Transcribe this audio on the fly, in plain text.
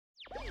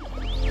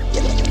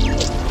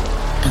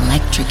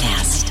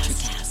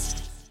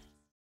Electrocast.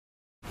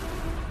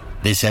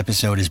 This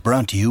episode is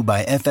brought to you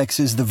by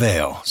FX's The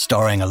Veil,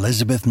 starring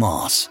Elizabeth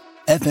Moss.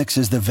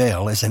 FX's The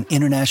Veil is an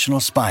international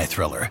spy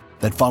thriller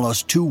that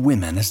follows two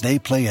women as they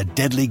play a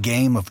deadly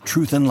game of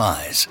truth and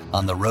lies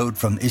on the road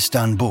from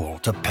Istanbul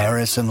to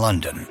Paris and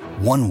London.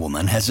 One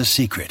woman has a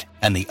secret,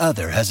 and the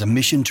other has a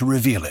mission to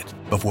reveal it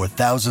before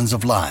thousands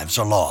of lives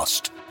are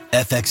lost.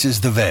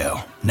 FX's The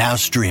Veil, now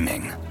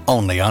streaming,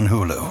 only on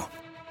Hulu.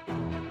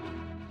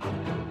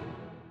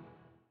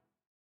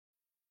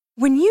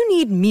 When you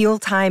need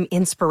mealtime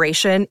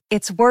inspiration,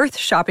 it's worth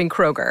shopping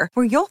Kroger,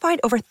 where you'll find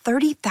over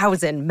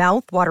 30,000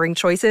 mouth-watering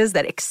choices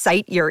that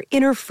excite your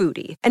inner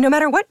foodie. And no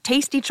matter what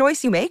tasty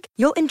choice you make,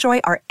 you'll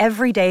enjoy our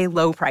everyday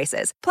low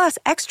prices, plus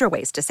extra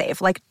ways to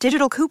save, like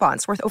digital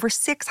coupons worth over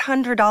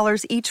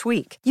 $600 each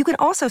week. You can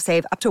also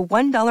save up to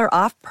 $1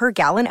 off per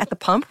gallon at the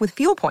pump with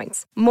fuel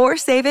points. More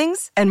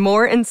savings and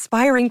more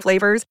inspiring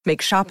flavors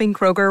make shopping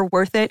Kroger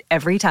worth it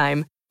every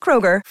time.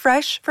 Kroger,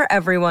 fresh for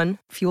everyone.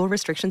 Fuel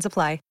restrictions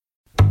apply.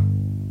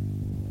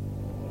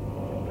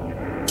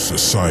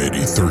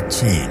 Society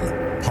 13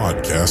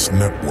 Podcast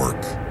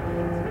Network.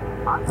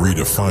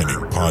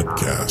 Redefining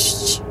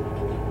podcasts.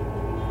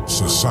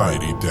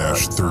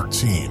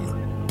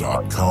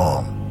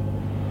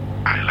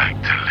 Society-13.com. I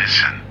like to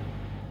listen.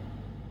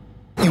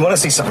 You want to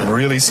see something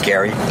really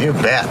scary? You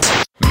bet.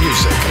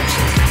 Music,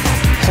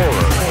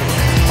 horror,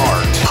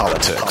 art,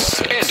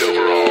 politics, And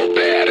overall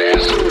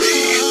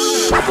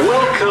badassery.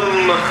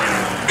 Welcome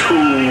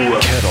to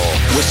Kettle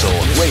Whistle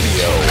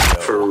Radio.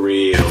 For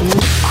Real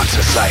On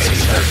Society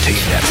 13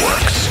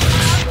 Networks.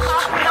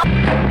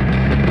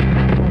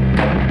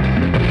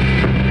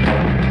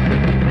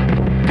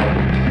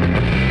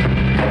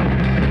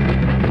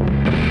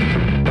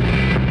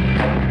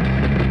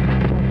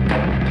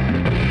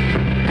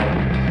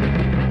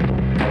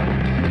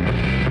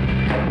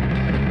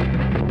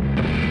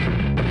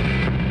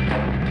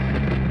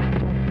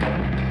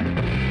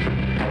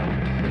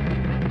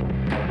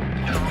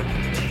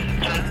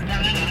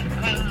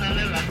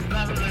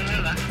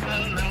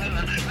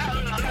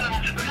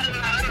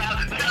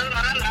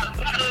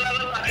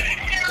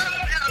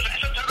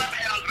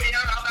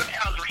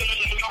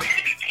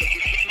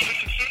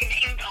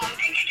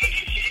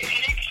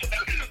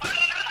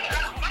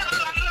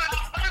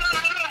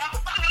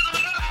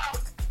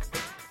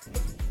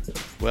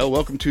 Well,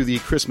 welcome to the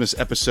Christmas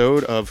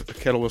episode of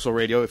Kettle Whistle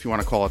Radio, if you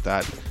want to call it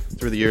that.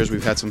 Through the years,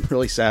 we've had some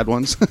really sad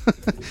ones.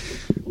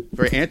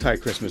 Very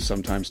anti-Christmas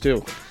sometimes,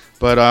 too.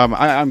 But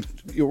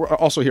you're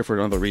also here for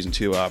another reason,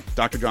 too.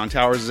 Dr. John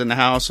Towers is in the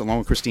house, along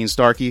with Christine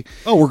Starkey.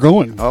 Oh, we're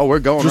going. Oh, we're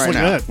going Just right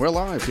like now. that. We're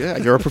live. Yeah,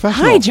 you're a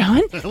professional. Hi,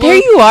 John. There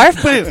you are.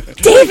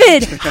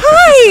 David,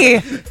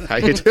 hi. How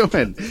you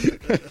doing?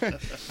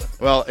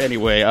 Well,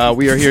 anyway,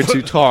 we are here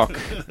to talk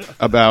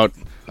about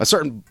a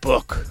certain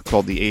book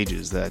called The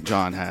Ages that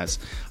John has.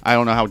 I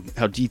don't know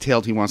how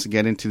detailed he wants to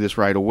get into this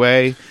right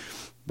away,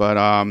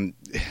 but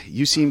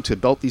you seem to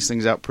belt these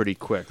things out pretty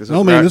quick. This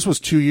was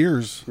 2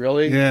 years.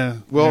 Really? Yeah.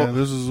 Well,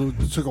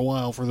 it took a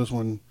while for this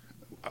one.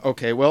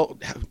 Okay, well,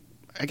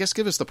 I guess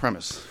give us the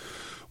premise.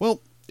 Well,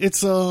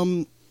 it's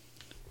I've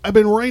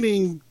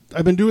been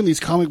doing these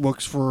comic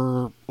books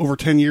for over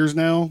 10 years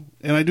now,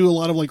 and I do a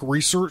lot of like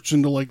research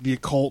into like the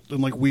occult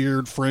and like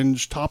weird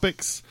fringe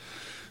topics.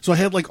 So I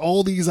had like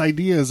all these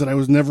ideas that I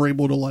was never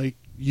able to like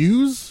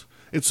use.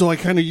 And so I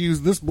kind of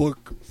used this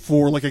book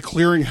for like a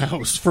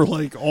clearinghouse for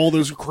like all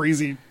those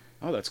crazy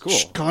that's cool.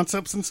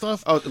 Concepts and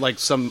stuff. Oh, like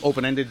some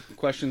open-ended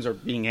questions are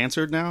being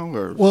answered now?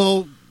 Or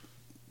Well,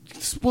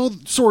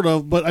 sort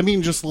of, but I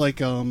mean just like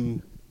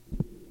so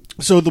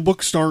the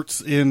book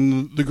starts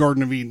in the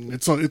Garden of Eden.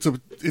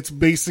 It's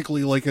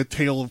basically like a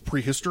tale of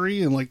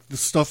prehistory and like the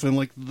stuff in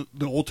like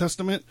the Old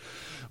Testament,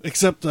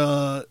 except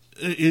I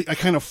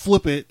kind of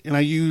flip it and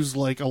I use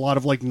like a lot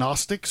of like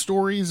Gnostic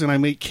stories and I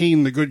make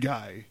Cain the good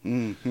guy.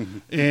 Mm-hmm.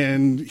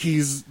 And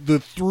he's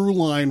the through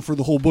line for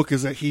the whole book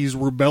is that he's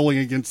rebelling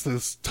against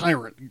this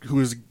tyrant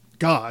who is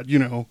God, you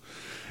know,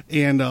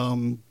 and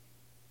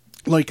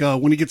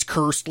when he gets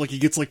cursed, like he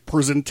gets like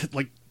prison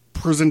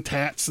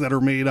tats that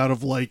are made out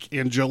of like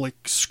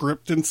angelic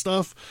script and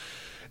stuff.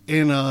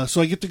 And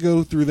so I get to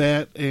go through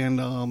that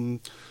and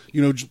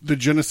the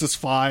Genesis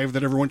 5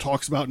 that everyone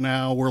talks about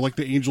now, where like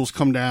the angels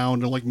come down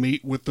to like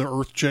mate with the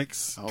Earth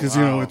chicks, because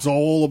it's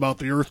all about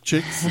the Earth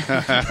chicks,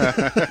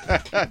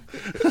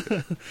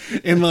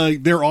 and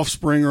like their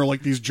offspring are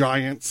like these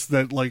giants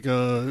that like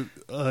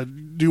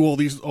do all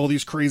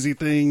these crazy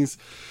things.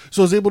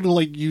 So I was able to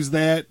like use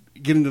that,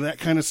 get into that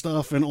kind of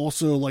stuff, and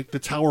also like the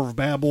Tower of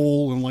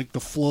Babel and like the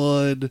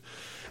flood,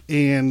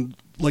 and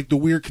like the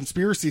weird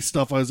conspiracy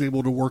stuff I was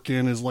able to work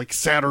in is like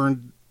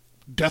Saturn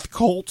death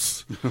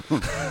cults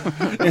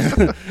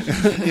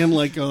and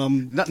like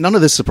none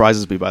of this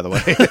surprises me, by the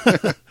way.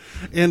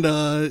 And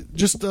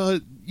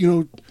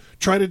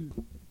try to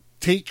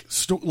take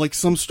like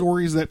some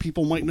stories that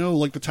people might know,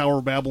 like the Tower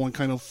of Babel, and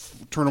kind of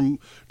turn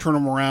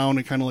them around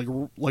and kind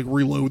of like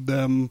reload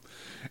them.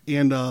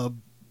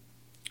 And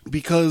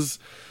because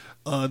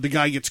the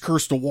guy gets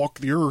cursed to walk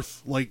the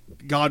earth, like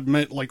God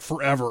meant like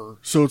forever.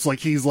 So it's like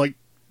he's like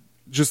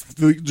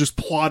just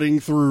plodding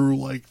through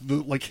like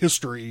the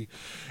history,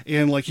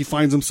 and like he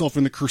finds himself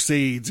in the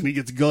Crusades and he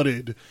gets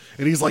gutted,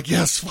 and he's like,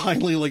 yes,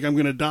 finally, like I'm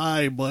gonna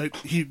die, but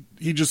he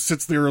just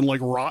sits there and like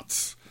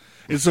rots.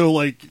 And so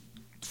like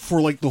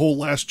for like the whole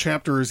last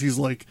chapter is he's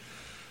like,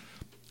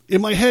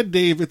 in my head,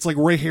 Dave, it's like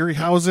Ray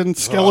Harryhausen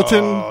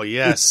skeleton. Oh,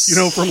 yes.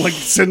 It's, from like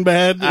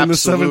Sinbad in the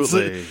seventh.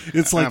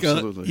 It's like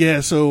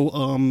Absolutely.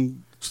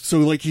 So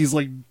like he's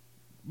like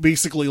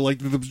basically like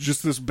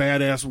just this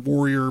badass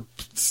warrior,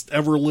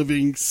 ever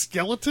living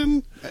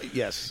skeleton.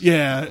 Yes.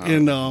 Yeah,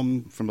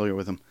 and familiar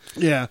with him.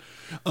 Yeah.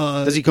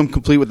 Does he come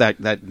complete with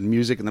that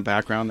music in the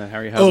background that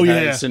Harry Harryhausen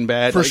had in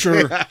Sinbad? For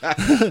sure.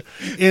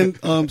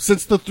 And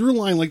since the through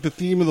line, like the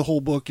theme of the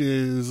whole book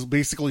is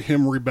basically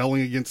him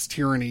rebelling against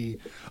tyranny,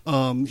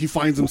 he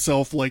finds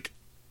himself like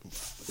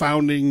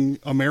founding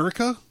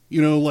America.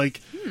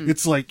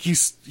 It's like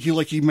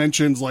he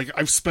mentions like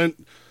I've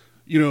spent,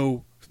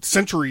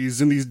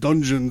 centuries in these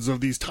dungeons of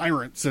these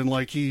tyrants, and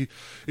like he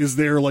is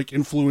there like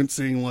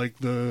influencing like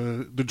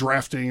the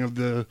drafting of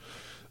the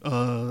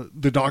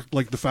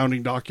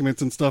founding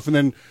documents and stuff. And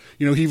then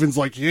he even's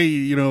like,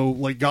 hey,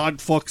 like God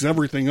fucks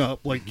everything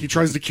up. Like he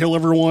tries to kill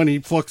everyone, he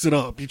fucks it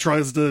up. He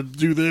tries to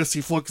do this, he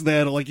fucks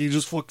that. Like he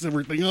just fucks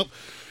everything up.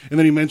 And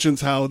then he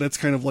mentions how that's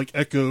kind of like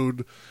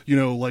echoed,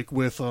 like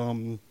with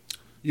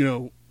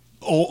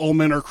all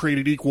men are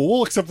created equal,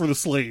 well, except for the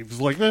slaves.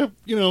 Like, so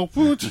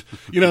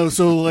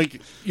like,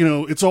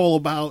 it's all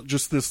about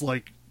just this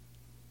like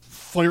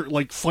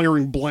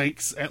firing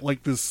blanks at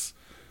like this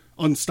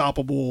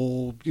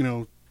unstoppable,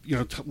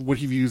 what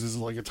he views as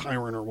like a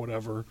tyrant or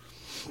whatever.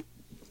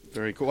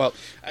 Very cool. Well,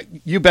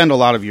 you bend a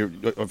lot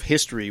of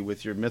history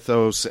with your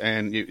mythos,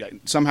 and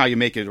somehow you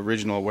make it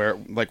original. Where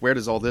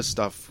does all this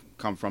stuff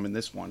come from in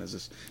this one?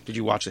 Did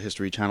you watch the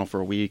History Channel for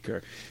a week,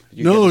 or did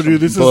you no,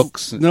 dude? This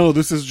books?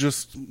 This is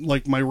just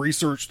like my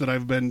research that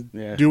I've been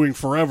doing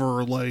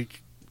forever.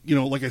 Like,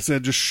 like I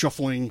said, just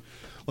shuffling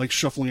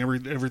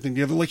everything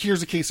together. Like,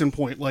 here's a case in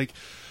point. Like,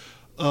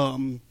 have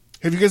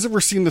you guys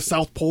ever seen the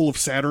South Pole of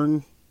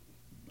Saturn?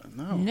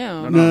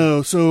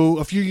 No. So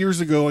a few years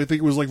ago, I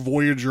think it was like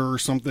Voyager or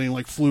something,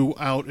 like flew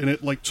out and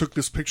it like took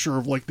this picture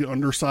of like the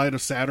underside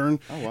of Saturn.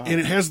 Oh, wow. And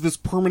it has this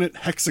permanent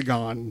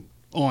hexagon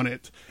on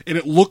it, and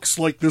it looks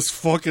like this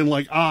fucking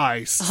like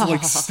eye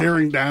like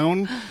staring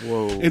down.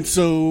 Whoa. And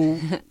so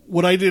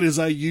what I did is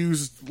I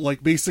used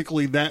like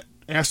basically that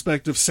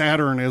aspect of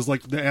Saturn as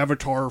like the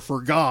avatar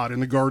for God in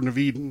the Garden of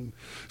Eden.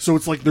 So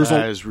it's like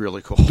that is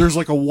really cool. There's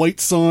like a white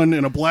sun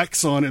and a black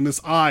sun and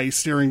this eye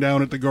staring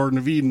down at the Garden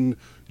of Eden,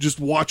 just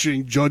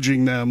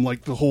judging them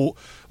like the whole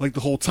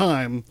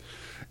time.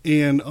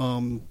 And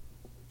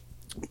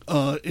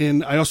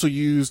I also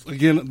used,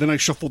 again, then I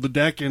shuffled the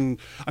deck, and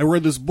I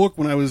read this book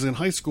when I was in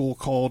high school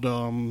called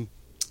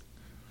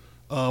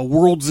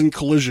Worlds in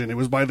Collision. It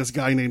was by this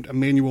guy named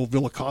Immanuel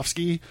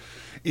Velikovsky.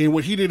 And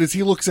what he did is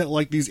he looks at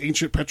like these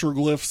ancient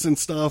petroglyphs and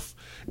stuff,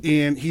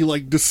 and he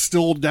like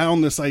distilled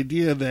down this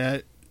idea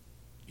that,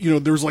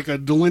 there's like a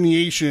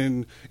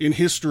delineation in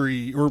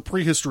history or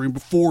prehistory.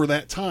 Before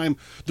that time,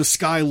 the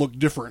sky looked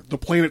different. The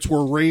planets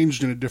were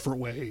arranged in a different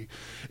way.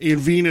 And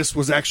Venus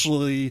was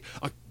actually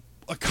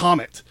a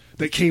comet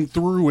that came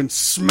through and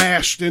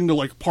smashed into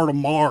like part of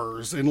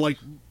Mars, and like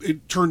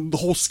it turned the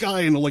whole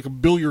sky into like a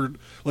billiard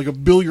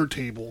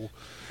table.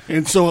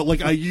 And so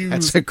like I used,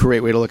 that's a great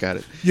way to look at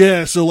it.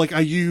 Yeah, so like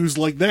I used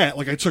like that.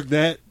 Like I took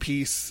that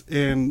piece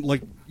and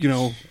like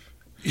so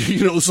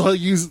I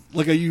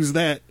used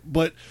that,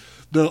 but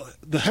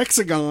the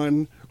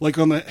hexagon like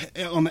on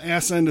the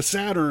ass end of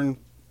Saturn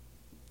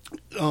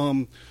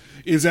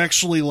is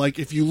actually like,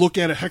 if you look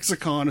at a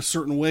hexagon a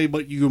certain way,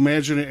 but you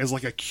imagine it as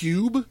like a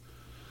cube,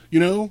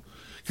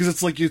 because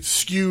it's like it's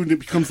skewed and it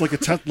becomes like a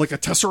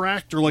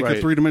tesseract or like a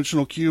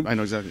 3-dimensional cube. I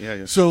know exactly.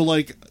 Yeah. So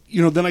like,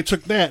 then I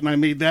took that and I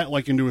made that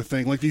like into a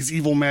thing. Like these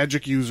evil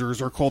magic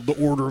users are called the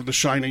Order of the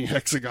Shining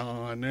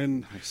Hexagon,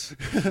 and nice.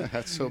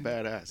 That's so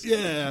badass.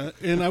 Yeah,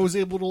 and I was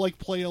able to like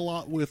play a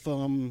lot with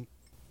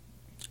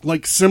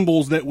like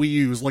symbols that we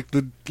use, like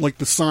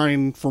the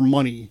sign for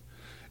money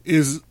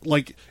is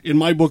like, in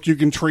my book you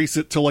can trace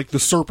it to like the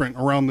serpent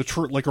around the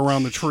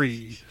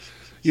tree.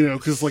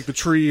 Because like the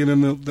tree, and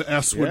then the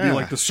S would be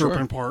like the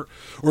serpent part,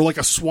 or like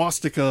a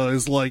swastika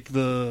is like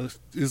an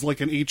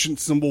ancient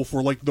symbol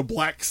for like the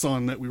black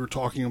sun that we were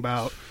talking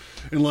about,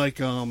 and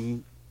like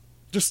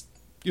just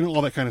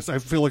all that kind of stuff. I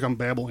feel like I'm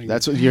babbling.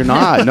 That's what you're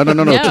not. No. No,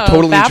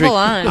 Totally babble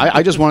on.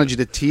 I just wanted you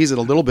to tease it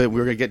a little bit. We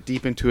were going to get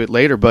deep into it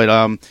later,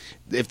 but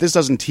if this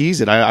doesn't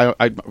tease it, I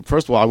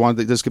first of all, I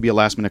wanted this could be a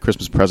last minute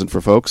Christmas present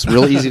for folks.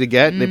 Real easy to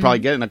get. They probably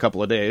get it in a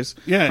couple of days.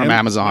 Yeah, from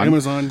Amazon.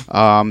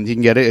 Amazon. You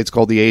can get it. It's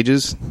called The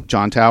Ages.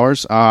 John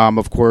Towers.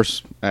 Of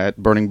course, at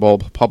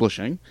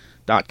burningbulbpublishing.com.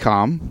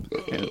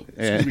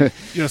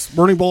 Yes,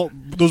 Burning Bulb.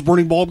 Those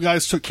Burning Bulb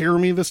guys took care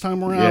of me this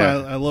time around. Yeah.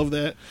 I love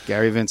that.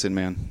 Gary Vincent,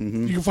 man.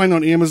 Mm-hmm. You can find it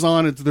on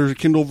Amazon. There's a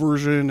Kindle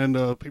version and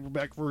a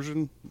paperback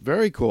version.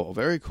 Very cool.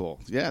 Very cool.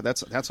 Yeah,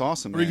 that's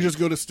awesome. Or you can just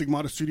go to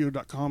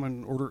stigmatastudio.com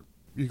and order it.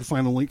 You can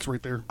find the links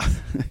right there.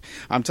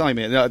 I'm telling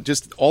you, man,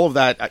 just all of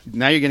that.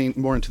 Now you're getting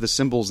more into the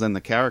symbols than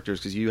the characters,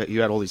 because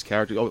you had all these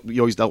characters.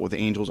 You always dealt with the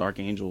angels,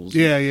 archangels.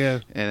 Yeah.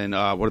 And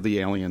what are the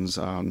aliens?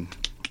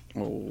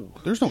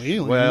 There's no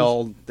aliens.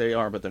 Well, they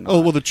are, but they're not.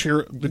 Oh, well, the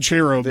cherub.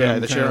 Yeah,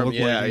 the cherub. Like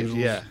angels.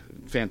 Yeah.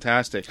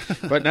 Fantastic.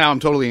 But now I'm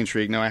totally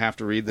intrigued. Now I have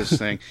to read this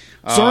thing.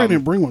 Sorry I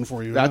didn't bring one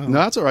for you. No,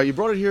 that's all right. You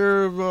brought it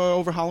here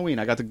over Halloween.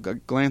 I got to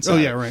glance at it. Oh,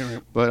 yeah,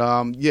 right. But,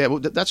 well,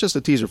 that's just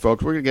a teaser,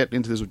 folks. We're going to get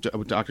into this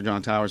with Dr.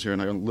 John Towers here in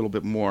a little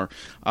bit more.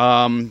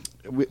 I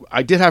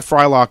did have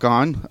Frylock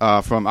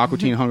on from Aqua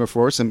Teen Hunger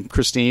Force, and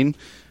Christine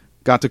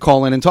got to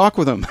call in and talk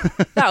with him.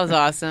 That was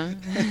awesome.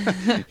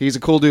 He's a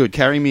cool dude.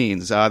 Carrie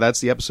Means.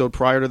 That's the episode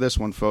prior to this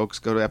one, folks.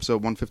 Go to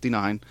episode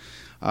 159.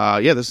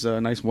 This is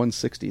a nice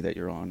 160 that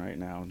you're on right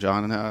now,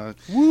 John.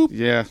 Whoop.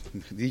 Yeah,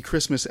 the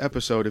Christmas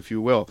episode, if you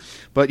will.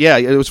 But yeah,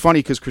 it was funny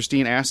because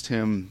Christine asked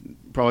him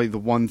probably the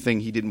one thing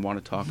he didn't want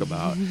to talk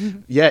about.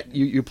 Yet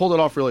you pulled it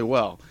off really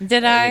well.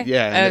 Did I?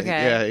 Yeah. Okay.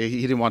 Yeah,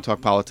 he didn't want to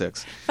talk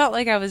politics. Felt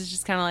like I was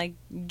just kind of like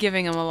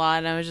giving him a lot,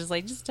 and I was just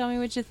like, just tell me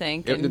what you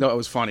think. It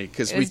was funny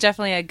because it was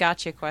definitely a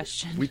gotcha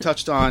question. We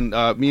touched on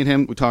me and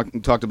him. We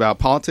talked about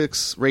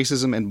politics,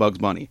 racism, and Bugs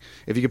Bunny.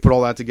 If you could put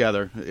all that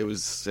together, it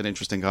was an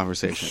interesting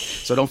conversation.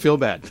 So don't feel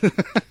bad.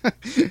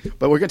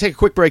 But we're gonna take a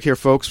quick break here,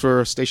 folks,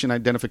 for station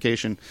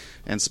identification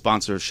and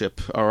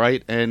sponsorship. All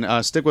right,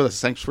 and stick with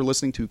us. Thanks for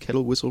listening to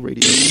Kettle Whistle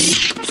Radio.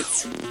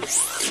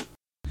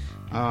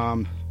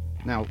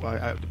 Now,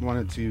 I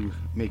wanted to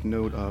make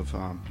note of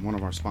one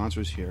of our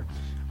sponsors here.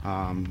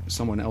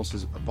 Someone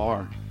else's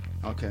bar.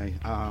 Okay,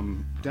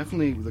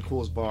 definitely the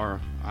coolest bar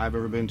I've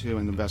ever been to,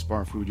 and the best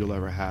bar food you'll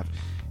ever have.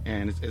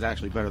 And it's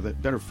actually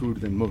better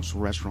food than most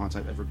restaurants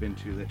I've ever been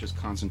to that just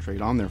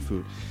concentrate on their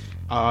food.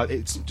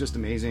 It's just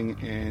amazing.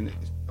 And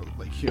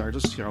like here,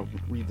 I'll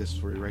read this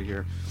for you right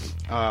here.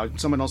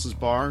 Someone else's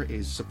bar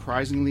is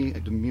surprisingly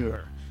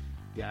demure.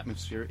 The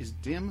atmosphere is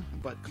dim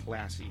but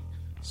classy,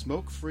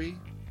 smoke-free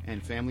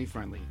and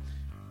family-friendly.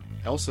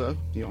 Elsa,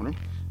 the owner,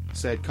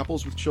 said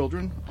couples with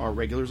children are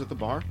regulars at the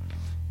bar,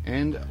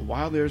 and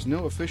while there's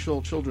no official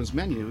children's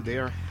menu, they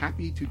are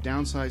happy to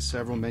downsize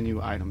several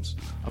menu items.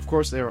 Of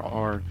course, there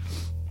are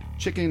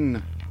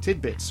chicken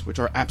tidbits, which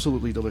are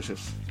absolutely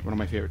delicious, one of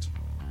my favorites,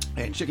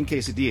 and chicken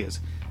quesadillas.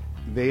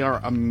 They are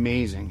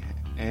amazing,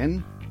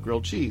 and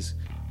grilled cheese,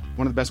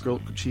 one of the best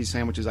grilled cheese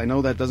sandwiches. I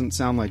know that doesn't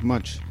sound like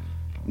much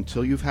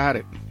until you've had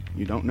it.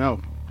 You don't know.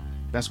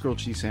 Best grilled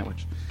cheese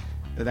sandwich.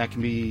 That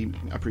can be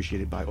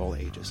appreciated by all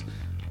ages.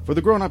 For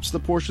the grown-ups, the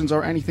portions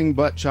are anything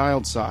but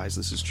child size.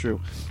 This is true.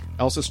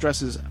 Elsa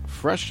stresses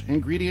fresh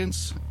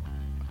ingredients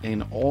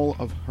in all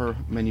of her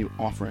menu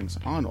offerings,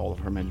 And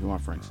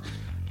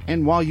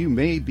while you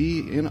may be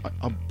in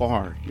a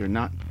bar, you're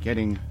not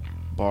getting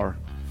bar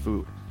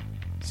food.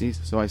 See,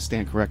 so I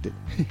stand corrected.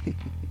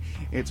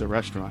 It's a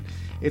restaurant.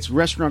 It's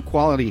restaurant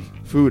quality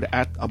food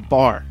at a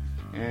bar.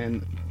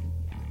 And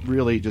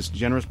really just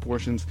generous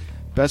portions.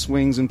 Best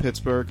wings in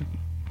Pittsburgh.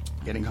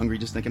 Getting hungry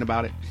just thinking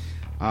about it.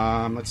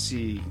 Let's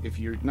see. If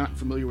you're not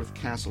familiar with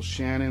Castle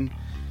Shannon,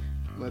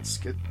 let's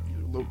get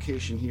your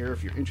location here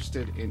if you're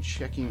interested in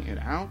checking it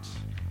out.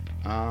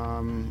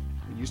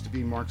 It used to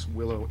be Mark's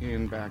Willow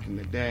Inn back in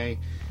the day.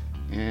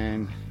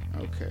 And,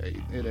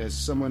 okay, it is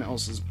someone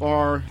else's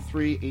bar,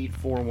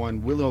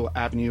 3841 Willow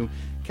Avenue,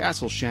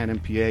 Castle Shannon,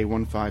 PA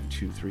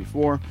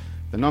 15234.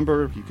 The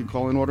number, you can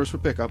call in orders for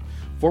pickup,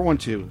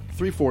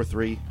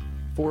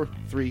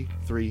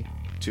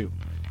 412-343-4332.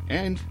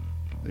 And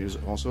there's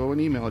also an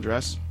email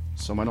address,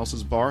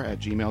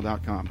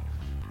 someoneelsesbar@gmail.com.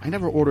 I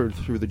never ordered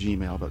through the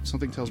Gmail, but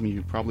something tells me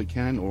you probably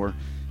can, or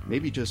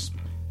maybe just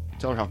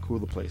tell her how cool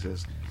the place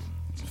is.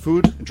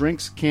 Food,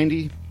 drinks,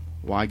 candy,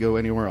 why go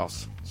anywhere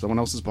else? Someone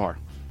else's bar.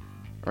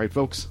 All right,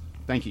 folks,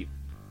 thank you.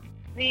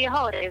 The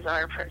holidays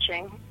are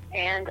approaching,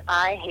 and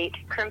I hate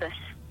Crimbus.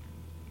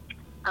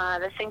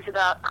 The things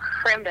about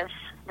Crimbus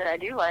that I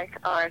do like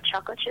are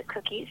chocolate chip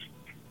cookies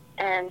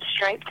and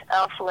striped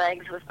elf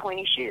legs with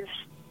pointy shoes.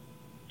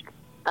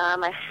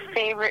 My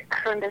favorite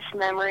Crimbus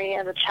memory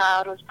as a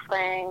child was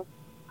playing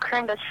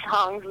Crimbus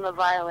songs on the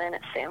violin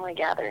at family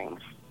gatherings.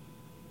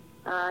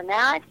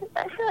 Now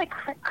I feel like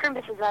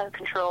Crimbus is out of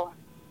control,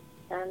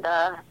 and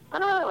I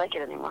don't really like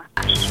it anymore.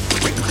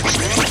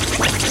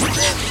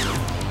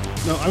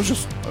 No, I was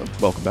just...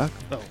 welcome back.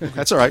 Oh, okay.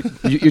 That's all right.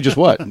 You just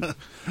what?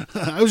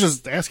 I was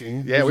just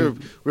asking. Yeah, we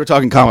were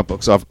talking comic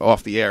books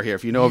off the air here.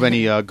 If you know of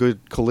any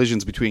good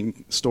collisions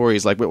between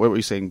stories, like what were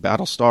you saying,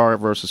 Battlestar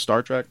versus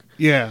Star Trek?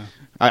 Yeah.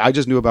 I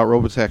just knew about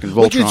Robotech and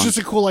Voltron. Like, it's just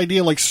a cool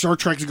idea, like Star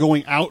Trek's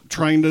going out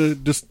trying to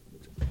just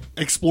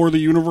explore the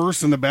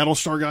universe, and the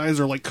Battlestar guys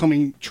are like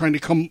trying to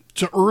come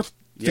to Earth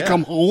to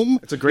come home.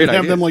 It's a great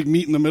idea. Have them like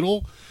meet in the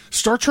middle.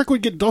 Star Trek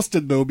would get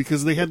dusted though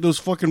because they had those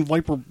fucking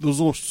those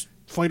little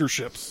fighter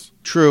ships.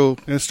 True.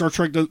 And Star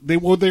Trek,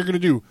 what they're going to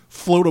do?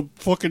 Float a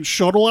fucking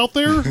shuttle out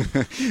there?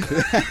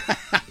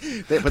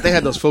 But they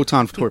had those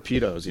photon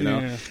torpedoes, you know.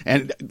 Yeah.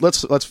 And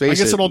let's face it. I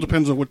guess it all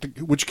depends on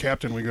which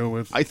captain we go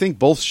with. I think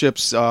both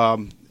ships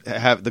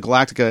have the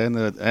Galactica and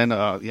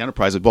the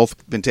Enterprise have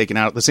both been taken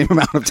out the same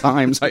amount of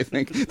times. I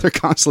think they're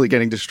constantly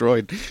getting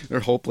destroyed. They're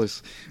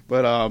hopeless.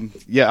 But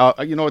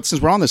you know,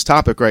 since we're on this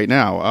topic right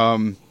now,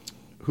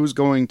 who's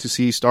going to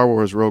see Star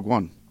Wars Rogue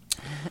One?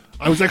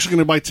 I was actually going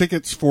to buy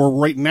tickets for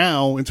right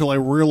now until I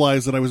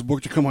realized that I was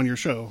booked to come on your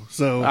show.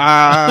 So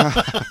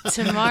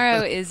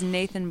Tomorrow is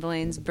Nathan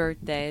Blaine's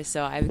birthday,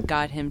 so I've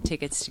got him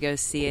tickets to go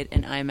see it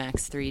in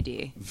IMAX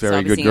 3D. Very so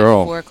I'll be good seeing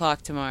girl. It at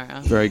 4:00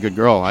 tomorrow. Very good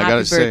girl. I gotta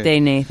Happy birthday, say,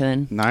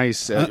 Nathan.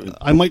 nice.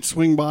 I might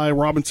swing by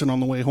Robinson on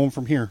the way home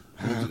from here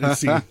and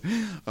see.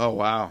 Oh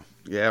wow.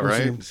 Yeah,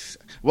 right.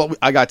 Well,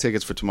 I got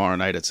tickets for tomorrow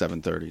night at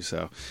 7:30.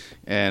 So,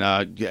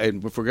 and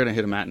if we're gonna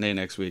hit a matinee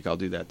next week, I'll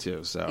do that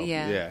too. So,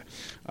 Yeah.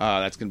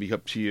 That's gonna be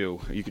up to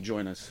you. You can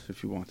join us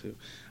if you want to.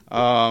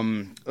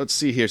 Let's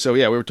see here. So,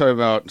 yeah, we were talking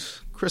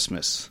about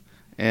Christmas,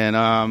 and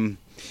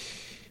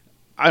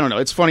I don't know.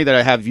 It's funny that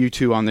I have you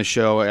two on this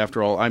show.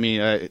 After all, I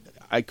mean,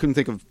 I couldn't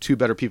think of two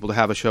better people to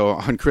have a show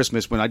on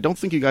Christmas when I don't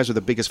think you guys are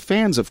the biggest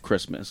fans of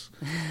Christmas.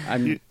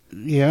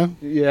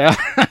 Yeah.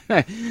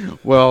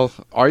 Well,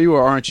 are you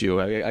or aren't you?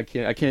 I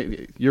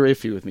can't. You're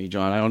iffy with me,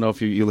 John. I don't know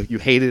if you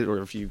hate it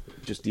or if you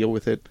just deal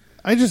with it.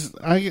 I guess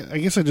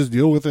I just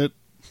deal with it.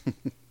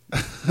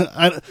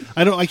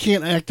 I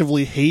can't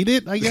actively hate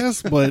it, I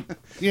guess, but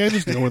yeah, I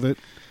just deal with it.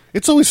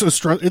 It's always so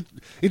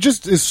it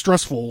just is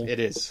stressful. It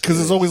is. Because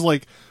there's always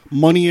like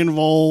money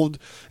involved,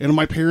 and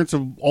my parents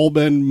have all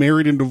been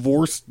married and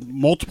divorced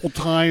multiple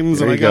times,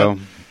 There and you I go.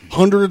 got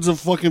hundreds of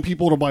fucking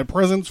people to buy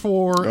presents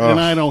for, and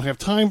I don't have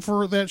time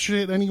for that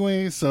shit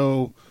anyway,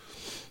 so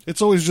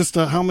it's always just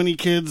how many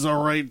kids,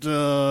 all right,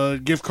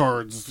 gift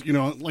cards, you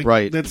know, like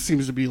Right. that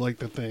seems to be like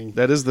the thing.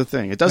 That is the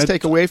thing. It does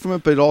take away from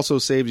it, but it also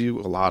saves you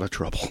a lot of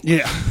trouble.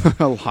 Yeah.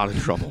 A lot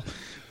of trouble.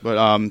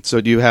 But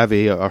so do you have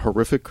a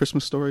horrific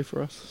Christmas story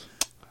for us?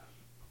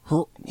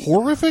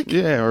 Horrific?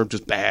 Yeah, or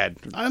just bad.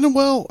 I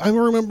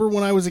remember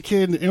when I was a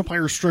kid,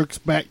 Empire Strikes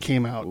Back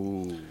came out.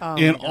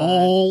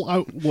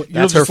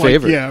 That's her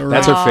favorite. Yeah, right.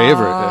 That's her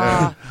favorite.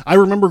 Yeah. I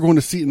remember going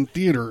to see it in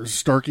theaters,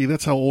 Starkey.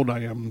 That's how old I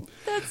am.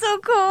 That's so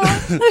cool.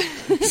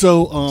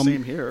 So,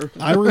 Same here.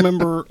 I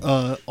remember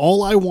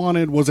all I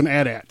wanted was an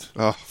AT-AT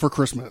for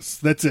Christmas.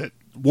 That's it.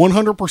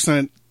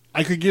 100%.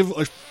 I could give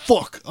a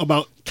fuck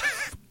about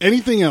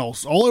anything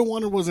else. All I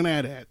wanted was an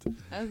AT-AT.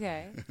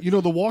 Okay. You know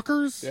the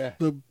walkers? Yeah.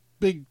 The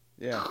big,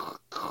 Yeah.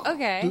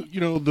 Okay.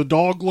 you know, the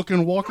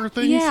dog-looking walker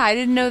things? Yeah, I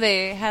didn't know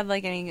they had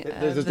like any.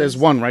 There's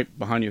one right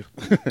behind you.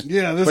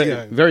 Yeah, this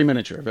guy. Very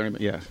miniature.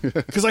 Yeah.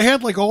 Because I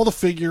had like all the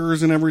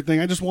figures and everything.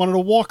 I just wanted a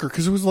walker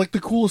because it was like the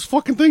coolest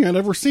fucking thing I'd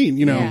ever seen,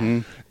 you know.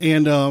 Yeah.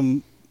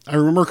 And I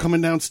remember coming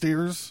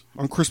downstairs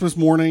on Christmas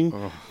morning,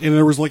 and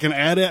there was like an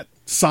AT-AT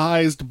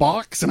sized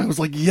box, and I was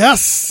like,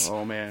 yes!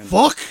 Oh, man.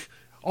 Fuck!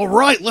 All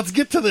right, let's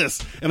get to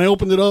this. And I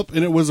opened it up,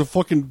 and it was a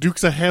fucking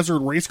Dukes of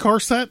Hazzard race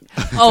car set.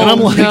 Oh, and I'm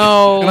like,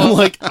 no. And I'm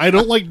like, I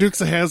don't like Dukes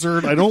of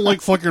Hazzard. I don't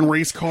like fucking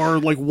race car.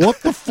 Like,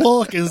 what the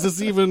fuck is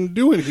this even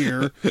doing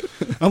here?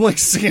 I'm like,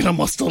 Santa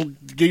must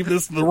have gave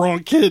this to the wrong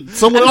kid.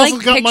 Someone I'm else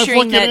like has got my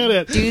picturing fucking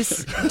that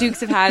AT-AT.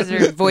 Dukes of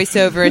Hazzard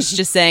voiceover is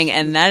just saying,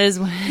 and that is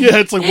when. Yeah,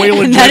 it's like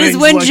Waylon And that is Jennings,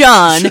 when like-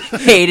 John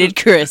hated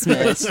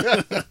Christmas.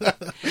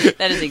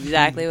 That is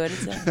exactly what it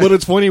said. But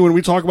it's funny when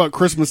we talk about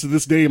Christmas to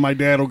this day, my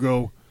dad will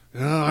go,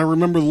 I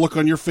remember the look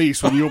on your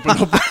face when you opened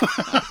up.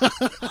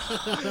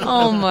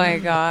 Oh my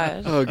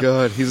god. Oh,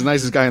 God. He's the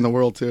nicest guy in the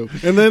world, too.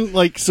 And then,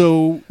 like,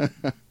 so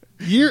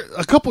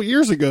a couple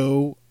years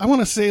ago, I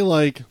want to say,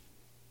 like,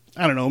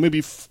 I don't know,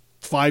 maybe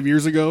 5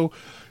 years ago,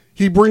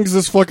 he brings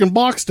this fucking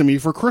box to me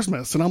for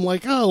Christmas, and I'm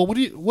like, oh,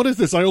 what is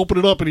this? I open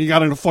it up, and he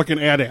got in a fucking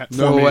AT-AT.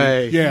 No for me.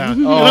 way. Yeah. Oh.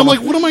 And I'm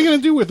like, what am I going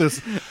to do with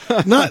this?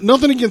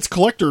 Nothing against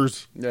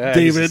collectors, Yeah,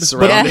 David. he's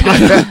But,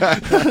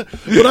 surrounded.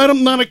 but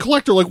I'm not a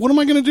collector. Like, what am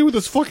I going to do with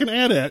this fucking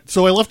AT-AT?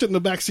 So I left it in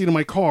the back seat of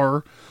my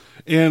car.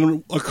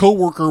 And a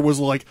coworker was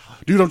like,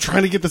 dude, I'm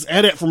trying to get this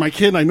AT-AT for my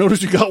kid, and I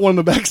noticed you got one in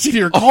the back seat of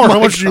your car. How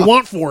much do you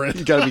want for it?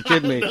 You got to be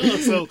kidding me.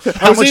 So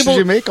How much did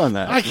you make on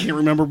that? I can't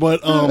remember, but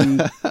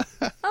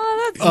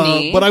Oh, that's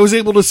neat. but I was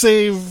able to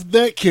save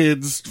that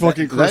kid's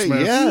fucking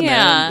Christmas. Yeah, Yeah.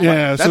 man.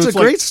 Yeah, That's it's a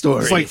great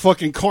story. It's like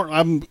fucking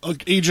I'm an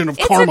agent of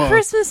It's karma. a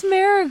Christmas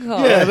miracle.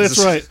 Yeah,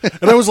 that's right.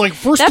 And I was like,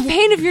 That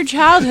pain of your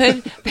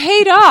childhood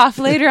paid off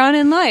later on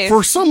in life.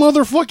 for some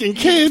other fucking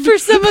kid. For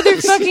some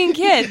other fucking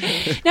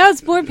kid. Now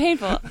it's more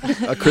painful.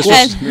 A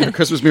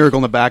Christmas miracle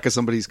in the back of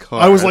somebody's car.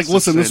 I was like, That's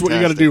listen, this is what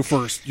you got to fantastic. do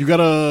first. You got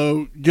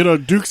to get a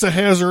Dukes of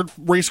Hazzard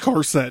race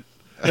car set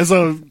as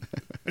a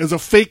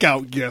fake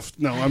out gift.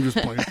 No, I'm just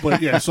playing.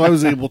 But yeah, so I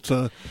was able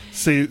to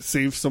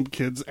save some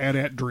kids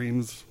AT-AT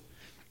dreams.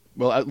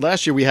 Well,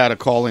 last year we had a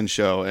call-in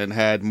show and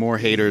had more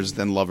haters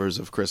than lovers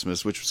of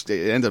Christmas, which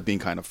ended up being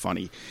kind of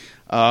funny.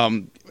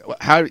 Do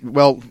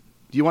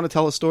you want to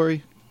tell a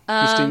story?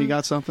 Christine, you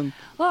got something?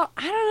 Well,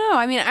 I don't know.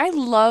 I mean, I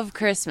love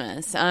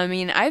Christmas. I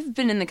mean, I've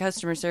been in the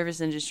customer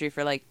service industry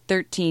for like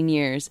 13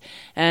 years,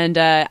 and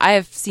I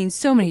have seen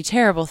so many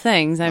terrible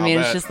things. I mean,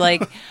 it's just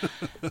like,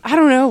 I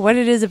don't know what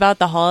it is about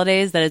the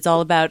holidays that it's all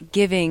about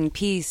giving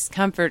peace,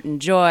 comfort, and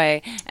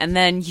joy, and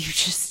then you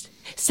just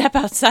step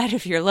outside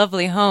of your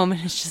lovely home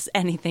and it's just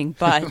anything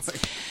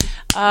but.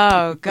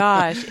 Oh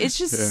gosh, it's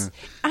just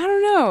I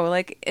don't know.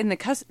 Like in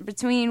the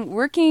between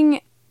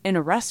working in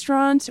a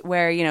restaurant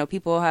where, you know,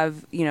 people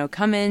have, you know,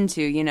 come in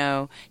to, you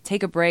know,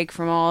 take a break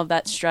from all of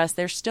that stress,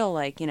 they're still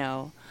like, you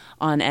know,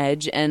 on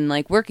edge, and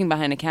like working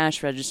behind a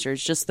cash register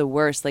is just the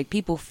worst. Like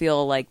people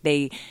feel like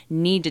they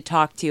need to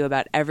talk to you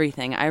about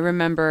everything. I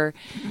remember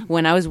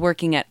when I was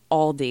working at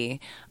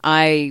Aldi,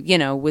 I, you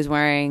know, was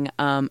wearing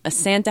a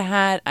Santa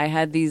hat. I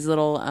had these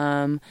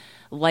little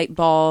light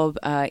bulb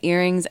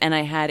earrings, and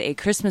I had a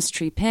Christmas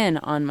tree pin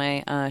on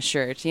my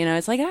shirt. You know,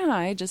 it's like,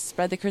 I just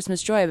spread the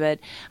Christmas joy. But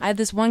I had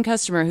this one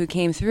customer who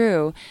came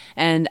through,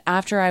 and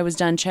after I was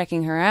done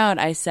checking her out,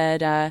 I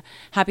said,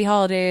 happy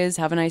holidays,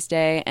 have a nice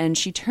day. And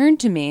she turned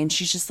to me and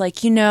she's just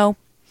like, you know,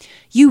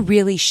 you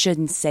really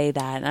shouldn't say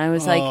that. And I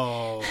was like,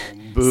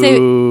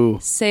 boo.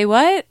 Say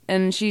what?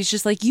 And she's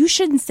just like, you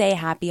shouldn't say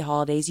happy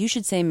holidays. You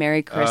should say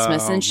Merry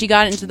Christmas. And she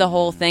got into the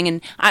whole thing.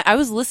 And I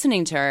was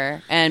listening to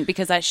her, and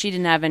because I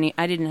didn't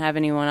have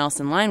anyone else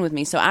in line with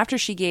me. So after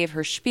she gave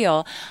her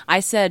spiel,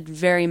 I said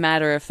very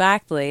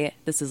matter-of-factly,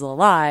 this is a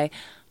lie,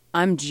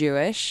 I'm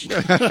Jewish.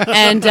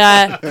 And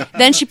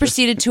then she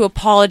proceeded to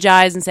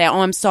apologize and say,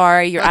 oh, I'm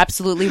sorry, you're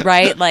absolutely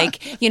right.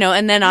 Like, you know,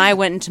 and then I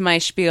went into my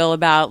spiel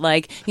about,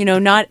 like, you know,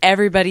 not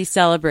everybody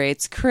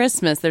celebrates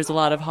Christmas. There's a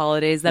lot of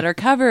holidays that are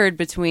covered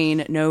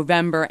between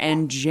November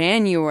and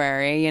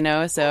January, you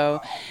know,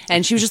 so,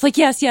 and she was just like,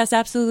 yes,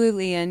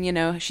 absolutely. And, you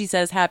know, she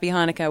says, happy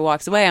Hanukkah,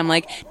 walks away. I'm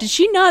like, did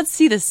she not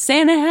see the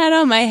Santa hat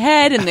on my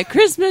head and the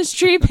Christmas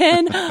tree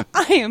pin?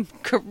 I am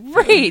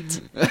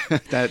great.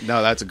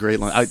 That's a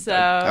great line.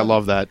 I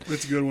love that.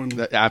 That's a good one.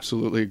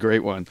 Absolutely a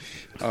great one.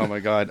 Oh my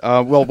God.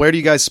 Well, where do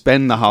you guys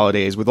spend the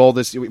holidays with all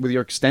this, with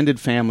your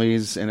extended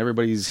families and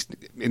everybody's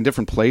in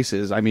different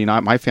places? I mean,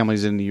 my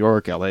family's in New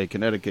York, LA,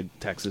 Connecticut,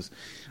 Texas.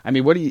 I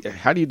mean,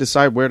 how do you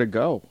decide where to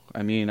go?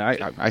 I mean,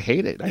 I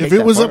hate it. If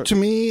it was up to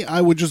me,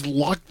 I would just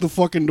lock the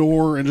fucking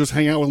door and just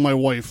hang out with my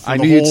wife for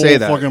the you'd say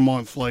that. Fucking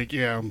month. Like,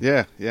 yeah.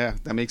 Yeah,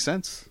 that makes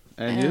sense.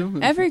 And you?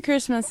 Every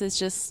Christmas is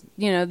just,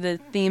 you know, the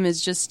theme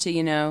is just to,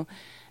 you know,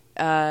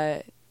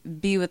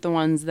 be with the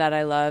ones that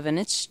I love, and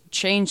it's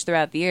changed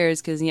throughout the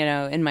years because, you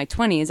know, in my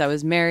 20s I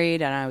was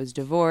married and I was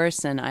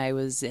divorced, and I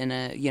was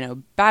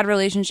in bad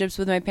relationships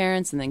with my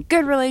parents and then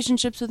good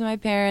relationships with my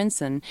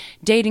parents, and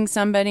dating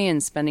somebody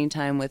and spending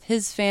time with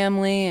his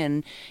family,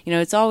 and, you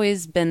know, it's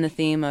always been the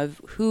theme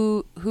of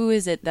who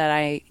is it that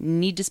I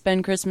need to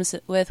spend Christmas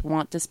with,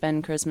 want to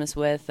spend Christmas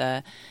with,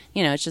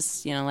 you know, it's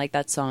just, you know, like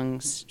that song,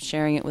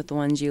 sharing it with the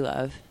ones you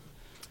love.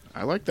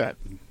 I like that.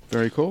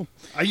 Very cool.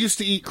 I used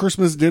to eat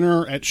Christmas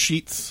dinner at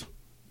Sheetz.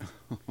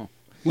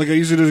 Like, I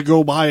used to just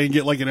go by and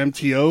get, like, an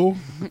MTO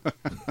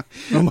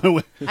on my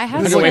way. I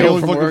have the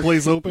only fucking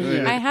place open.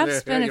 Yeah. I have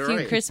spent a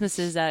few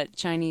Christmases at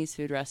Chinese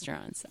food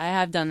restaurants. I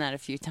have done that a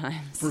few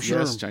times. For sure.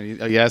 Yes, Chinese.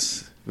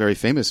 Yes, very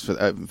famous for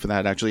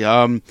that, actually.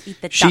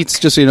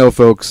 Sheetz, just so you know,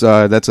 folks,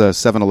 that's a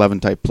 7-Eleven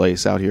type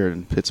place out here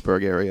in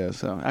Pittsburgh area.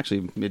 So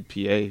actually,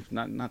 mid-PA,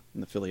 not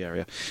in the Philly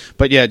area.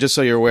 But yeah, just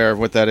so you're aware of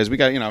what that is, we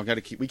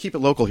we keep it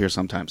local here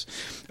sometimes.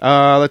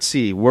 Let's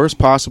see, worst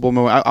possible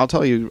moment. I'll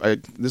tell you,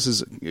 this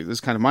is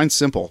kind of, mine's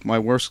simple. My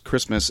worst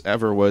Christmas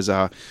ever was,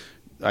 I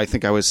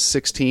think I was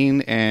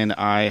 16, and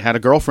I had a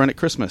girlfriend at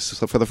Christmas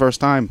for the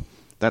first time.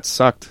 That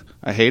sucked.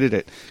 I hated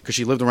it because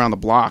she lived around the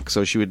block,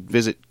 so she would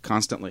visit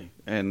constantly,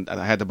 and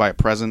I had to buy a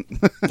present.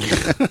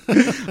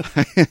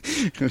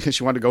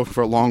 She wanted to go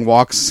for long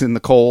walks in the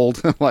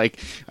cold. Like,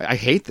 I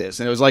hate this.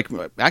 And it was like,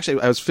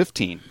 actually, I was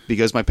 15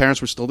 because my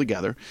parents were still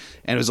together,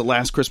 and it was the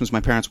last Christmas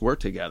my parents were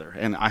together,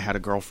 and I had a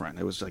girlfriend.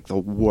 It was like the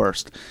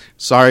worst.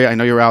 Sorry, I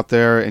know you're out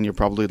there, and you're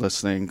probably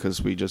listening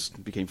because we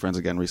just became friends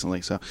again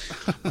recently, so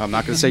I'm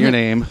not going to say your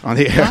name on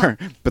the air,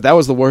 but that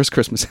was the worst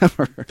Christmas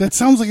ever. That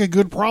sounds like a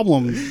good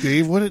problem,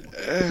 Dave.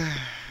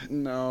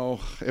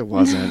 No, it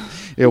wasn't.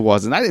 It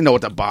wasn't. I didn't know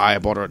what to buy. I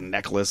bought her a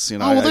necklace. You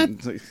know.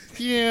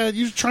 Yeah,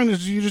 you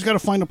just got to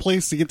find a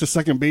place to get to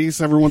second base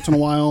every once in a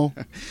while.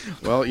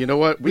 Well, you know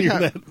what? We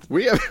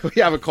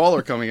have a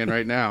caller coming in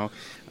right now.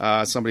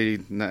 Somebody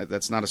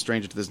that's not a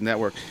stranger to this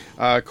network.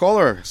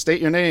 Caller,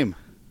 state your name.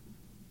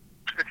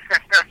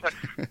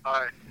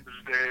 Hi, this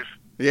is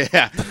Dave.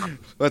 Yeah.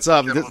 What's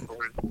up?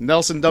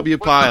 Nelson W.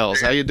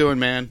 Piles. How you doing,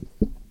 man?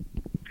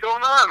 What's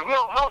going on? Who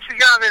else you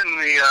got in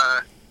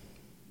the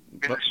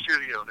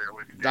studio there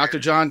with you? Dr.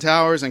 John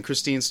Towers and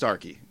Christine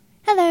Starkey.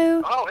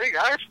 Hello. Oh, hey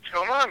guys, what's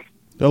going on?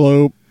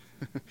 Hello.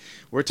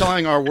 We're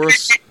telling our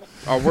worst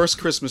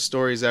Christmas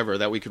stories ever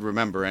that we could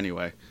remember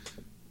anyway.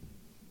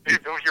 Hey,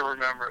 don't you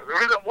remember? There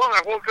was that one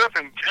I woke up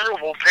in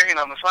terrible pain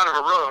on the side of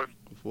a road.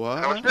 What?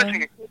 And I was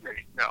missing a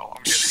kidney. No,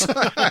 I'm kidding.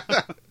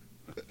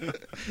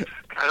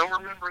 I don't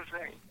remember a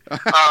thing.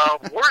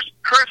 Worst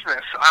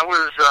Christmas, I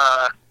was,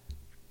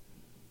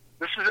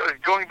 this is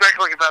going back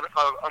like about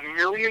a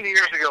million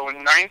years ago in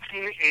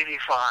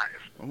 1985.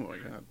 Oh my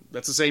God.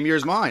 That's the same year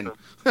as mine.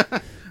 Yeah.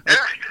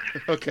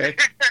 Okay. It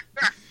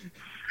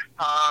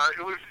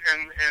was,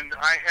 and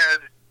I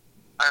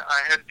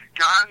had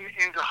gotten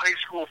into high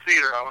school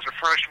theater. I was a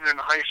freshman in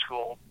high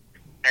school,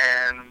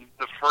 and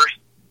the first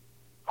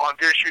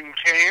audition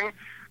came,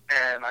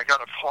 and I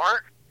got a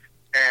part.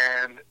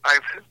 And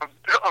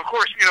of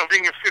course,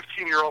 being a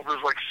 15-year-old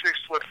who's like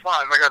 6'5",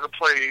 I got to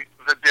play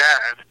the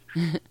dad.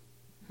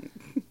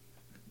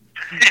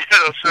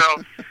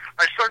 So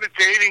I started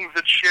dating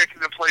the chick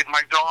that played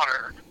my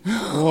daughter.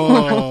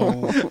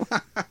 Whoa.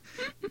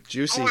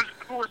 Juicy.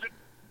 Who was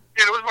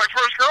it was my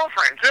first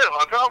girlfriend too,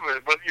 on top of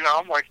it. But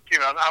I'm like,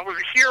 I was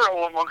a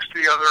hero amongst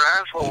the other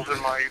assholes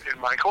in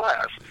my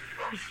class.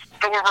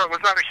 However, I was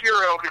not a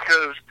hero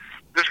because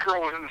this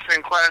girl was in the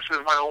same class as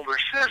my older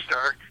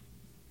sister,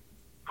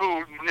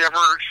 who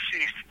never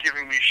ceased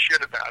giving me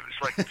shit about it.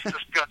 It's like, it's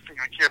disgusting.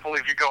 I can't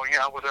believe you're going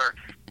out with her.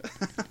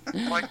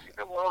 I'm like,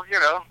 well,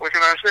 what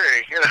can I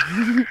say?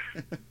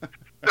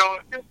 So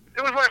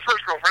it was my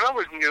first girlfriend. I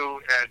was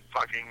new at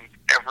fucking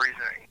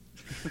everything.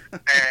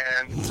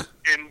 And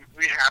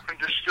we happened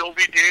to still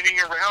be dating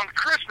around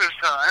Christmas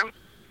time.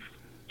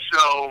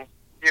 So,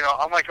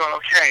 I'm like going,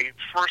 okay,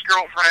 first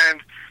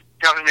girlfriend,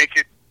 gotta make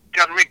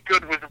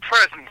good with the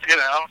presents,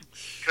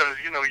 because,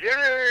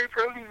 yay,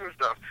 presents and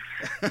stuff.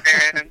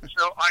 And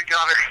so I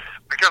got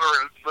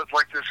her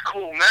like this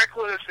cool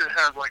necklace. It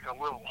has like a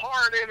little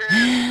heart in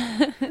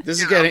it.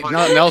 This is getting,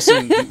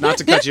 Nelson, not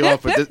to cut you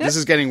off, but this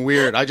is getting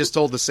weird. I just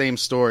told the same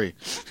story.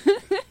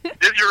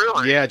 Did you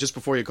really? Yeah, just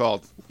before you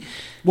called.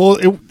 Well,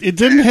 it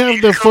didn't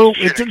have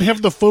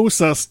the faux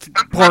cest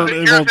part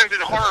Yours involved.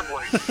 ended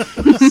horribly.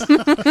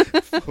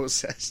 Faux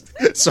cest.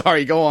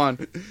 Sorry, go on.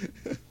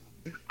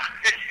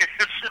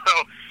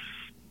 So,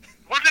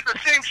 was it the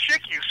same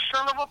chick, you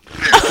son of a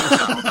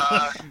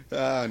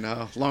bitch?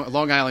 No.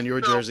 Long Island,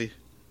 New Jersey.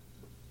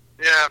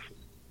 Yeah.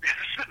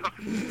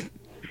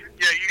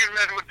 Yeah, you can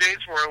imagine what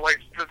dates were. Like,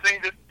 the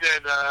thing that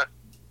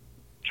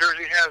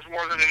Jersey has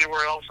more than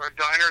anywhere else are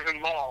diners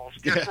and malls.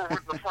 Guess where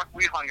the fuck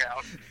we hung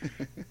out?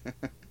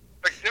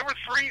 Like, there were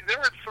three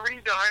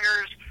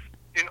diners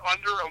in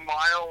under a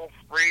mile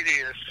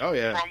radius from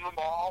the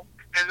mall,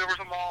 and there was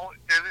a mall,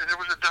 and there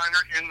was a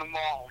diner in the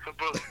mall to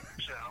boot.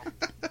 So,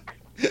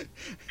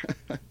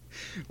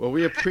 well,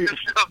 we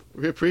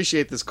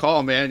appreciate this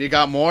call, man. You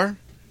got more?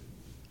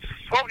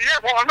 Oh yeah,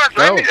 well I'm not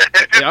done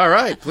yet. Yeah, all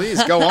right,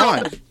 please go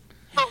on.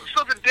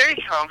 So the day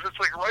comes. It's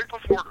like right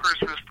before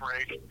Christmas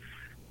break,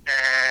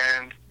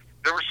 and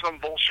there was some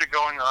bullshit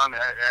going on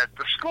at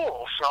the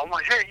school. So I'm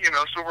like, hey,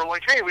 so we're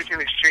like, hey, we can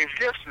exchange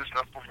gifts and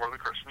stuff before the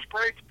Christmas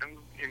break. And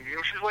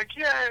she's like,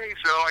 yay.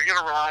 So I get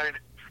a ride.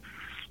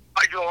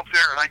 I go up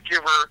there and I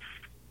give her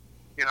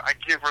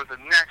the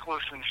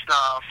necklace and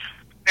stuff.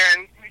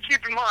 And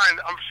keep in mind,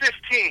 I'm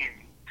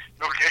 15,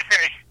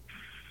 okay?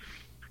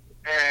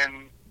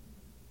 And,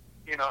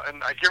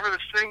 and I give her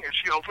this thing, and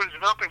she opens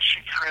it up, and she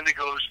kind of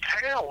goes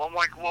pale. I'm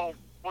like, well,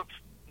 what's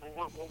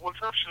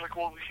up? She's like,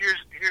 well,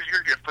 here's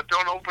your gift, but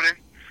don't open it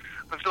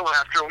until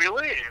after we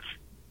leave.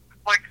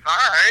 I'm like, all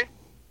right,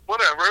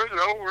 whatever.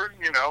 So we're,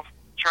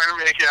 trying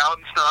to make out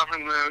and stuff,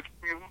 and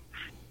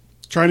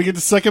trying to get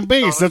to second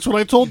base. That's what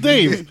I told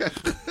Dave.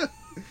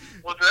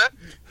 What's that?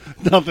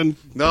 Nothing.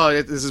 No,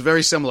 this is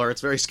very similar.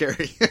 It's very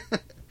scary.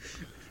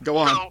 Go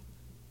on. So,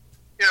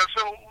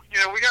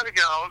 we got to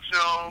go.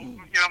 So,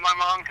 my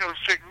mom comes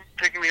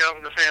picking me up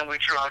in the family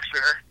trucks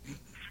there.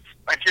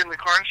 I get in the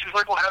car, and she's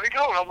like, well, how'd it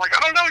go? And I'm like, I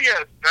don't know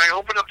yet. And I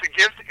open up the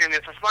gift, and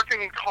it's a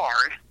fucking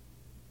card.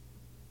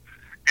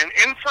 And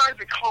inside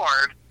the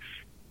card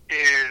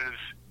is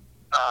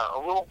a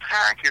little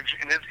package,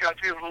 and it's got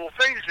these little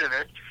things in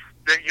it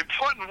that you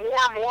put in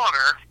warm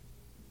water,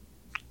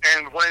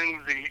 and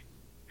when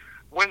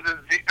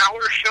the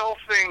outer shell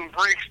thing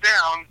breaks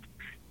down,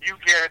 you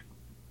get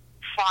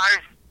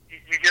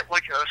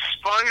like a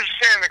sponge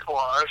Santa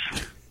Claus,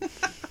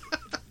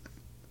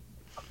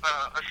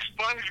 a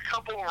sponge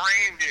couple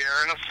reindeer,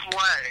 and a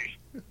sleigh.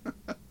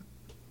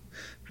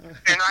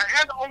 And I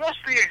had almost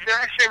the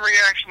exact same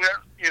reaction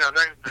that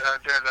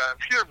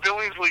Peter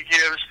Billingsley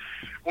gives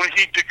when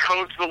he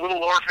decodes the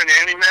Little Orphan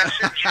Annie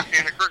message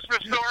in A Christmas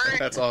Story.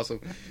 That's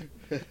awesome.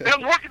 And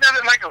I'm looking at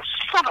it and I go,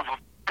 son of a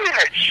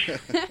bitch.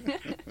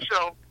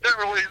 So that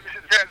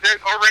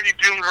already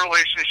doomed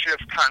relationship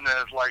kind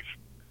of like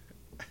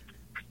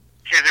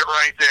hit it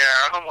right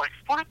there. I'm like,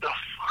 what the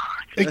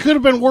fuck? It could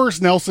have been worse,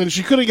 Nelson.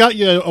 She could have got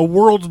you a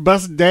World's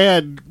Best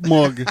Dad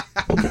mug.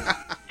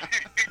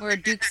 Or a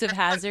Dukes of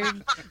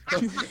Hazzard.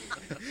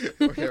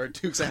 Or a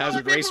Dukes of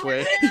Hazzard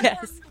Raceway.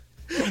 Yes.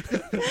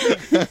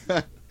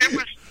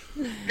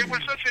 It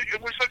was such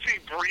a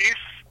brief,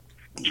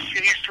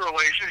 chaste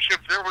relationship.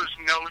 There was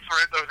no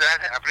threat of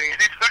that happening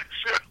anytime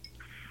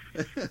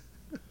soon.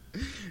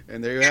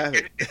 And there you have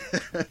it.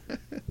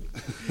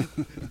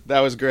 That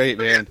was great,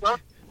 man.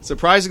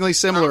 Surprisingly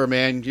similar,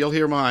 man. You'll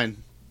hear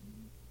mine.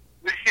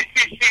 When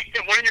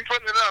are you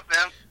putting it up,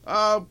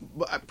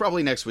 man?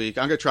 Probably next week.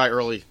 I'm gonna try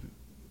early,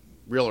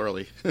 real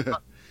early. I would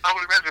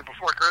imagine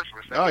before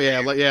Christmas. Oh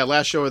yeah,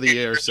 last show of the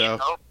year. So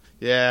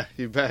yeah,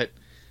 you bet.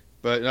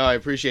 But no, I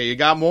appreciate it. You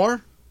got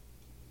more?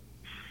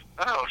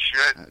 Oh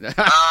shit. There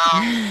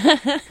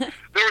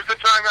was a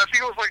time, I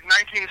think it was like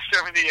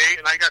 1978,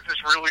 and I got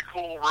this really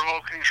cool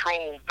remote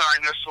control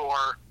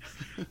dinosaur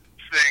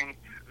thing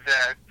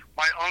that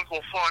my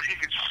uncle thought he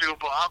could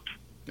soup up.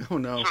 Oh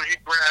no! So he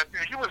grabbed,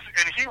 and he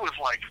was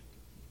like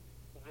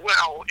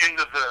well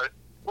into the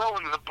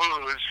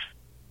booze.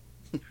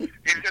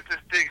 He's got this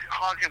big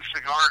honking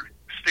cigar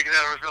sticking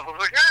out of his mouth. I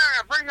was like,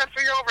 bring that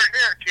thing over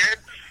here, kid.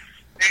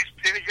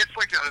 And he gets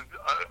like a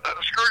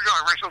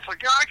screwdriver, so it's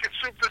like, I can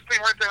soup this thing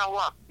right the hell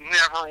up.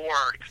 Never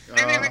worked.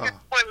 Didn't even get to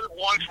play with it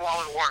once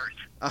while it worked.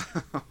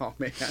 Oh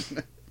man!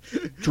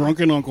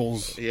 Drunken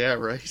uncles. Yeah,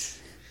 right.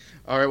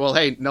 All right. Well,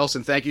 hey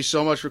Nelson, thank you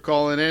so much for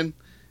calling in.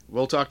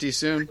 We'll talk to you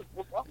soon.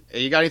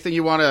 Hey, you got anything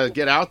you want to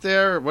get out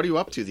there? What are you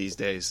up to these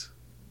days?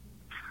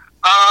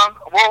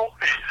 Well,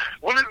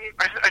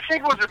 I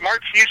think was it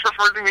Marquise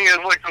referred to me as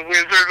like the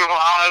Wizard of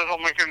Oz.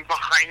 I'm like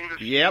behind the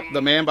scenes. Yep,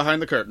 the man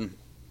behind the curtain.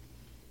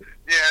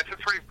 Yeah, it's a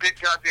pretty big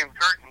goddamn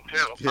curtain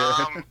too.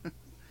 Yeah.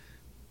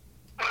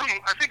 I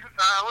think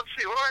let's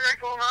see, what do I got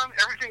going on?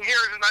 Everything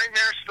Here Is a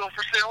Nightmare, still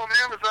for sale on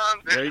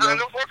Amazon. There you There's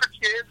go. no more for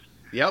kids.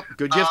 Yep,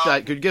 good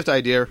gift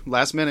idea.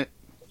 Last minute.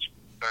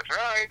 That's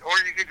right. Or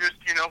you could just,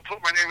 put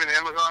my name in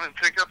Amazon and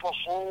pick up a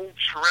whole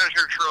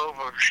treasure trove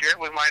of shit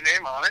with my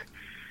name on it.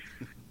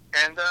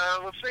 And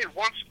let's see,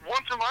 once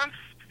a month,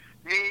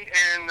 me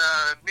and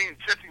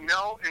Tiffany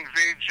Nell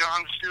invade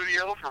John's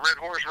studio for Red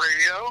Horse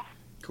Radio.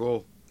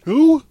 Cool.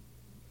 Who?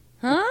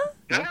 Huh?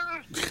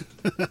 Yeah.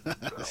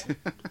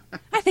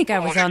 I think I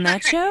was on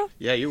that show.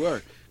 Yeah, you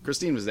were.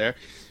 Christine was there.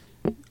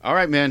 All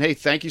right, man. Hey,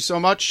 thank you so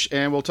much,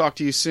 and we'll talk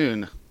to you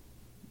soon.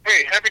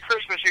 Hey, happy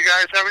Christmas, you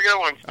guys. Have a good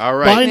one. All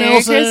right. Bye, Merry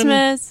Nelson.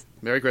 Christmas.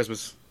 Merry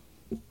Christmas.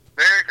 Merry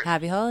Christmas.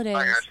 Happy holidays.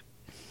 Bye, guys.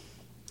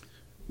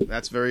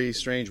 That's very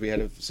strange. We had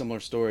a similar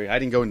story. I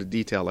didn't go into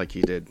detail like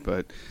he did,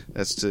 but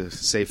that's to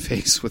save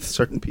face with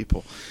certain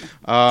people.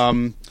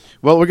 Well,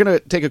 we're going to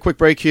take a quick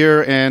break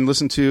here and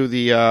listen to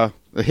the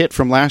hit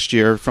from last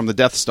year from the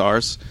Death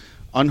Stars,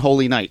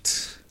 Unholy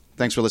Night.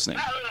 Thanks for listening.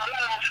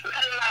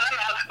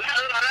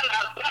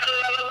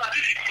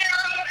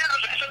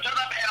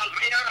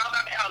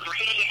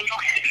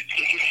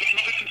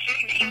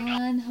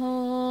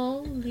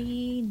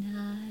 Unholy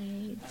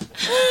night.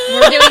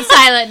 We're doing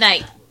Silent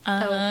Night.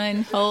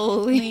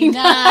 Unholy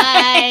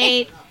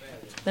night.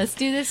 Let's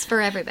do this for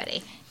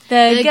everybody.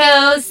 The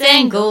ghosts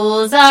and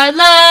ghouls are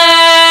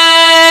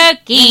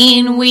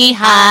lurking. We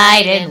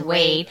hide and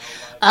wait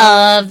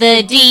of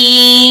the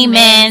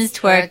demons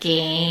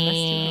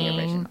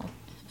twerking.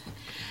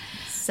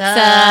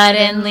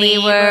 Suddenly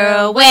we're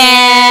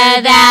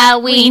aware that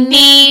we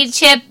need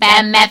chip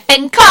and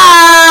muffin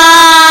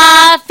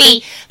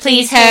coffee.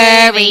 Please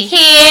hurry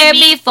here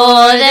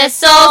before the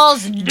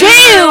souls do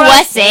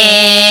us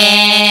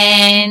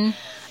in.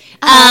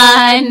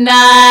 A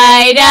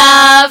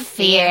night of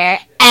fear,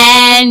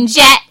 and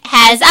Jet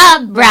has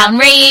a brown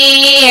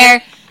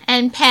rear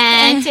and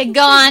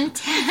Pentagon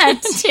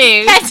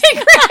tattoo.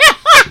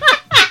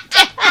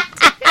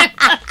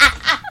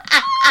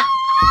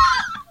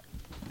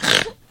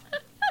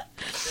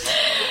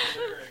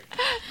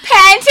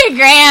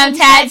 Pentagram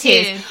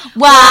tattoos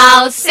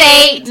while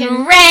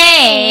Satan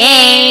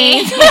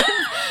reigns.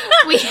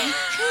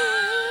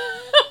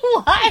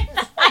 What?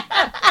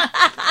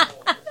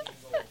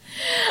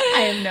 I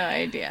have no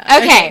idea.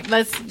 Okay,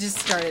 let's just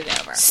start it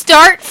over.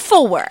 Start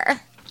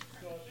 4.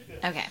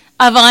 Okay.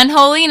 Of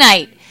Unholy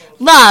Night.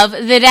 Love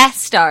the Death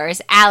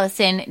Stars.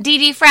 Allison, Dee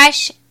Dee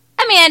Fresh,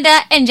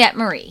 Amanda, and Jet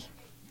Marie.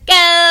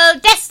 Go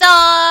Death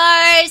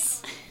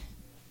Stars!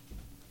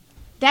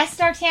 Death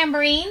Star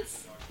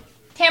tambourines?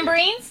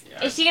 Tambourines?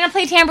 Yeah. Is she going to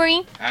play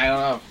tambourine? I don't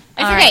know.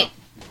 It's okay.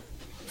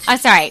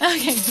 That's all right.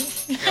 Okay.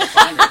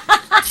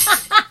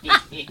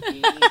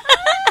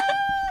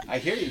 I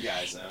hear you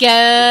guys.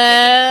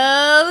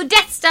 Go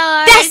Death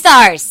Stars! Death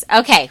Stars!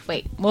 Okay,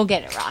 wait. We'll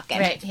get it rocking.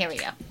 Right, here we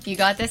go. You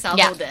got this? I'll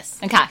Yeah. hold this.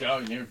 Okay. Go,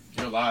 you're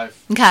live.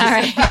 Okay. All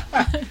right.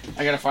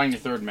 I gotta find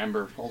your third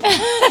member. Hold on.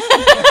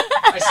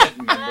 I said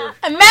member.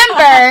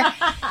 Remember,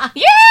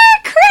 you're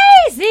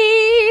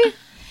crazy.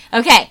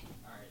 Okay.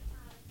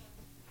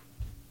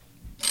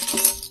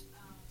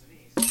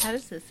 How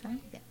does this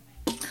sound?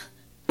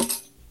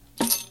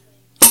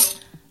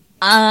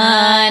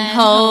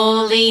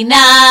 Unholy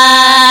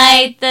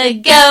night, the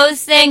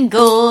ghosts and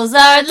ghouls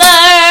are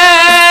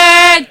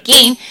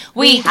lurking.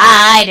 We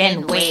hide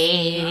and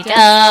wait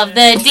of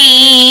the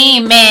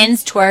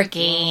demons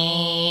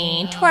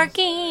twerking,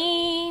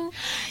 twerking.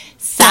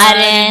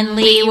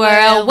 Suddenly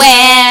we're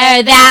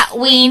aware that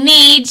we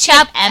need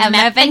chop and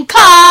muffin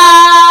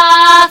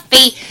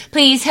coffee.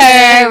 Please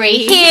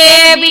hurry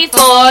here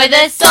before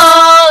the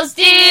souls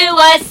do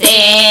us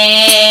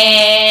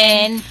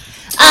in.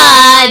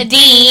 A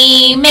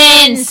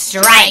demon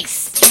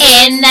strikes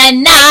in the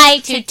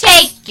night to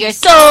take your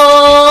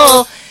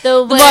soul.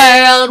 The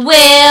world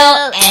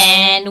will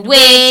end,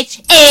 which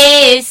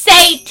is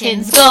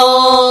Satan's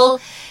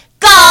goal.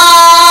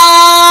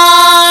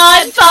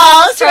 God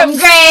falls from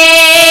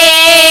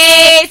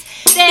grace.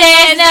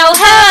 There's no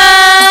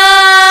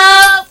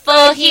hope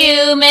for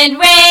human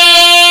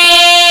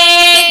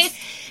race.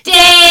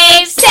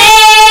 Dave saved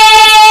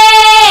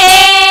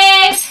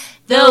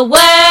the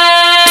world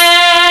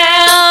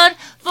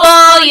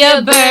for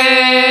your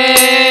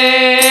birthday.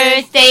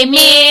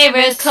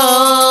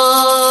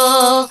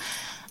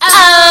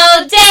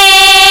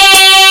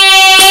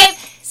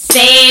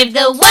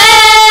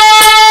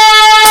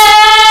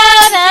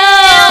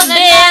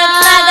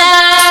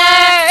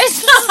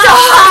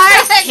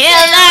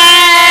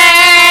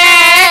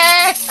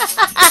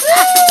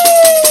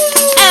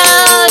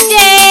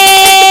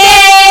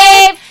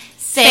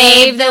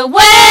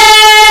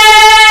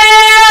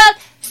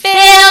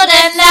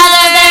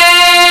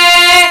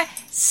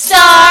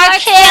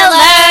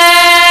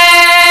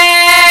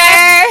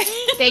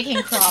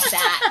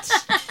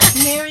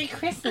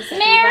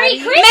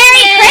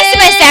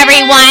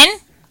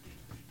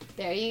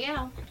 you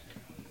go.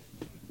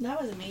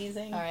 That was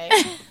amazing. All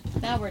right.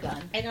 Now we're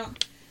done. I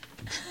don't...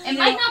 It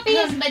might not be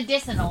as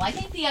medicinal. I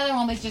think the other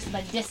one was just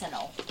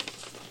medicinal.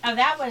 Oh,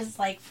 that was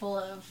like full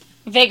of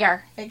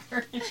Vigor.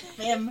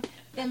 vim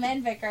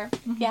and vigor.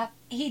 Yeah.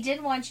 He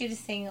did want you to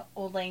sing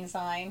Old Lang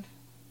Syne.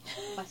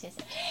 What is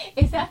it?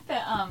 Is that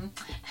the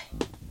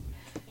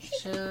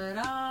Should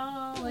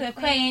all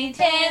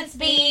acquaintance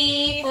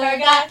be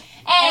forgot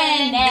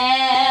and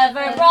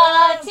never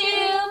brought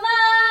to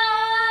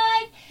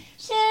mind?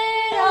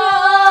 Should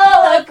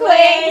all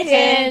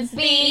acquaintance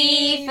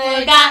be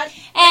forgot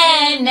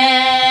and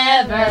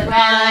never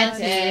brought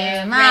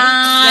to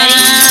mind?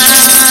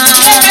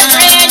 You're a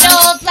grand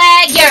old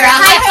flag, you're a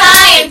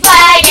high-flying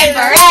flag, and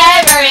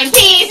forever in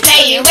peace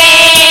may you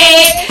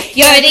wave.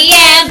 You're the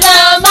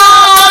emblem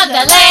of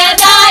the land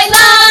I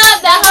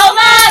love, the home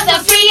of the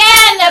free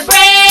and the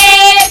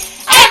brave.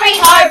 Every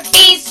heart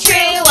beats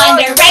true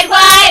under red,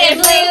 white,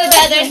 and blue,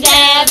 though there's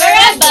never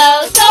a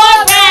foe so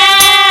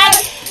grand.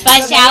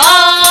 But shall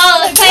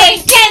all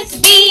acquaintance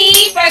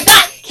be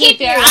forgot?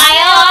 Keep your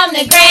eye on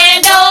the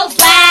grand old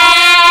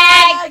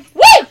flag.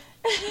 Woo!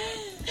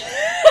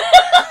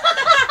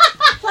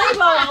 play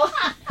ball.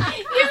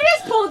 You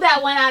just pulled that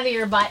one out of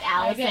your butt,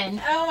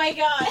 Allison. Oh my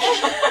god.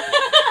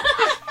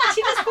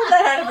 She just pulled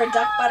that out of her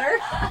duck butter.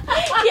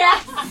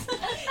 Yes. The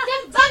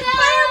duck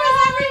butter was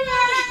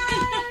everywhere.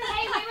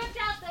 Hey, we ripped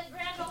out the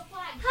grand old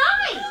flag.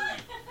 Hi.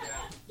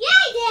 Yeah, I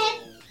did.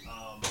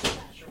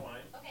 Sure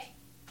wine. Okay.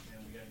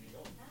 And we gotta get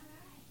going.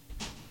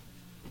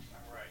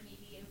 Alright.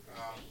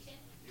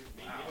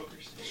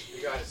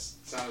 You guys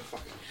sounded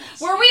fucking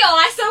awesome. Were we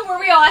awesome? Were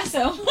we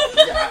awesome?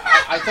 Yeah,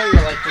 I thought you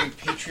were like doing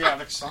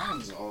patriotic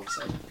songs all of a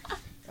sudden.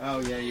 Oh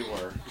yeah, you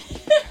were.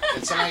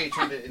 And somehow you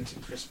turned it into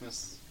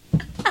Christmas.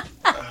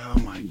 Oh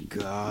my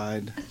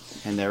god.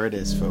 And there it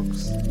is,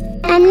 folks.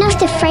 I'm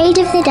not afraid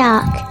of the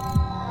dark,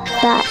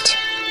 but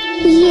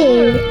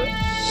you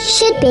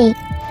should be.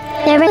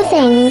 There are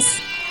things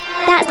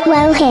that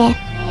dwell here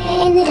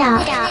in the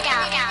dark.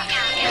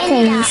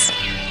 Things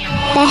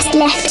best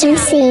left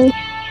unseen.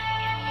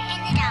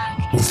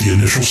 With the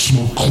initial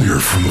smoke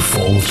cleared from the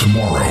fall of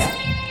tomorrow,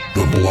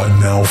 the blood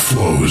now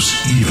flows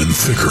even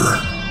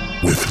thicker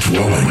with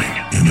dwelling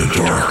in the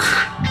dark.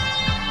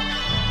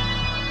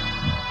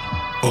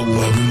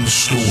 11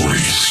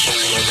 stories.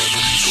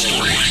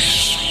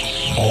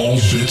 All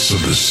bits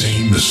of the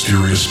same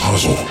mysterious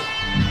puzzle,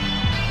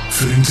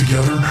 fitting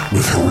together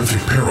with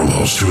horrific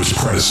parallels to its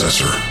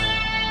predecessor.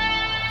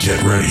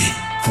 Get ready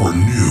for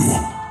new,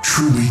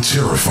 truly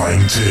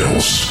terrifying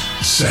tales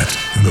set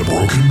in the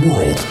broken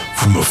world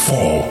from the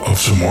fall of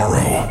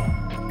tomorrow.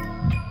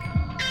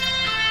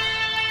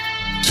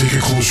 Take a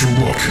closer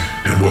look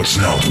at what's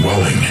now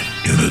dwelling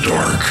in the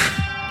dark.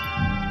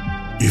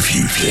 If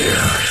you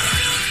dare.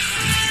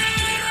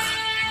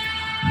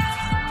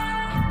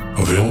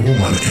 Available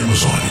on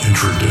Amazon in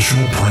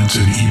traditional print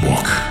and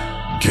ebook.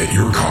 Get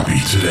your copy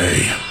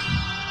today.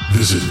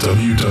 Visit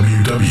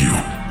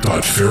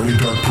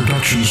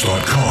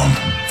www.fairlydarkproductions.com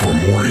for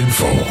more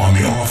info on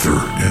the author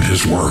and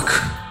his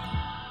work.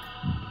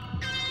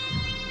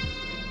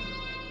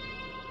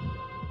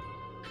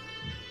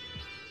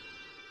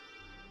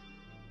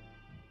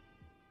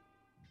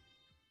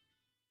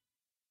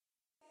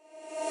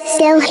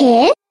 Still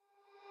here?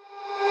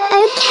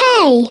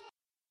 Okay.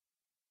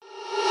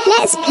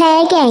 Let's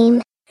play a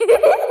game.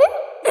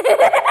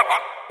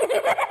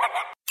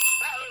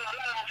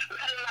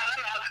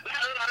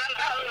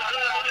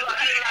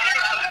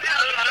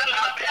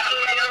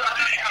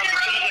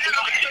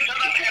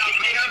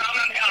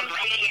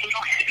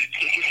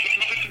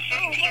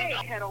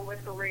 Kettle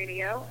Whistle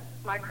Radio.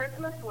 My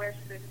Christmas wish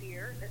this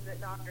year is that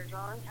Dr.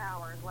 John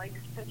Towers likes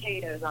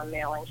potatoes on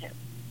mailing him.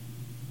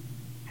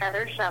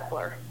 Heather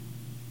Shepler.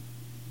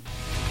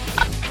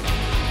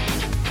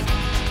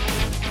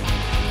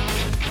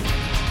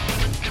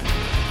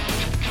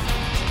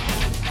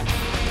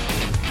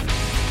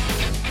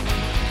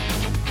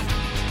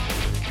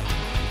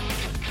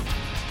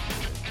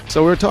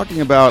 So we're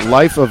talking about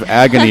Life of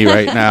Agony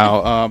right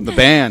now. The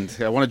band,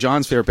 one of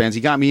John's favorite bands.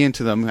 He got me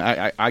into them.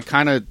 I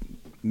kind of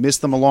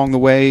missed them along the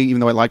way, even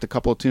though I liked a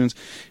couple of tunes.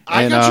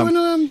 And, I got you into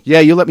them? Yeah,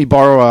 you let me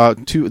borrow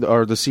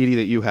the CD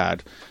that you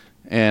had.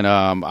 And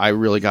I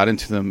really got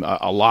into them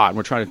a lot. And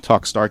we're trying to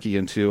talk Starkey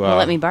into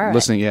let me borrow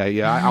listening. it.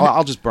 Yeah.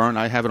 I'll just burn.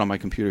 I have it on my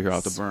computer here.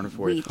 I'll have to burn it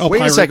for you. Oh, wait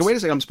pirates. a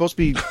second. I'm supposed to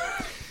be...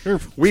 We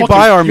fucking-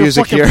 buy our you're a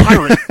music fucking here.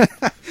 pirate.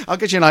 I'll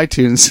get you an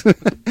iTunes.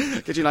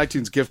 Get you an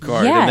iTunes gift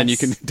card, and then you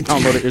can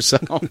download it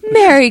yourself.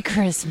 Merry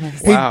Christmas.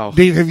 Hey, Wow.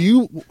 Dave, have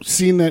you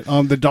seen that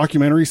the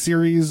documentary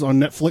series on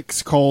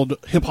Netflix called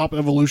Hip Hop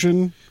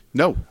Evolution?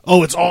 No.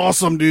 Oh, it's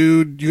awesome,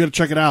 dude. You got to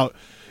check it out.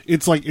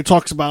 It's like it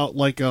talks about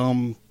like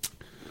the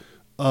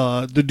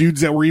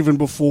dudes that were even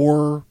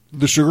before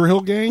the Sugar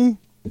Hill Gang.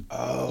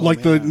 Oh,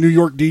 like the New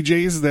York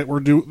DJs that were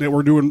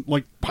doing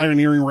like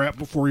pioneering rap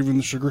before even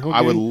the Sugar Hill Gang.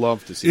 I would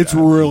love to see It's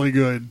that. really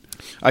good.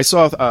 I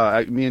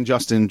saw me and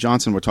Justin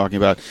Johnson were talking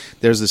about.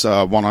 There's this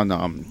one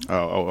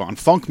on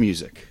funk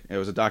music. It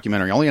was a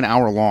documentary, only an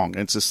hour long.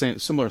 And it's the same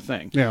similar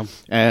thing. Yeah,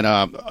 and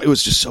it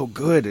was just so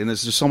good. And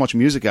there's just so much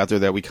music out there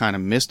that we kind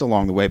of missed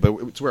along the way. But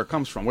it's where it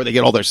comes from, where they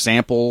get all their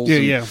samples.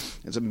 Yeah.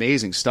 It's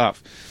amazing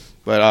stuff.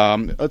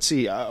 But let's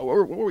see, what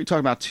were we talking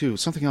about too?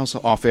 Something else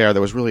off air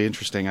that was really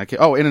interesting.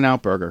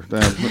 In-N-Out Burger.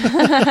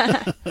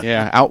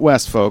 Yeah, out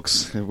west,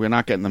 folks. We're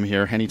not getting them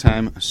here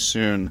anytime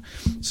soon.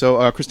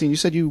 So, Christine, you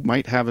said you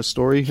might have a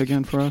story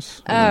again for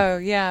us? Oh,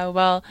 yeah.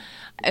 Well,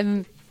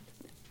 I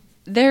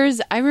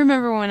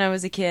remember when I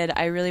was a kid,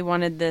 I really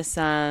wanted this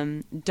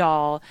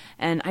doll,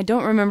 and I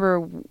don't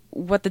remember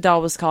what the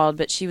doll was called,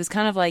 but she was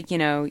kind of like,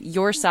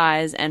 your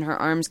size, and her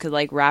arms could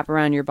like wrap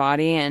around your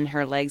body, and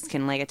her legs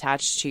can like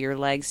attach to your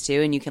legs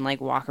too, and you can like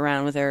walk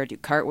around with her, do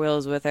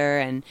cartwheels with her,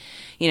 and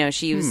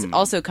she was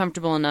also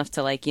comfortable enough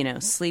to like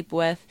sleep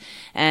with.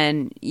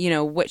 And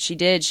what she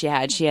did, she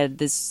had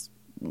this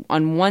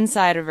on one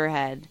side of her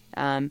head.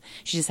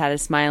 She just had a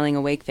smiling,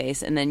 awake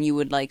face, and then you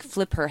would like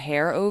flip her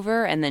hair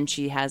over, and then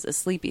she has a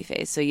sleepy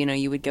face. So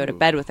you would go to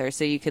bed with her,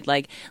 so you could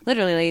like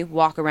literally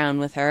walk around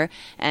with her,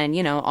 and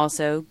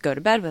also go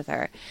to bed with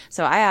her.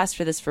 So I asked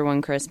for this for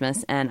one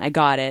Christmas, and I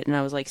got it, and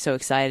I was like so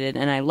excited,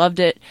 and I loved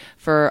it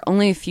for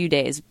only a few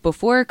days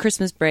before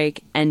Christmas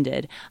break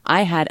ended.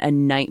 I had a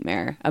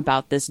nightmare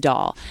about this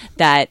doll.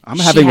 That I'm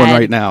having one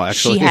right now.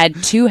 Actually, she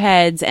had two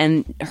heads,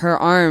 and her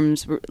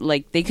arms were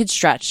like they could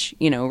stretch,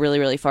 really,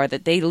 really far.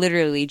 That they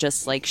literally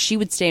just like she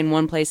would stay in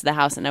one place of the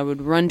house and I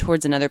would run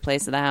towards another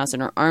place of the house,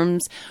 and her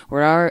arms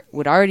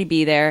would already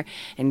be there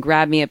and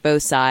grab me at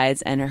both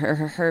sides, and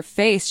her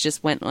face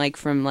just went like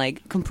from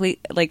like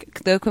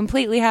the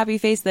completely happy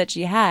face that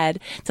she had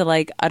to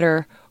like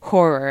utter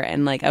horror,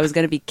 and like I was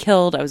going to be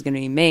killed, I was going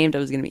to be maimed, I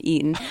was going to be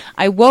eaten.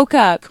 I woke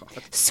up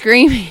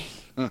screaming.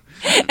 And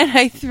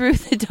I threw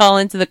the doll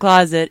into the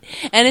closet,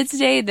 and it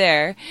stayed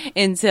there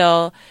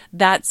until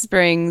that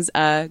spring's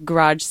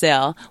garage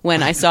sale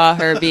when I saw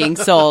her being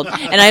sold.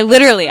 And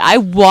I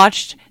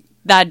watched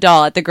that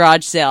doll at the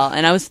garage sale,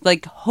 and I was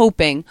like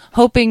hoping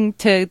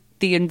to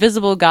the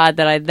invisible God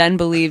that I then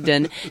believed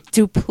in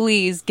to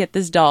please get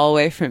this doll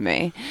away from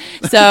me.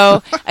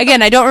 So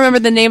again, I don't remember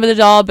the name of the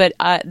doll, but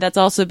that's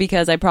also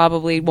because I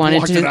probably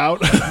wanted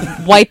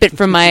to wipe it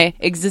from my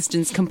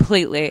existence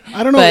completely.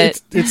 I don't know.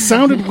 It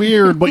sounded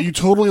weird, but you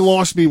totally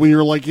lost me when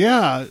you're like,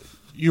 yeah,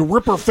 you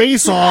rip her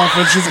face off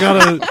and she's got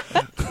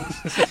a...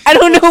 I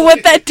don't know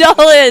what that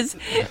doll is.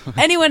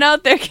 Anyone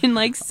out there can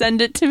like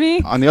send it to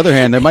me? On the other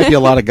hand, there might be a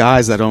lot of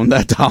guys that own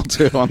that doll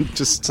too. I'm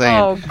just saying.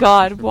 Oh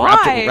God,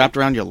 why? Wrapped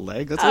around your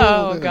leg? That's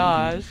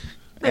gosh.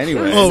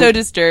 Anyway. So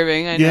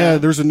disturbing. I know. Yeah,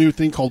 there's a new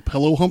thing called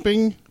pillow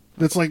humping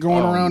that's like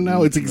going around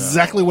now. It's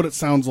exactly what it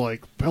sounds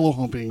like. Pillow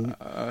humping.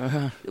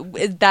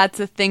 That's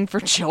a thing for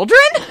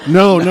children?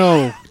 No,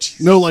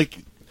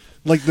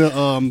 like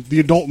the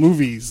adult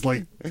movies,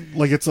 like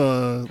it's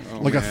a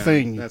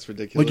thing. That's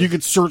ridiculous. Like you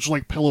could search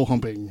like pillow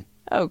humping.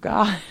 Oh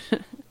God.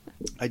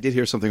 I did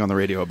hear something on the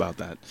radio about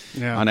that.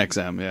 Yeah. On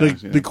XM.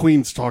 Yeah, the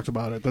Queens talked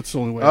about it. That's the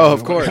only way. Oh,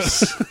 of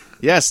course.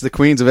 Yes, the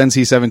Queens of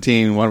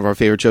NC-17, one of our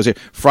favorite shows here.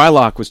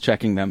 Frylock was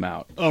checking them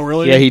out. Oh,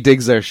 really? Yeah, he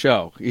digs their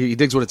show. He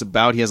digs what it's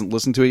about. He hasn't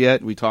listened to it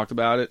yet. We talked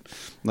about it.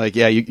 Like,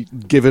 yeah, you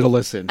give it a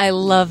listen. I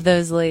love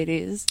those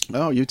ladies.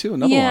 Oh, you too?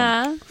 Another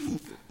one.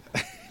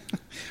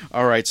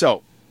 All right,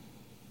 so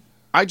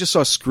I just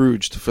saw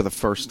Scrooged for the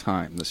first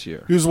time this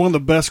year. It was one of the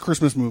best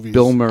Christmas movies.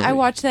 Bill Murray. I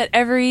watch that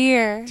every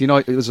year. Do you know,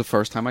 it was the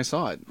first time I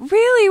saw it.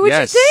 Really? What'd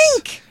you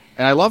think?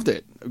 And I loved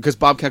it. Because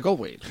Bobcat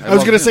Goldthwait. I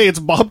was going to say, it's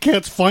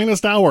Bobcat's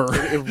finest hour.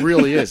 It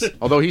really is.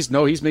 Although he's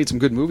made some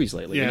good movies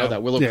lately. Yeah. You know,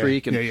 that Willow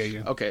Creek. And,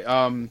 yeah.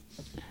 Okay.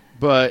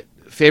 But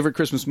favorite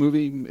Christmas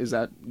movie? Is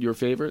that your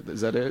favorite?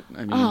 Is that it? I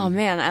mean, oh,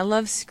 man. I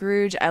love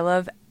Scrooge. I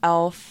love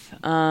Elf.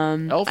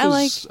 Elf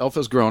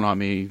has grown on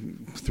me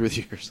through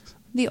the years.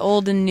 The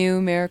old and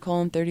new Miracle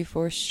on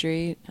 34th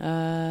Street.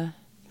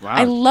 Wow.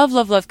 I love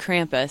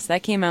Krampus.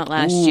 That came out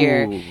last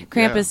year.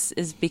 Krampus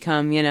has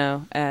become,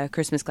 a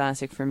Christmas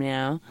classic for me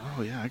now.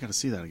 Oh, yeah. I got to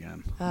see that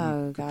again.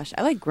 Oh, gosh.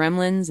 I like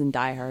Gremlins and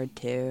Die Hard,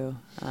 too.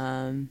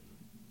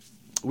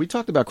 We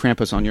talked about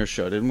Krampus on your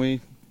show, didn't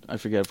we? I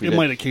forget if we did. It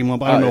might have came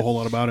up. I don't know a whole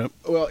lot about it.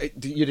 Well,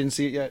 you didn't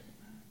see it yet?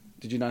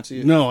 Did you not see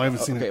it? No, I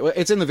haven't seen it. Well,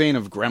 it's in the vein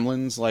of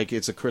Gremlins. Like,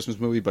 it's a Christmas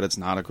movie, but it's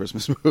not a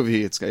Christmas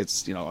movie. It's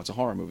it's a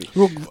horror movie.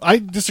 Well, I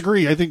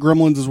disagree. I think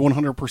Gremlins is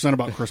 100%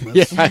 about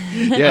Christmas.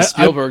 yeah,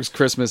 Spielberg's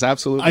Christmas,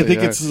 absolutely. I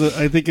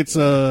think it's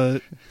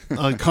a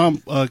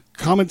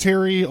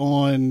commentary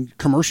on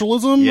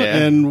commercialism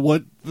and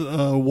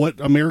what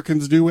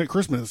Americans do at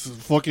Christmas.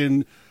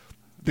 Fucking,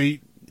 they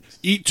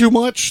eat too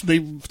much, they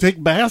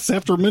take baths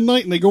after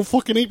midnight, and they go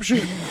fucking ape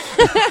shit.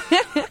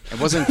 And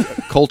wasn't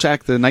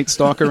Kolchak the Night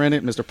Stalker in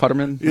it, Mr.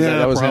 Putterman? Yeah,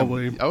 that was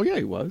probably. Him. Oh, yeah,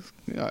 he was.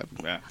 Yeah.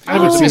 I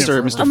haven't seen Mr.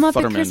 A Muppet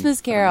Futterman.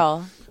 Christmas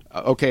Carol.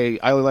 Okay,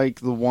 I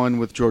like the one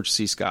with George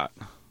C. Scott.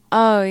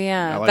 Oh,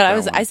 yeah. I like but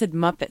that I one. said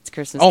Muppets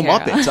Christmas Oh, Carol.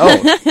 Muppets.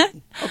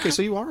 Oh. Okay,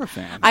 so you are a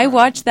fan. I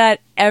watch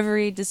that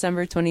every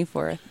December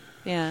 24th.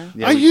 Yeah.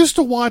 I used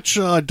to watch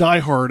Die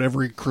Hard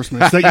every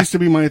Christmas. That used to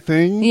be my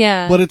thing.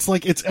 Yeah. But it's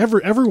like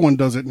everyone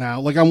does it now.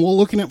 Like I'm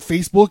looking at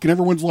Facebook and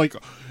everyone's like,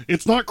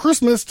 it's not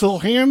Christmas till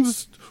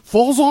Hands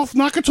falls off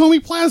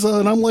Nakatomi Plaza,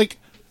 and I'm like,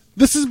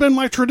 this has been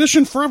my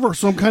tradition forever.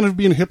 So I'm kind of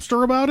being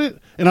hipster about it,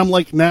 and I'm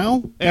like,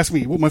 now ask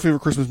me what my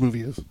favorite Christmas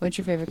movie is. What's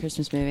your favorite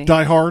Christmas movie?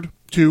 Die Hard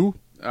 2.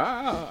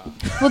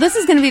 Well, this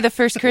is going to be the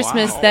first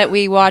Christmas that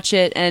we watch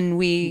it, and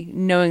we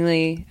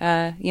knowingly,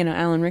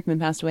 Alan Rickman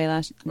passed away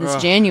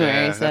this January,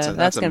 yeah, so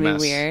that's going to be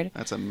weird.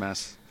 That's a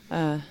mess.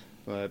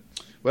 But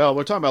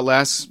we're talking about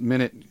last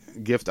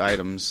minute gift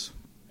items,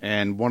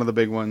 and one of the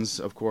big ones,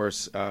 of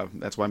course,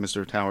 that's why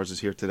Mr. Towers is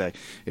here today,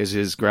 is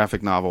his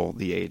graphic novel,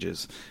 The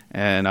Ages.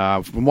 And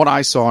from what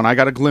I saw, and I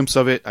got a glimpse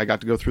of it, I got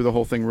to go through the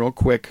whole thing real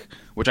quick,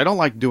 which I don't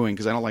like doing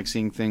because I don't like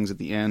seeing things at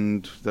the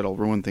end that'll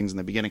ruin things in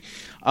the beginning.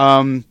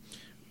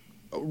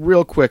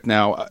 Real quick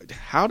now,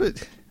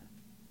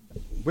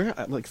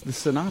 like the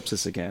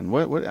synopsis again?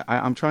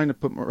 I'm trying to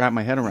wrap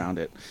my head around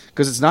it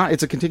because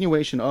it's a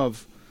continuation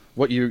of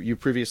what you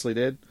previously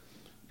did,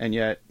 and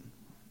yet,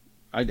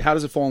 how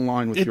does it fall in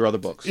line with your other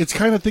books? It's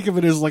kind of, think of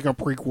it as like a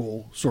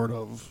prequel, sort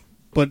of,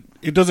 but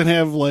it doesn't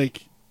have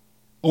like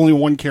only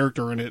one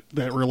character in it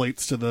that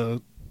relates to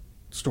the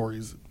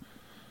stories.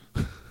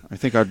 I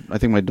think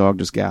my dog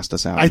just gassed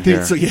us out. I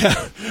think so. Yeah.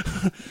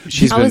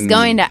 I was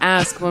going to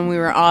ask when we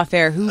were off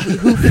air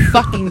who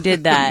fucking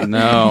did that.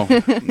 Nope.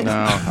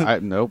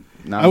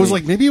 I was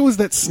like, maybe it was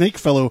that snake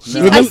fellow.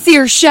 No. I see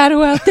her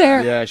shadow out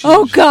there. Yeah.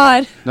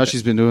 God. No,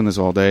 she's been doing this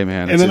all day,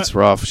 man. It's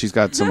rough. She's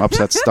got some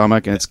upset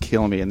stomach, and it's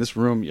killing me. In this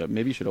room,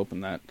 maybe you should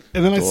open that.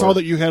 And then door. I saw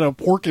that you had a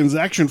Porkins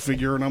action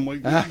figure, and I'm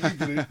like, yeah,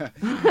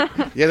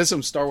 there's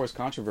some Star Wars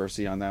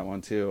controversy on that one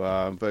too.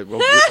 But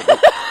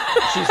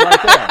she's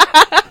right there.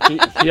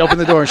 She opened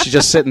the door, and she's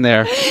just sitting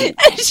there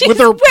with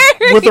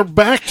her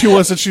back to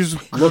us, and she's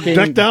looking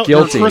decked out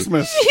guilty. for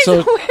Christmas. She's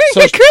wearing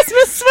a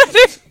Christmas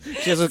sweater.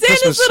 She has a Santa's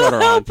Christmas little sweater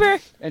helper. on,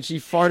 and she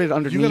farted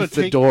underneath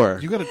the door.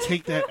 You got to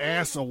take that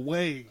ass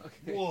away.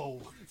 Okay.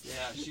 Whoa! Yeah,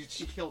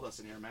 she killed us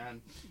in here,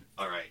 man.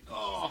 All right.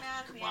 Oh,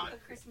 come on.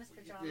 Christmas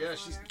pajamas. Yeah,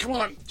 come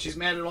on. She's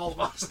mad at all of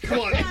us. Come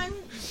on.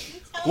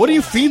 What do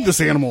you feed this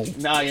animal?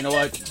 Nah, you know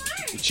what?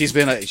 She's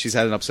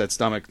had an upset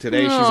stomach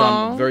today. Aww. She's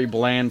on very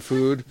bland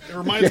food. It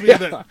reminds me of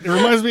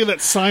that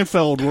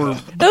Seinfeld where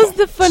that was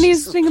the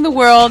funniest thing in the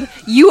world.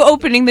 You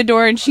opening the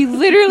door and she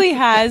literally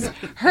has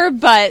her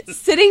butt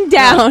sitting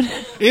down,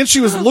 and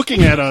she was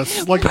looking at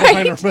us like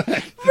behind her back,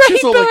 right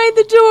behind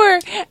the door.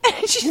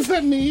 And she's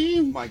that me?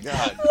 Oh my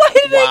God! Why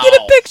did I get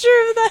a picture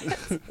of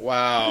that?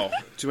 Wow!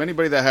 To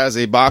anybody that has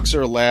a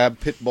boxer lab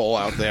pit bull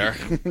out there,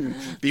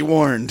 be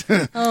warned.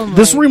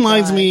 This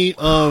reminds me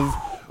of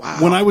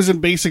when I was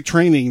in basic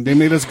training. They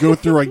made us go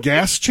through a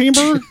gas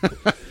chamber,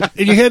 and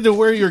you had to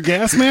wear your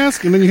gas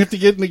mask, and then you have to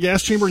get in the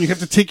gas chamber, and you have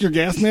to take your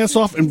gas mask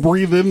off and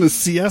breathe in the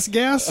CS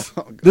gas.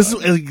 This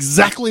is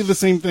exactly the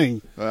same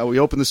thing. We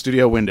opened the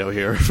studio window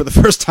here for the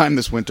first time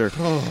this winter.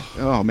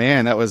 Oh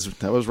man, that was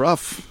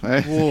rough.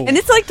 And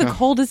it's like the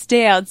coldest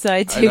day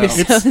outside too.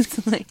 So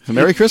it's like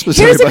Merry Christmas,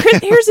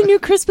 everybody. Here's a new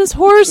Christmas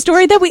horror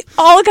story that we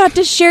all got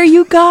to share,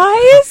 you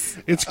guys.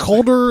 It's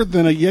colder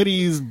than a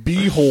Yeti's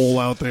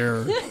beehole out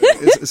there.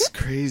 It's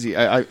crazy.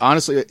 I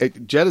honestly,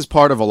 Jet is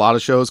part of a lot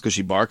of shows because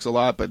she barks a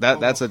lot, but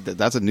that's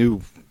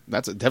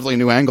definitely a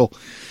new angle.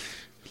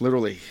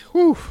 Literally.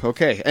 Whew,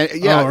 okay. And,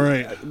 yeah. All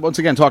right. Once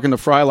again, talking to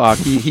Frylock,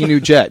 he knew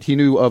Jet. He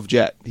knew of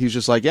Jet. He was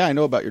just like, yeah, I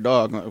know about your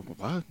dog. I'm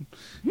like,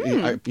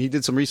 what? He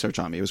did some research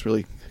on me. It was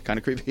really kind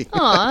of creepy.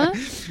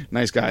 Aww.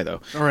 Nice guy, though.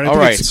 All right.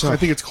 I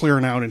think it's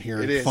clearing out in here.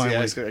 It is.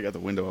 Finally. Yeah, I got the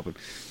window open.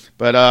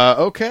 But,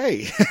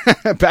 okay.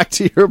 Back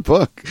to your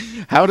book.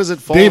 How does it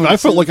fall? Dave, I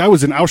felt like I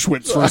was in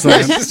Auschwitz for a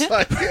second.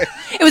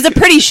 It was a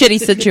pretty shitty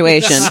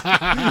situation.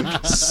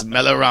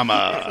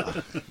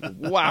 Smellorama.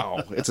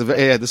 Wow.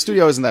 The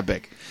studio isn't that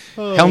big.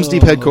 Helm's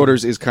Deep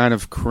headquarters is kind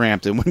of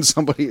cramped, and when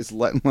somebody is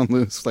letting one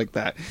loose like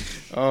that,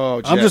 Jet.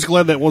 I'm just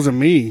glad that wasn't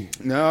me.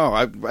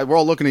 No, we're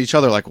all looking at each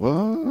other like, what?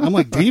 I'm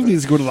like, Dave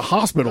needs to go to the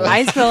hospital.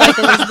 I feel like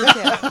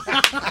Elizabeth.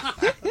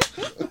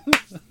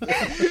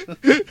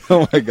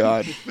 Oh my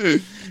God.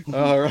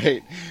 All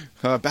right,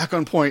 back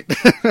on point.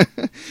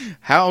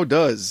 How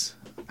does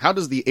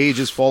The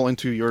Ages fall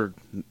into your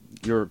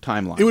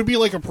timeline? It would be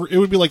like a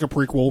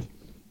prequel.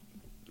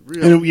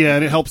 Really?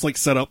 And it helps like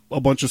set up a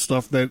bunch of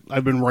stuff that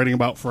I've been writing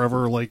about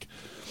forever, like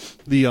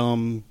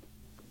the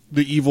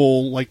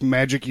evil like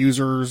magic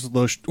users,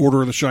 the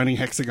Order of the Shining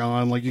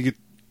Hexagon. Like you get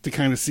to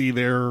kind of see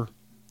their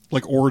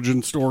like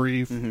origin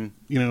story,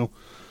 you know.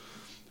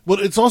 But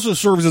it also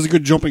serves as a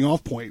good jumping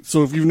off point.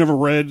 So if you've never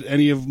read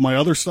any of my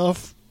other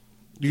stuff,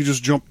 you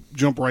just jump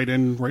right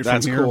in from here.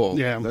 That's cool.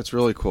 Yeah, that's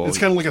really cool. It's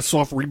kind of like a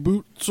soft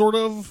reboot, sort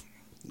of.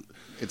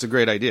 It's a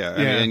great idea.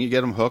 Yeah. And you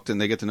get them hooked, and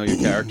they get to know your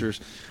characters.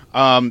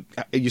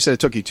 You said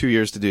it took you 2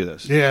 years to do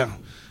this. Yeah.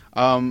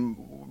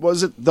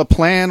 Was it the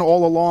plan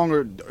all along,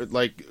 or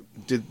like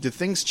did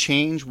things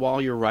change while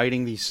you're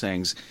writing these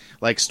things,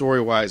 like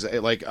story-wise?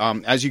 Like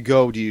as you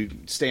go, do you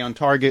stay on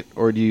target,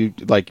 or do you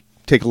like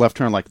take a left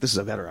turn? Like this is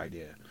a better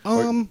idea.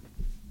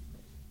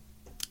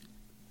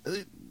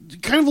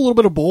 kind of a little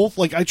bit of both.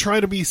 Like, I try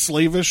to be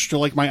slavish to,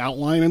 like, my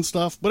outline and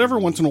stuff, but every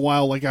once in a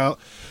while, like, I'll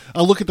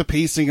look at the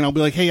pacing and I'll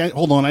be like, hey,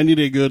 hold on, I need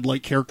a good,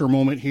 like, character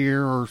moment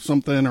here or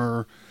something,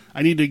 or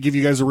I need to give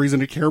you guys a reason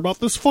to care about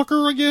this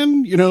fucker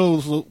again, you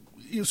know,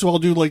 so I'll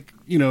do, like,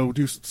 you know,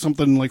 do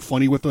something, like,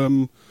 funny with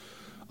them.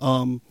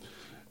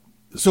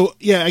 So,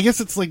 yeah, I guess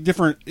it's, like,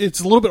 different.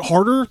 It's a little bit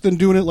harder than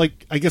doing it,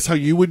 like, I guess how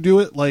you would do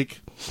it,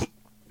 like,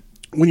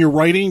 when you're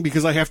writing,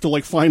 because I have to,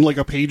 like, find, like,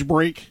 a page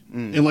break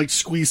and, like,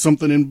 squeeze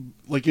something in,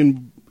 like,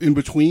 in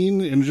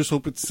between, and just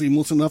hope it's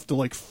seamless enough to,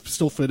 like,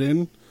 still fit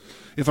in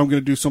if I'm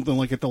going to do something,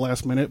 like, at the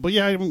last minute. But,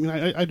 yeah, I mean,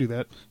 I do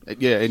that.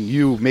 Yeah, and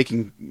you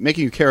making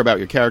you care about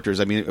your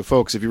characters. I mean,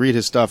 folks, if you read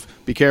his stuff,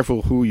 be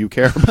careful who you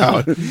care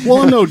about.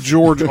 Well, I'm no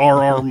George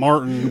R.R.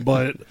 Martin,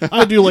 but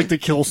I do like to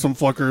kill some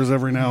fuckers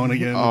every now and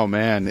again. Oh,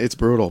 man, it's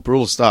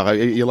brutal stuff.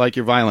 You like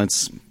your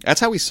violence. That's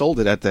how we sold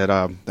it at that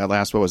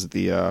last, what was it,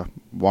 the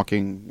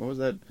Walking, what was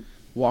that?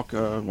 Walk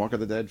of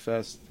the Dead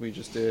Fest we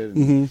just did.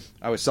 Mm-hmm.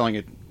 I was selling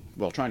it,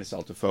 trying to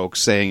sell it to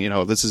folks, saying, you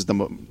know, this is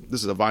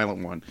a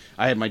violent one.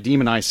 I had my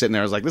demon eye sitting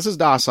there. I was like, this is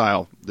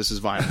docile, this is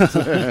violent.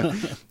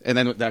 And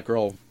then that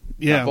girl,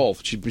 yeah,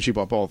 both. She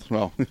bought both.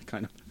 Well,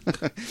 kind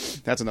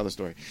of. That's another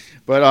story.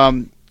 But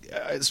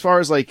as far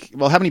as like,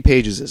 how many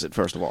pages is it?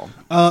 First of all,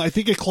 I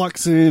think it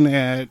clocks in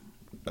at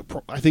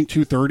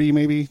 230,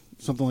 maybe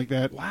something like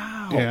that.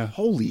 Wow! Yeah.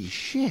 Holy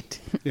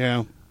shit!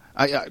 Yeah.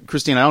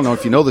 Christine, I don't know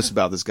if you know this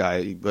about this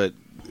guy, but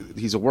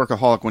he's a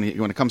workaholic when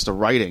it comes to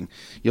writing.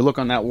 You look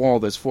on that wall,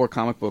 there's 4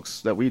 comic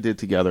books that we did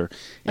together,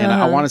 and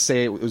I want to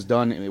say it was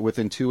done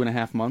within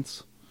 2.5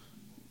 months.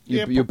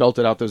 You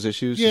belted out those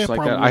issues just like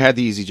probably. that. I had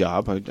the easy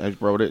job. I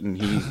wrote it, and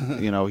he,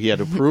 he had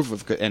to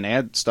approve and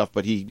add stuff,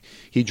 but he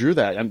drew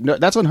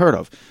that. That's unheard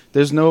of.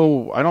 I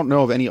don't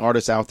know of any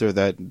artist out there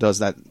that does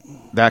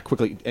that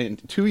quickly. In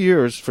 2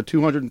 years for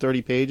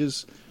 230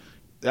 pages,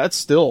 that's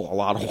still a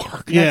lot of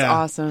work. Yeah. That's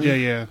awesome.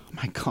 Yeah. Oh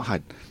my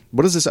God.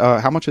 What is this?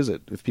 How much is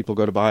it if people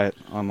go to buy it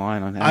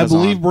online on Amazon? I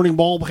believe Burning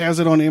Bulb has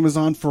it on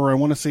Amazon for, I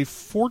want to say,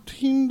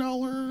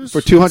 $14.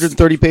 For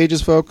 230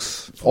 pages,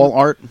 folks? All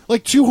art?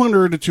 Like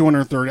 200 to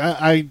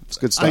 230. It's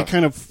good stuff. I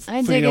kind of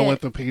fail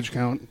at the page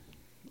count.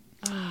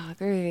 Ah,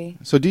 groovy.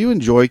 So do you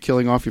enjoy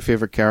killing off your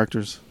favorite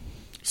characters?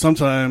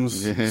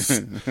 Sometimes.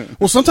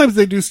 Well, sometimes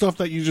they do stuff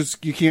that you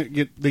can't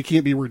get, they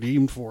can't be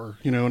redeemed for,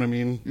 you know what I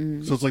mean?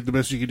 Mm-hmm. So it's like the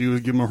best you can do is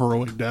give them a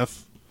heroic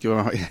death.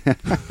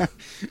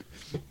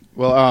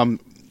 Well,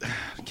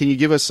 can you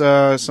give us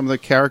some of the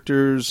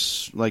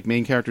characters, like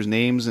main characters'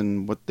 names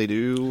and what they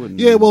do?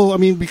 Yeah, well, I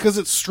mean, because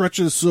it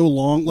stretches so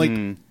long, like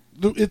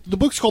the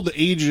book's called The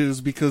Ages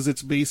because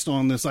it's based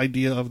on this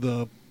idea of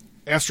the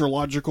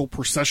astrological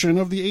precession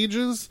of the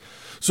ages.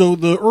 So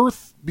the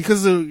Earth,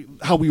 because of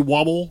how we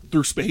wobble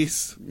through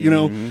space,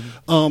 the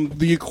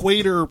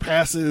equator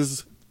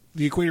passes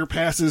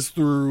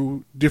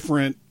through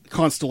different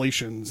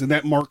constellations, and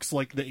that marks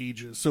like the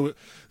ages. So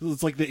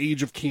it's like the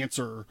age of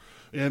Cancer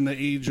and the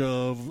age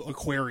of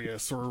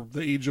Aquarius, or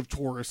the age of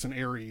Taurus and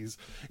Aries,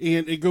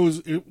 and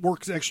it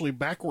works actually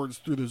backwards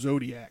through the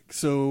zodiac.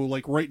 So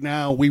like right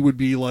now we would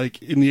be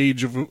like in the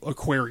age of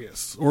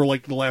Aquarius, or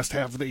like the last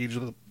half of the age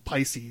of the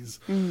Pisces.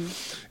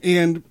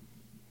 And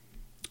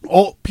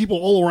people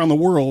all around the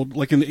world,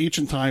 like in the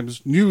ancient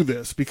times, knew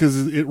this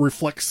because it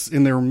reflects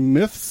in their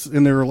myths,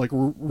 in their like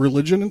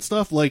religion and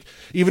stuff. Like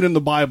even in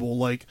the Bible,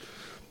 like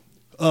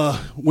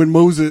when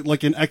Moses,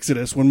 like in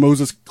Exodus, when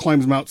Moses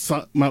climbs Mount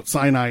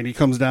Sinai and he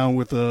comes down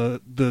with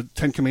the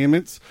 10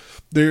 Commandments,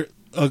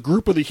 a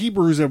group of the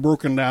Hebrews have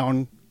broken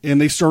down and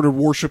they started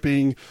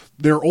worshiping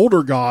their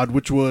older god,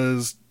 which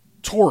was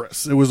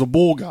Taurus. It was a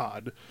bull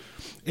god.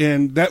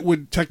 And that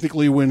would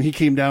technically, when he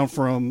came down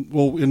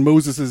in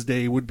Moses'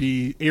 day, would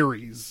be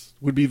Aries,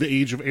 would be the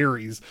age of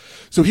Aries.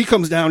 So he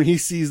comes down and he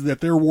sees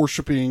that they're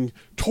worshiping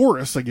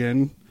Taurus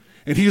again.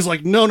 And he's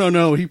like,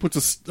 no. He puts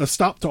a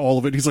stop to all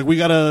of it. He's like, we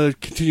got to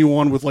continue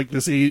on with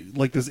this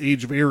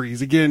age of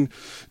Aries. Again,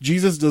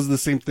 Jesus does the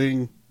same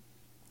thing.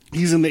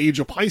 He's in the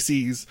age of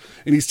Pisces,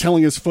 and he's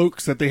telling his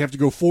folks that they have to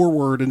go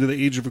forward into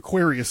the age of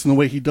Aquarius. And the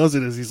way he does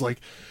it is he's like,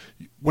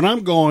 when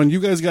I'm gone, you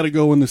guys got to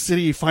go in the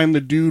city, find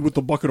the dude with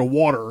the bucket of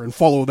water and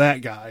follow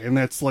that guy. And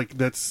that's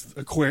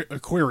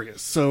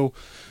Aquarius. So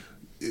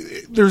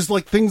there's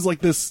like things like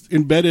this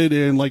embedded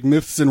in like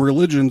myths and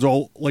religions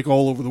all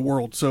over the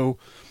world. So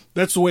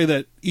that's the way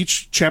that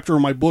each chapter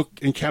of my book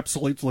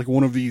encapsulates like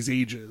one of these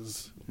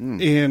ages.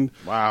 And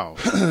wow,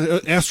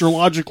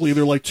 astrologically,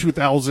 they're like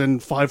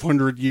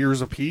 2,500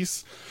 years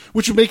apiece,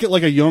 which would make it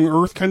like a young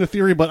Earth kind of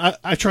theory. But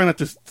I try not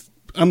to.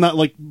 I'm not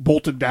like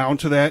bolted down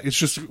to that. It's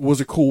just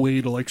was a cool way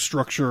to like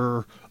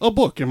structure a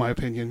book, in my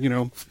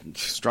opinion.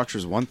 Structure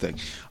is one thing.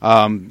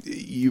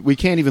 We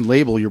can't even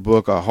label your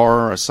book a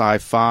horror, a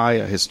sci-fi,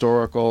 a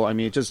historical. I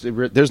mean,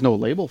 there's no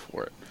label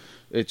for it.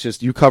 It's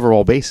just you cover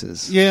all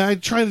bases. Yeah, I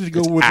tried to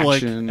go with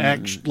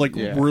action, like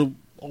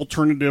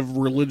alternative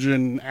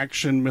religion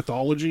action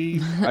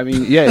mythology. I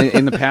mean, yeah,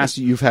 in the past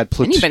you've had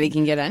anybody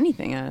can get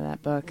anything out of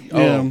that book.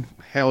 Oh,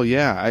 hell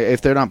yeah.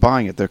 If they're not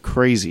buying it, they're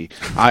crazy.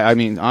 I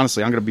mean,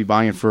 honestly, I'm going to be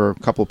buying it for a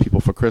couple of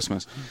people for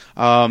Christmas.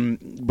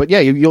 But yeah,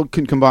 you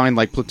can combine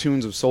like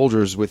platoons of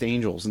soldiers with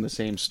angels in the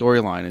same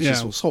storyline. It's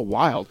just so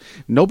wild.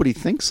 Nobody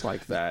thinks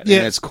like that. Yeah.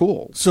 And it's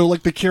cool. So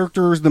like the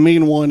characters, the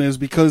main one is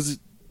because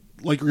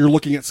like you're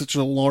looking at such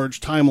a large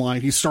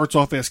timeline, he starts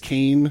off as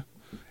Cain.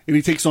 And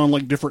he takes on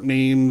like different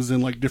names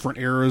and like different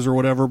eras or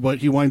whatever, but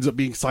he winds up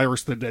being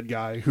Cyrus the Dead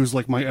Guy, who's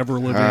like my ever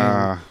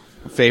living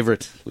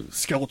favorite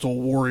skeletal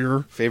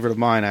warrior. Favorite of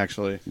mine,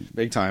 actually.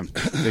 Big time.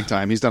 Big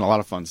time. He's done a lot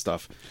of fun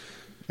stuff.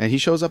 And he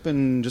shows up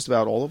in just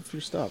about all of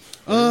your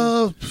stuff.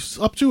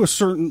 Up to a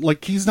certain,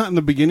 like, he's not in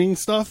the beginning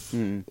stuff,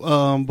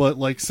 but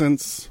like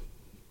since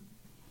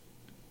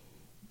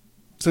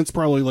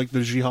probably like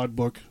the Jihad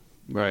book.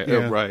 Right,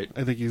 yeah, right.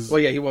 I think he's... Well,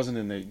 yeah, he wasn't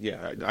in the...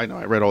 Yeah, I know.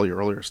 I read all your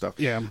earlier stuff.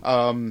 Yeah.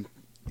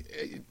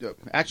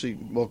 Actually,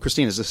 well,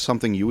 Christine, is this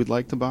something you would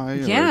like to buy?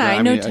 Yeah,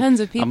 I know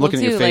tons of people, I'm looking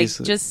too. At your face.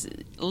 Like, just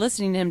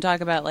listening to him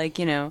talk about, like,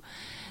 you know,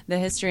 the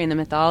history and the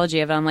mythology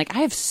of it. I'm like, I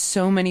have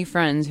so many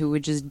friends who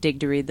would just dig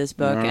to read this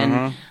book,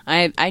 and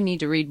I need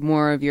to read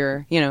more of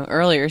your, you know,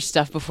 earlier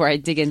stuff before I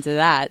dig into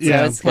that. So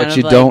yeah, it's kind but of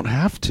you like, don't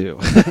have to.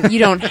 You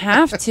don't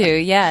have to,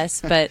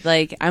 yes, but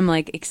like I'm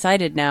like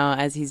excited now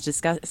as he's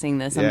discussing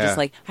this. I'm just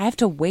like, I have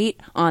to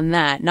wait on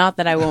that. Not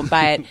that I won't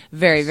buy it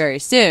very, very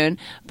soon,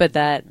 but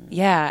that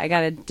I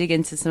got to dig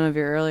into some of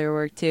your earlier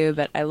work too.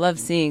 But I love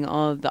seeing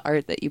all of the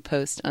art that you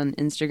post on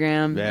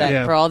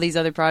Instagram for all these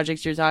other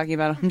projects you're talking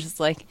about. I'm just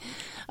like,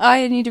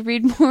 I need to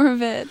read more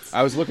of it.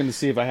 I was looking to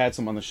see if I had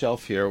some on the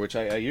shelf here, which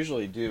I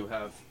usually do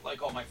have,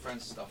 like all my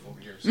friends' stuff over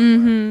here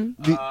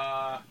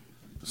somewhere.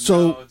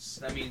 So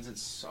that means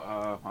it's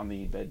on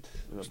the bed,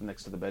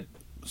 next to the bed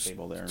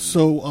table there.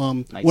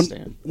 So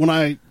when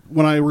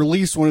I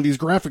release one of these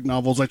graphic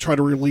novels, I try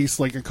to release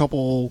like a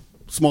couple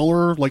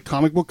smaller, like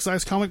comic book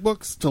size comic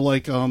books to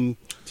like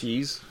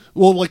tease.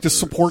 Well, like to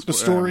support the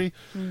story.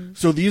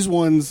 So these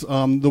ones,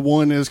 the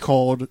one is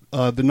called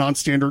The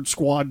Non-Standard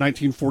Squad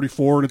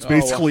 1944, and it's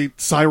basically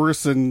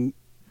Cyrus and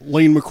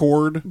Lane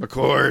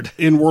McCord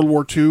in World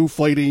War II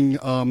fighting.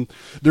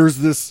 There's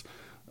this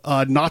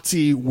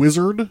Nazi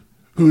wizard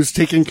who's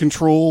taking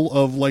control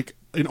of like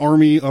an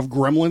army of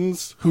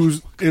gremlins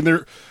and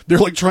they're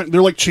like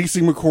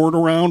chasing McCord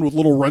around with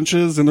little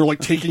wrenches, and they're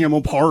like taking him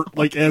apart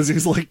like as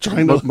he's like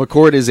trying to.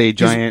 McCord is a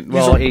giant.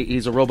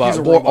 He's a robot.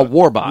 A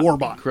warbot.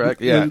 Warbot,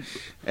 correct? Yeah.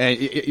 And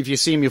if you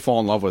see him, you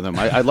fall in love with him.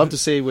 I'd love to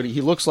say what he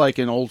looks like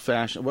an old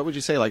fashioned. What would you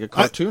say, like a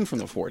cartoon from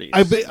the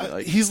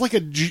 40s? He's like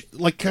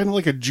kind of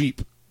like a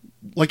Jeep.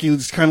 Like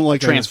he's kind of like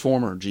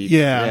Transformer Jeep.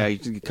 Yeah,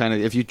 kind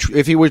of.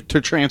 If he were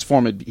to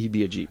transform it, he'd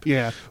be a Jeep.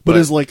 Yeah, but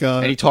it's like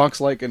and he talks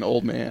like an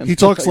old man. He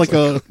talks like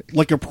a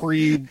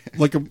sitcom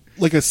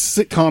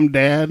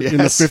dad in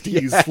the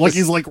 50s. Yes. Like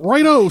he's like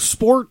righto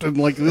sport and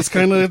like this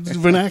kind of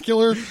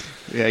vernacular.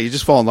 Yeah, you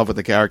just fall in love with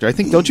the character. I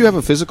think. Don't you have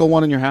a physical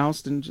one in your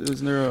house?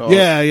 Isn't there?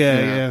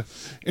 Yeah.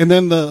 And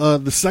then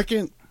the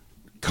second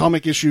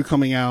comic issue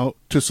coming out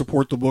to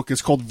support the book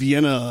is called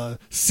Vienna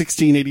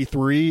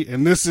 1683,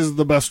 and this is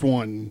the best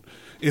one.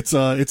 It's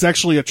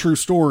actually a true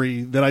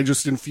story that I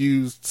just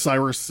infused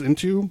Cyrus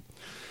into.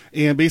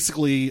 And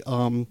basically,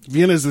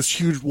 Vienna is this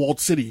huge walled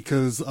city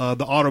because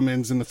the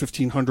Ottomans in the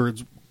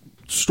 1500s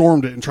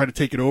stormed it and tried to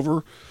take it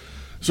over.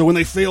 So when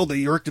they failed,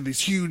 they erected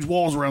these huge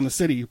walls around the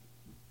city.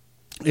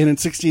 And in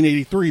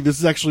 1683, this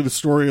is actually the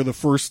story of the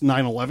first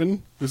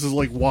 9/11. This is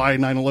like why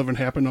 9/11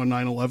 happened on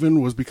 9/11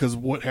 was because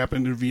of what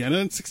happened in Vienna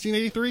in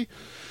 1683.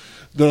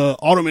 The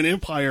Ottoman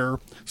Empire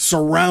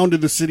surrounded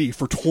the city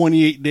for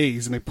 28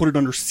 days, and they put it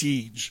under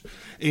siege.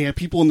 And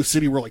people in the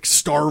city were like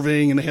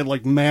starving, and they had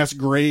like mass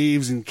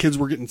graves, and kids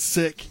were getting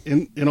sick,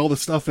 and all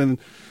this stuff. And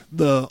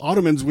the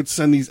Ottomans would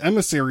send these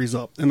emissaries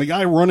up. And the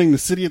guy running the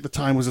city at the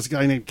time was this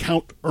guy named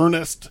Count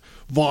Ernest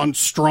von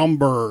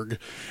Stromberg,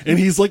 and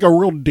he's like a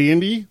real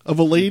dandy of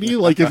a lady.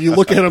 Like if you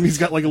look at him, he's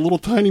got like a little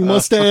tiny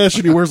mustache,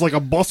 and he wears like a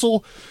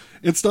bustle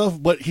and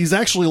stuff. But he's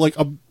actually like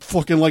a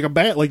fucking like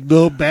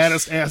the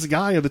baddest ass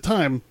guy of the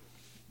time.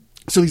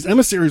 So these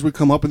emissaries would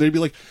come up, and they'd be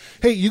like,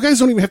 "Hey, you guys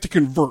don't even have to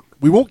convert.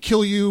 We won't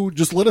kill you.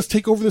 Just let us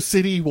take over the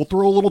city. We'll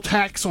throw a little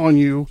tax on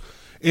you,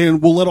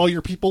 and we'll let all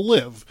your people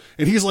live."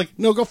 And he's like,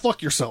 "No, go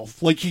fuck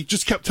yourself." Like he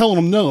just kept telling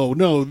them no,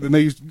 and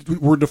they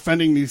were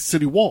defending these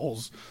city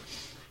walls.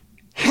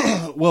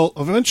 Well,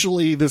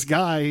 eventually this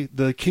guy,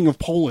 the King of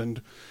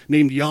Poland,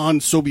 named Jan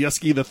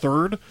Sobieski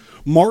III,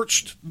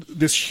 marched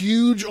this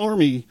huge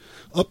army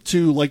up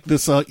to like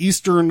this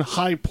eastern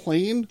high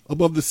plain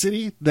above the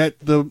city that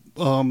the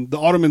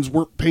Ottomans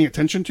weren't paying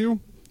attention to,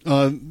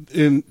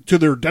 and to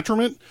their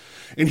detriment.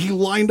 And he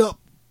lined up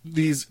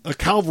a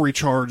cavalry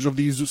charge of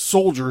these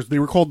soldiers. They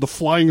were called the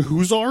Flying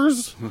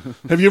Hussars.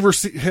 Have you ever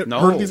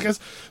heard of these guys?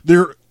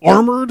 They're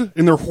armored,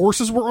 and their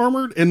horses were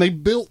armored, and they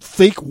built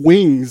fake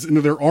wings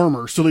into their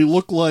armor, so they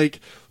look like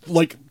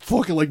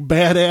fucking like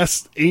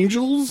badass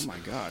angels. Oh my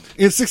god!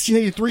 In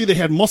 1683, they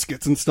had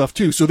muskets and stuff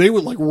too, so they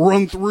would like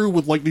run through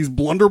with like these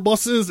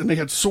blunderbusses, and they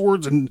had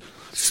swords and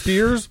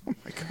spears. Oh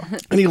my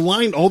god! And he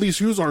lined all these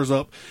hussars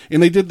up,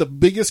 and they did the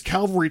biggest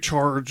cavalry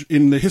charge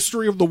in the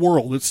history of the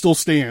world. It still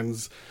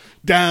stands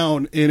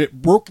down, and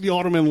it broke the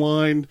Ottoman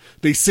line.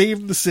 They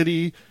saved the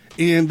city.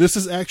 And this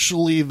is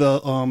actually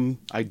the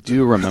I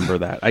do remember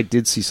that. I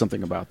did see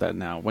something about that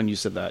now when you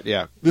said that.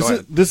 Yeah.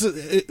 This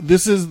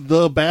is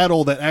the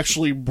battle that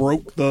actually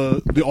broke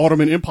the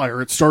Ottoman Empire.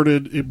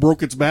 It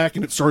broke its back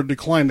and it started to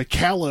decline. The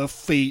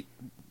caliphate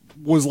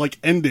was like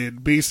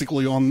ended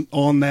basically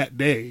on that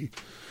day.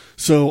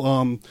 So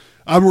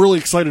I'm really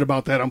excited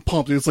about that. I'm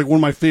pumped. It's like one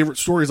of my favorite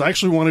stories. I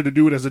actually wanted to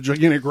do it as a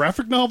gigantic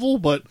graphic novel,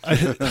 but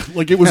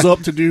it was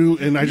up to do,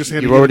 and I just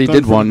had to get already it done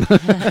did one.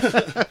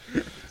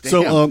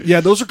 So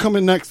those are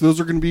coming next. Those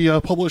are going to be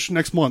published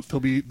next month.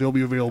 They'll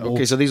be available.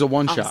 Okay, so these are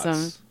one shots.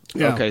 Awesome.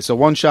 Yeah. Okay, so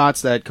one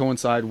shots that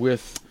coincide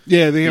with they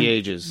have,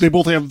 ages. They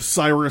both have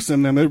Cyrus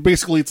in them.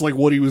 Basically, it's like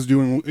what he was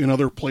doing in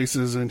other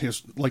places in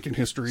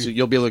history. So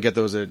you'll be able to get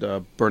those at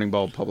Burning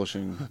Bulb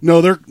Publishing. No,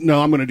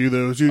 I'm going to do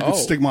those.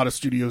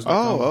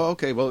 Stigmatastudios.com. Oh,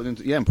 okay. Well,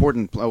 yeah,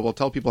 important. We'll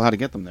tell people how to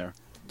get them there.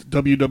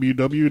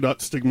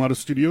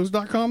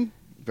 www.stigmatastudios.com.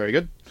 Very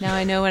good. Now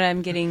I know what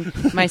I'm getting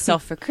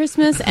myself for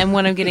Christmas and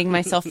what I'm getting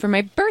myself for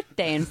my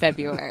birthday in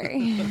February.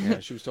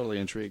 Yeah, she was totally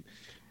intrigued.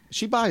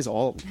 She buys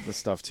all the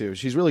stuff, too.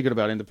 She's really good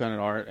about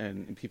independent art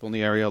and people in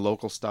the area,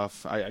 local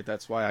stuff.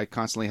 That's why I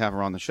constantly have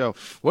her on the show.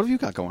 What have you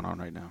got going on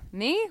right now?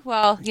 Me?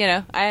 Well,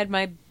 I had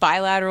my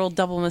bilateral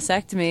double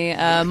mastectomy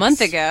a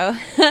month ago.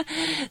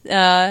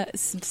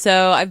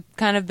 So I've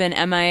kind of been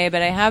MIA,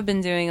 but I have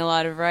been doing a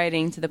lot of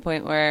writing to the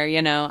point where,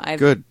 I've...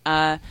 Good.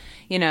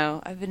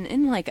 I've been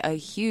in like a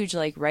huge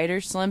like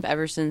writer slump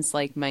ever since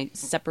like my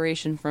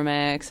separation from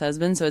my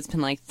ex-husband. So it's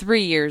been like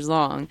 3 years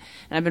long,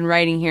 and I've been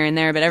writing here and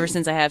there. But ever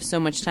since I have so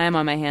much time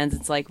on my hands,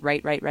 it's like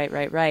write.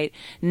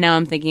 Now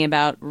I'm thinking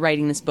about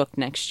writing this book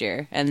next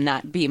year, and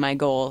that be my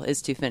goal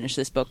is to finish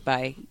this book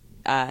by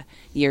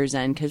year's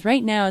end. Because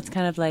right now it's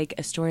kind of like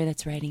a story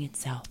that's writing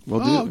itself.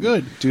 Well,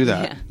 good. Do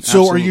that. Yeah.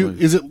 So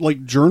Absolutely. is it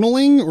like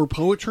journaling or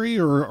poetry,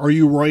 or are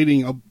you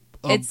writing a book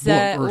or a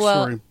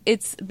story?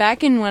 It's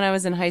back in when I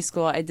was in high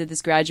school. I did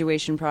this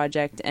graduation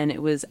project, and it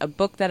was a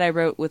book that I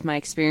wrote with my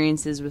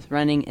experiences with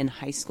running in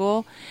high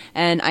school.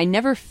 And I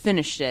never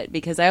finished it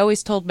because I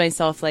always told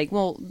myself, like,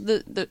 well,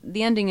 the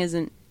ending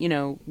isn't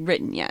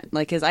written yet,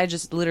 like, because I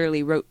just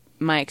literally wrote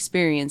my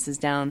experiences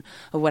down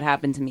of what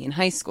happened to me in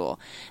high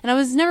school, and I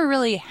was never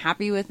really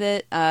happy with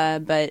it.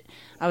 But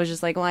I was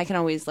just like, well, I can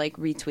always like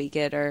retweak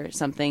it or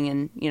something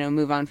and,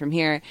 move on from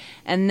here.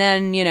 And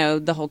then,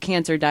 the whole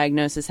cancer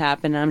diagnosis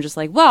happened, and I'm just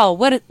like, well,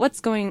 what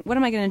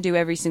am I going to do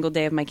every single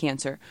day of my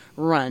cancer?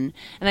 Run.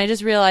 And I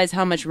just realized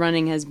how much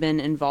running has been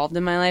involved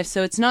in my life.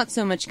 So it's not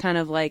so much kind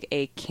of like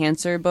a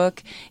cancer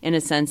book in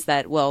a sense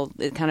that, well,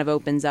 it kind of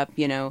opens up,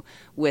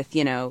 with,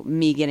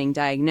 me getting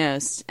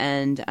diagnosed.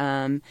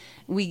 And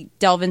we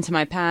delve into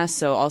my past,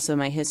 so also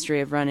my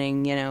history of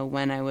running,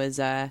 when I was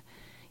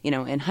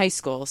in high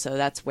school. So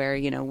that's where,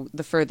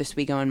 the furthest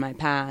we go in my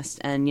past.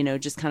 And,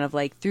 just kind of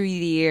like through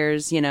the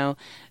years,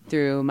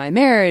 through my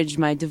marriage,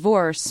 my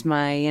divorce,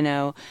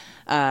 my,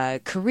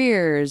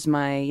 careers,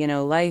 my,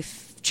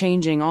 life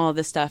changing, all of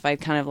this stuff I've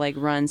kind of like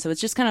run. So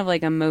it's just kind of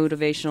like a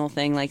motivational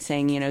thing, like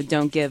saying,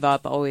 don't give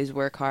up, always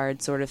work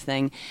hard sort of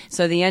thing.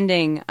 So the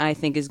ending, I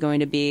think, is going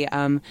to be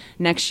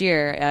next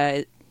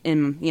year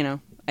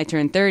I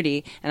turned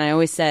 30, and I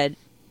always said,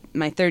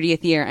 my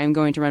 30th year, I'm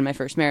going to run my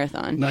first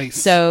marathon. Nice.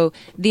 So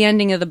the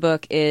ending of the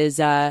book is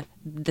the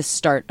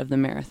start of the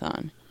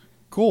marathon.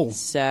 Cool.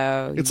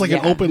 So it's like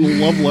an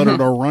open love letter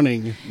to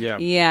running.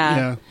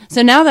 Yeah.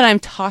 So now that I'm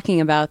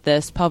talking about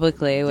this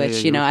publicly,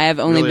 which I have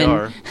only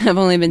I've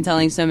only been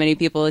telling so many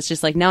people, it's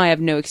just like now I have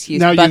no excuse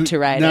to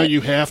write it. Now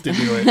you have to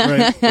do it,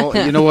 right?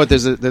 Well, you know what?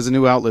 There's a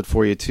new outlet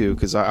for you too,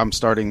 because I'm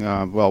starting.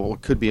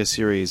 What could be a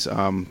series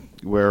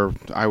where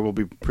I will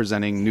be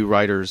presenting new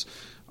writers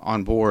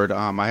on board.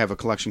 I have a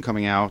collection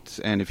coming out,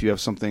 and if you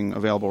have something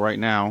available right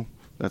now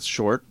that's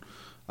short,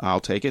 I'll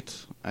take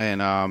it.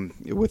 And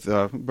with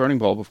Burning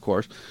Bulb, of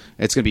course,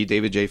 it's going to be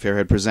David J.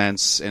 Fairhead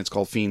Presents, and it's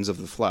called Fiends of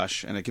the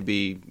Flesh, and it could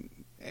be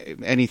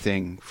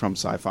anything from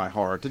sci-fi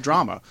horror to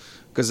drama,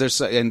 because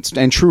there's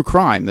and true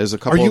crime. There's a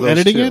couple. Are you of those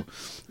editing too. it?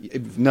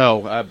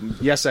 No.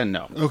 Yes and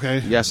no.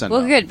 Okay. Yes and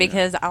well, no. good,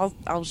 because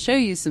I'll show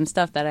you some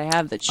stuff that I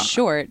have that's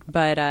short,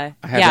 but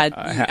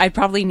I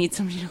probably need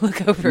somebody to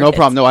look over. No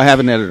problem. No, I have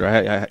an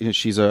editor.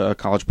 She's a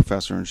college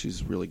professor, and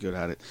she's really good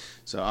at it.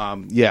 So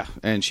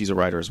and she's a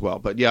writer as well.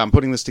 But yeah, I'm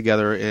putting this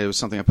together. It was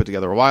something I put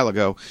together a while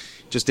ago.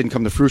 Just didn't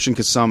come to fruition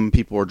because some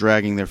people were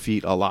dragging their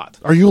feet a lot.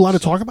 Are you allowed to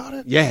talk about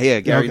it?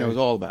 Yeah. Gary Okay. knows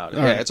all about it.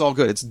 All right. It's all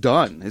good. It's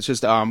done. It's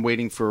just I'm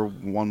waiting for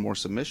one more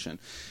submission.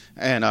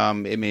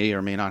 And it may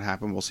or may not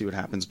happen. We'll see what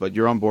happens. But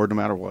you're on board no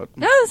matter what.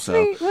 Oh,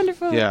 sweet.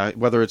 Wonderful. Yeah,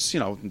 whether it's,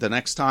 the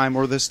next time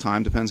or this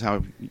time, depends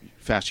how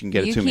fast you can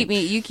get it to me.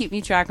 You keep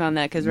me track on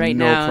that, because No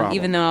now, problem.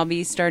 even though I'll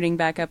be starting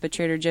back up at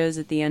Trader Joe's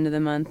at the end of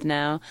the month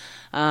now,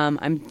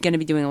 I'm going to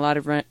be doing a lot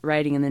of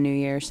writing in the new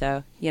year.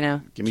 So,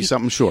 Give me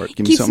something short.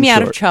 Keeps me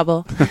out of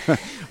trouble. All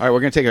right, we're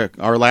going to take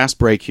our last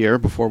break here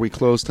before we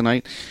close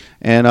tonight.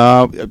 And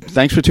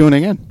thanks for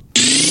tuning in.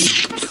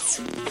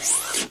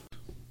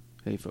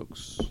 Hey,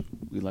 folks.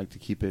 We like to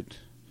keep it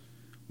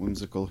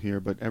whimsical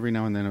here, but every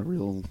now and then a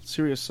real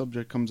serious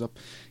subject comes up,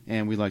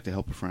 and we like to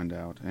help a friend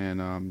out.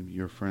 And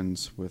you're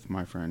friends with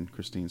my friend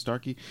Christine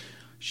Starkey.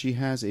 She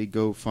has a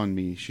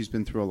GoFundMe. She's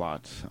been through a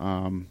lot.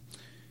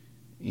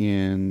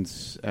 And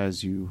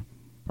as you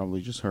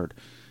probably just heard,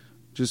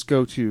 just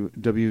go to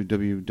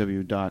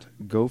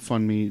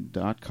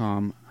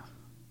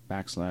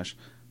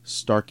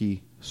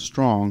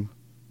www.gofundme.com/StarkeyStrong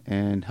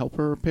and help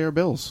her pay her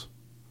bills.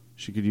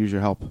 She could use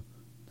your help.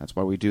 That's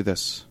why we do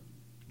this.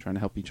 Trying to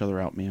help each other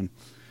out, man.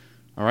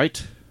 All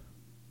right.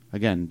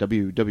 Again,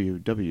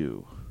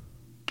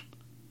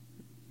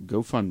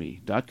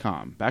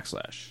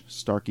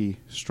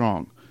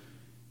 www.gofundme.com/StarkeyStrong.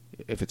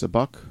 If it's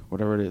 $1,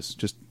 whatever it is,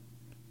 just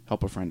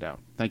help a friend out.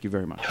 Thank you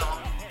very much.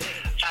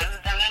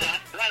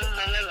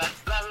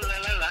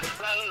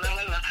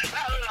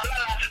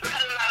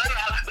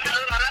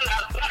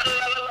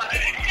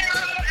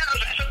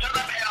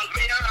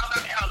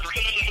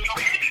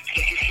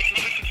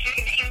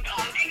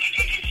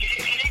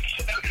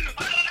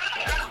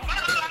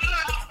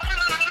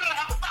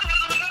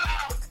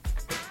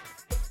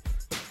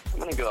 I'm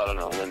going to go out on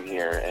a limb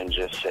here and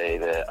just say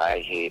that I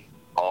hate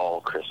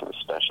all Christmas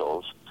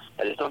specials.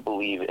 I just don't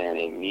believe in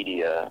a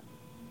media,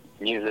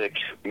 music,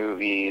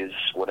 movies,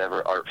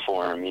 whatever art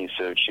form you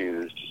so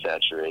choose to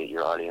saturate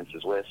your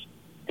audiences with,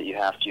 that you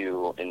have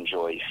to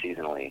enjoy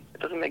seasonally.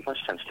 It doesn't make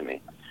much sense to me.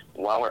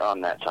 While we're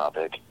on that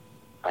topic,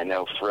 I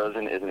know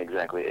Frozen isn't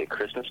exactly a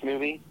Christmas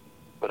movie,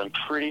 but I'm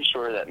pretty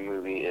sure that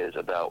movie is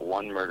about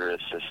one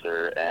murderous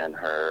sister and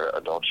her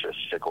adulterous,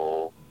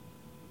 fickle,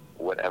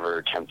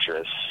 whatever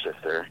temptress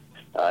sister.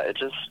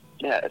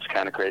 It's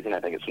kind of crazy, and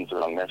I think it sends the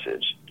wrong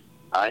message.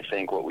 I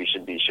think what we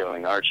should be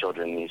showing our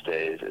children these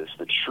days is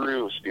the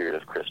true spirit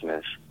of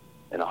Christmas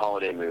in a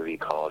holiday movie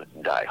called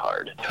Die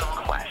Hard.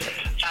 Classic.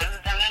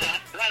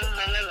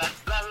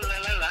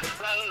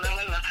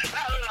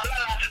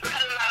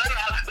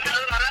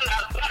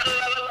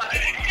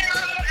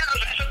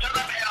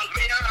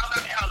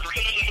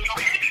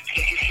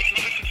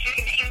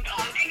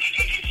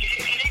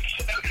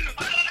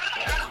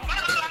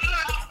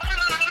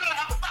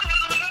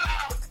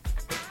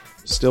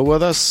 Still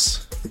with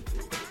us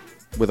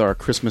with our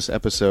Christmas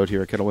episode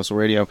here at Kettle Whistle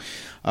Radio.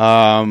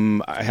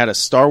 I had a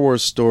Star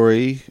Wars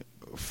story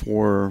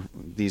for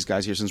these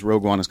guys here since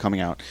Rogue One is coming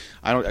out.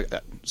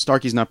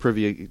 Starkey's not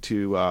privy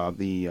to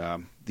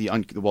the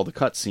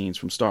cut scenes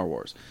from Star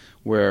Wars,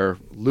 where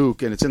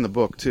Luke, and it's in the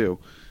book too,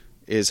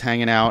 is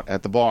hanging out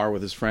at the bar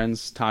with his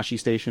friends, Tashi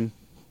Station.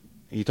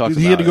 He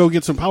had to go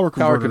get some power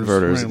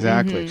converters. Right.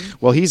 Exactly. Mm-hmm.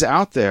 Well, he's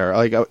out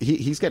there.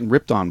 He's getting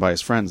ripped on by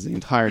his friends the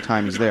entire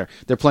time he's there.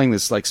 They're playing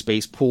this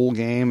space pool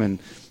game, and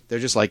they're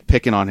just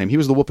picking on him. He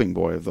was the whooping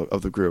boy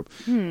of the group,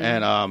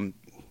 and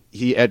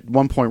he at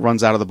one point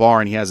runs out of the bar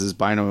and he has his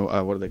what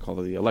do they call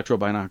it? The electro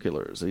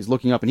binoculars. And he's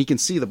looking up and he can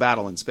see the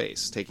battle in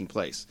space taking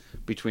place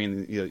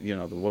between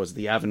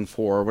the Avon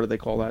 4. What do they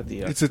call that?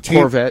 It's a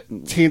Corvette,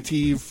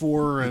 Tantive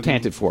 4,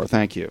 Tantive 4.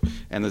 Thank you,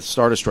 and the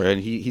Star Destroyer.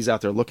 And he's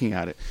out there looking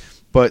at it.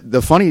 But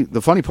the funny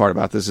part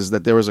about this is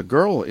that there was a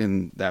girl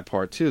in that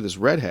part too, this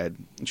redhead,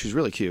 and she's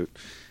really cute.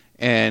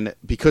 And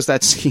because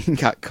that scene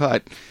got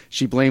cut,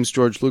 she blames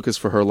George Lucas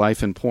for her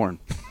life in porn.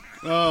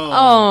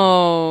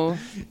 Oh.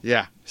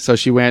 Yeah. So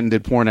she went and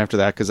did porn after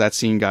that because that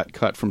scene got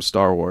cut from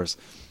Star Wars,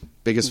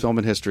 biggest film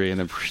in history.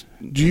 And then,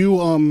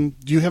 do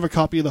you have a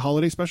copy of the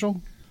holiday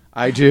special?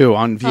 I do,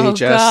 on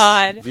VHS. Oh,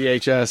 God.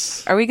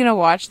 VHS. Are we going to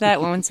watch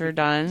that once we're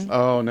done?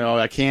 Oh, no,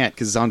 I can't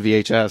because it's on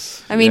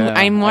VHS. I mean,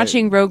 I'm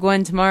watching Rogue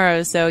One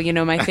tomorrow, so,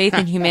 my faith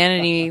in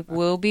humanity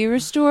will be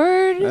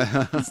restored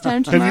this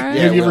time tomorrow.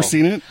 Have you ever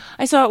seen it?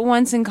 I saw it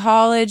once in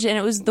college, and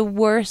it was the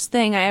worst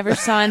thing I ever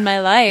saw in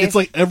my life. It's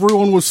like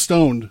everyone was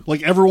stoned.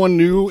 Like, everyone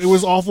knew it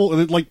was awful.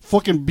 And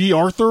fucking B.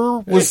 Arthur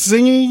was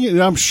singing,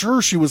 and I'm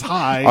sure she was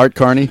high. Art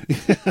Carney.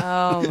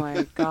 Oh,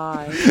 my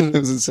God. It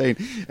was insane.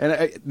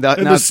 And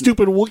the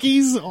stupid Wookiees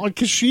on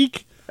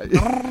Kashyyyk.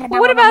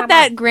 What about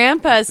that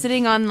grandpa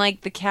sitting on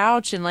the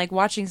couch and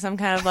watching some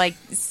kind of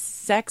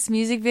sex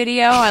music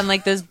video on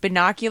those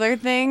binocular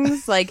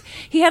things?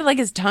 He had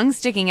his tongue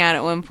sticking out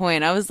at one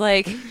point. I was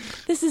like,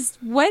 this is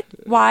what?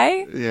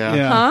 Why?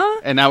 Yeah. Huh?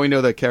 And now we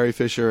know that Carrie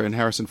Fisher and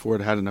Harrison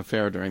Ford had an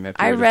affair during that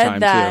period I read of time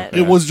that. too.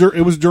 It was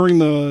during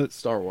the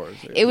Star Wars.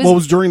 It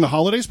was during the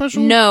holiday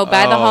special? No,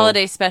 by the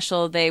holiday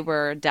special they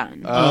were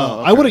done.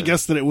 Oh, okay. I would have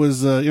guessed that it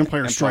was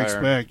Empire Strikes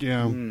Back,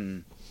 yeah.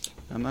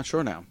 I'm not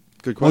sure now.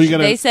 Good question.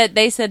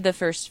 They said the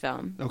first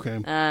film. Okay.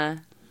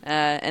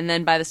 And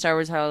then by the Star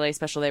Wars Holiday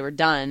Special, they were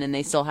done, and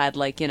they still had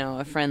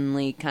a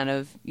friendly kind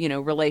of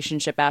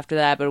relationship after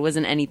that, but it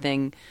wasn't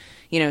anything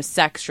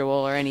sexual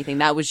or anything.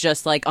 That was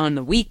just on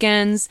the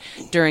weekends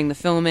during the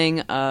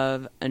filming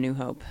of A New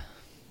Hope.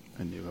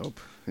 A New Hope,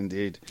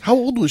 indeed. How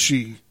old was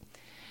she?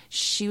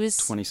 She was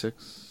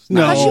 26.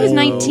 No, I thought she was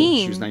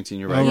 19. She was 19.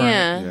 You're right.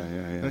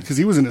 Yeah. Because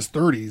he was in his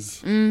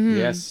 30s. Mm-hmm.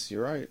 Yes,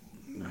 you're right.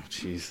 Oh,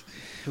 jeez.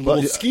 A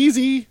little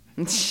skeezy.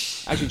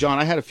 Actually, John,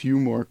 I had a few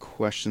more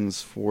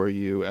questions for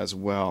you as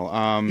well.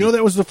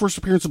 That was the first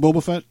appearance of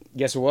Boba Fett?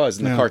 Yes, it was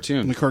in the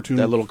cartoon. In the cartoon.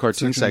 That little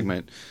cartoon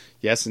segment.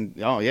 Yes, and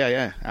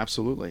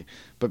absolutely.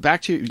 But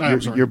back to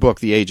your book,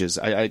 The Ages.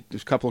 I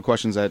there's a couple of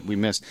questions that we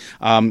missed.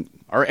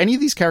 Are any of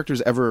these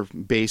characters ever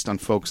based on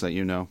folks that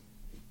you know?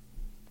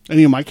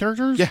 Any of my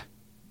characters? Yeah.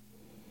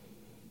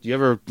 Do you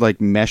ever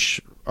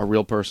mesh a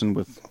real person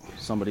with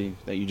somebody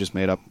that you just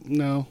made up?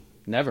 No.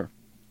 Never?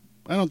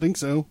 I don't think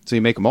so. So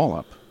you make them all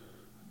up?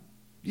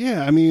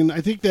 Yeah, I mean,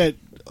 I think that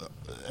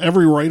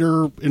every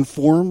writer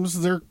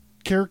informs their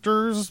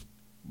characters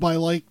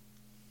by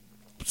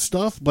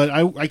stuff, but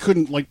I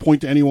couldn't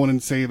point to anyone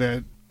and say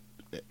that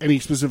any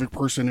specific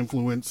person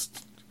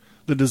influenced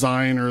the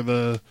design or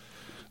the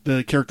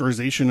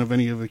characterization of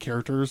any of the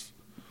characters.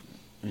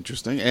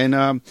 Interesting.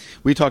 And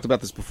we talked about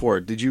this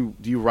before. Do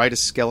you write a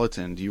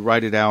skeleton? Do you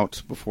write it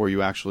out before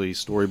you actually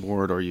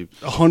storyboard, or you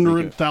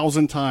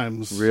 100,000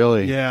 times?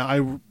 Really? Yeah,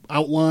 I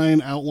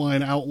outline,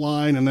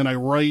 and then I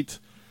write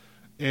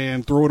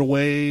and throw it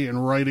away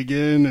and write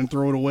again and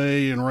throw it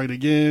away and write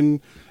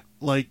again.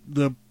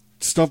 The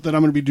stuff that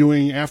I'm going to be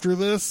doing after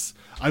this,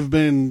 I've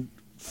been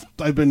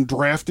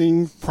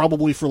drafting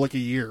probably for a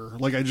year.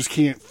 I just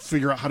can't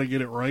figure out how to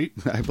get it right.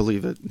 I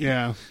believe it.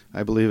 Yeah.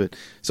 I believe it.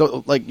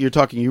 So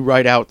you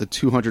write out the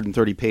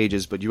 230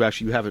 pages, but you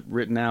have it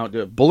written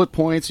out, bullet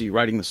points? Are you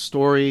writing the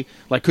story?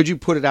 Could you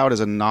put it out as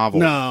a novel?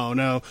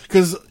 No.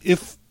 Because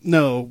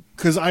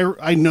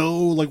I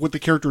know what the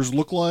characters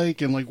look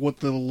like and what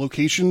the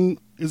location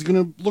is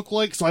going to look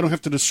like, so I don't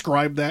have to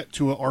describe that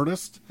to an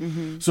artist.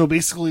 Mm-hmm. So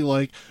basically,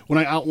 when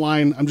I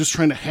outline, I'm just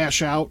trying to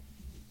hash out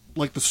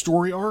the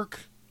story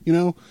arc,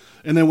 and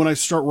then when I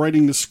start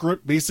writing the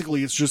script,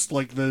 basically it's just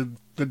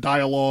the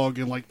dialogue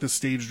and the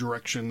stage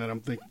direction that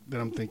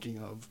I'm thinking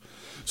of.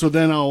 So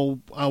then I'll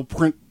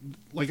print,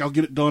 I'll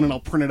get it done and I'll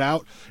print it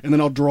out, and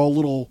then I'll draw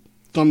little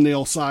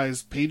thumbnail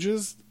sized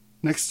pages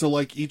next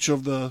to each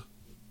of the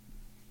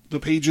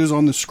pages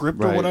on the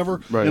script or whatever,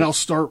 and I'll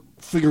start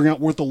figuring out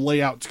what the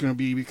layout's going to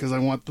be, because I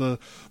want the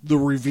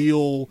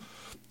reveal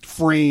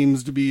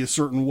frames to be a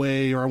certain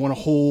way, or I want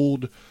to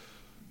hold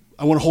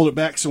it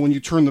back so when you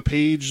turn the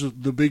page,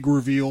 the big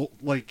reveal,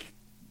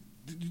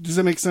 does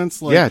that make sense?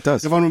 Yeah, it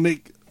does. If I'm going to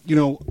make,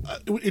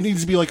 it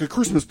needs to be a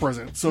Christmas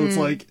present. So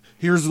it's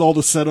here's all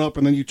the setup,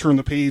 and then you turn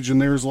the page,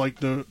 and there's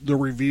the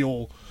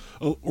reveal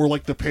or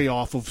the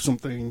payoff of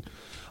something.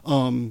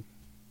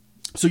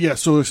 So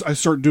I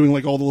start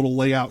doing all the little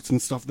layouts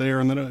and stuff there,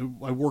 and then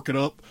I work it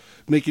up,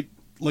 make it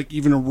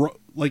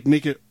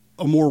make it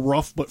a more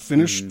rough but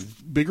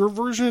finished bigger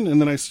version,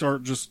 and then I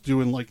start just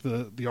doing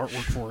the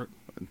artwork for it.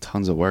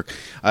 Tons of work.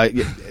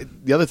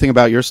 The other thing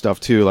about your stuff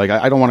too,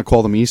 I don't want to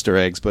call them Easter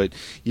eggs, but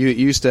you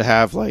used to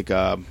have like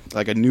a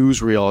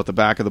newsreel at the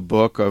back of the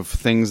book of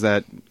things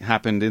that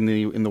happened in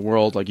the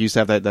world. You used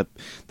to have that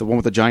the one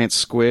with the giant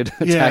squid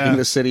attacking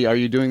the city. Are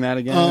you doing that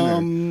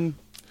again?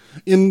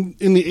 In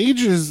the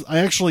Ages, I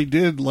actually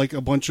did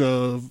a bunch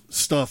of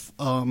stuff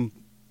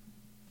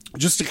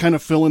just to kind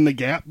of fill in the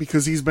gap,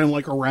 because he's been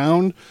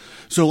around.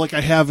 So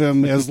I have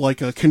him as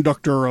a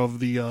conductor of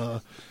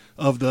the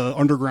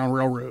Underground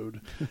Railroad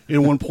at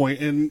one point,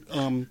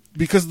 and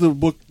because the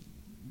book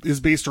is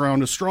based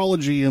around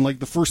astrology, and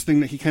the first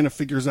thing that he kind of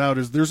figures out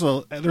is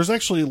there's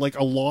actually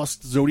a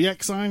lost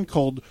zodiac sign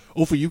called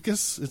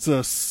Ophiuchus. It's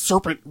a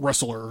serpent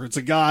wrestler. It's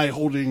a guy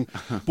holding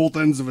both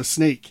ends of a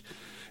snake.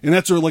 And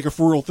that's a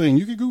for real thing.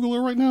 You can Google it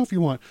right now if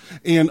you want.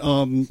 And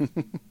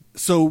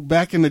so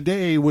back in the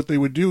day, what they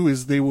would do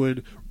is they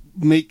would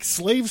make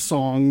slave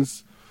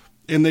songs,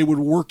 and they would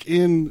work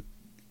in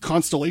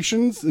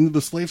constellations into the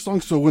slave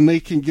songs. So when they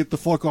can get the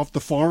fuck off the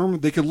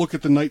farm, they could look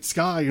at the night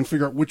sky and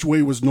figure out which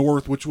way was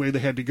north, which way they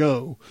had to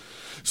go.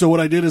 So what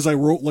I did is I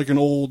wrote an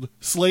old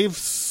slave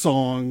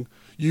song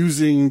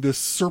using this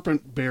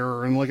serpent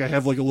bearer, and I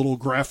have a little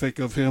graphic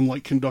of him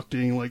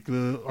conducting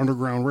the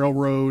Underground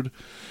Railroad.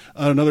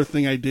 Another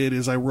thing I did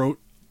is I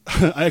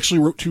actually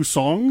wrote two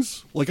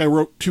songs. I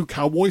wrote two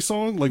cowboy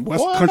songs,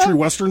 country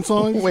western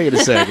songs. Wait a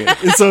second.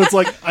 And so it's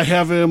I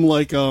have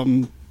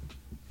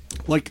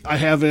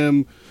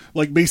him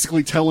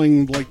basically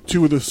telling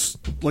two of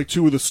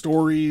the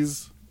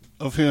stories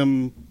of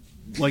him,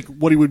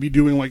 what he would be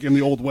doing in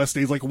the Old West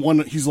days. One,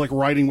 he's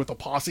riding with a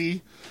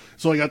posse.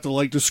 So I got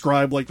to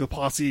describe the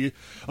posse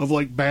of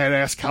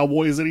badass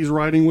cowboys that he's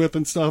riding with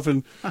and stuff.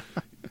 And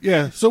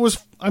yeah, so it was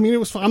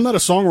fun. I'm not a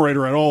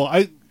songwriter at all.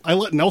 I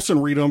let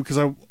Nelson read them, because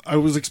I I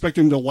was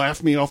expecting him to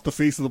laugh me off the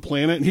face of the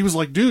planet, and he was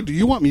like, "Dude, do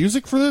you want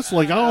music for this?"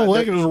 Like, "Oh,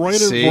 I can just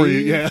write it for you."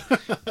 Yeah,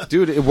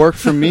 dude, it worked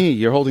for me.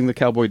 You're holding the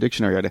Cowboy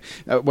Dictionary.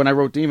 When I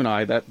wrote Demon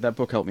Eye, that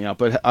book helped me out.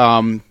 But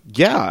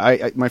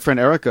I my friend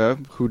Erica,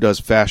 who does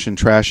Fashion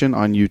Trashin'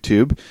 on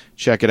YouTube,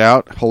 check it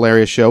out.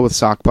 Hilarious show with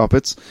sock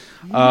puppets.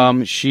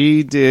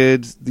 She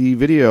did the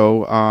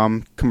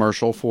video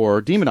commercial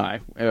for Demon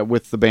Eye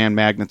with the band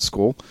Magnet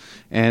School,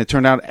 and it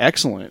turned out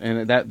excellent.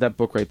 And that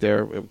book right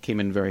there, it came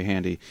in very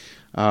handy,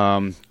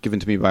 given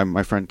to me by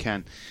my friend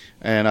Ken.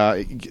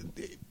 And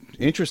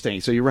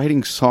interesting. So you're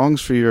writing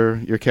songs for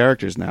your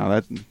characters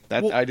now.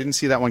 Well, I didn't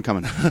see that one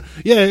coming.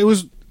 Yeah, it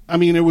was. I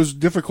mean, it was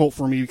difficult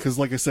for me because,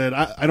 like I said,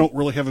 I don't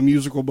really have a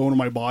musical bone in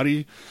my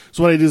body.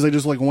 So what I did is I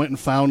just went and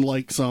found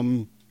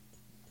some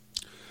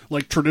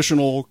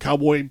traditional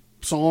cowboy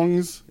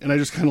songs, and I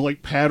just kind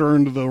of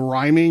patterned the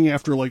rhyming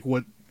after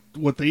what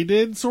they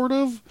did, sort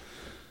of.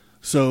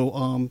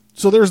 So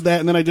there's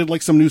that, and then I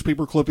did some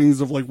newspaper clippings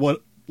of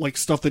what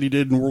stuff that he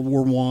did in World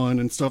War I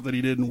and stuff that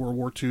he did in World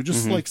War II,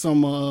 just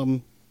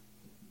some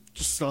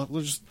just stuff,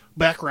 just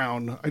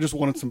background. I just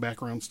wanted some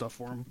background stuff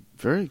for him.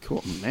 Very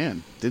cool,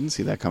 man. Didn't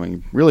see that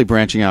coming. Really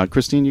branching out.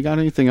 Christine, you got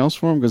anything else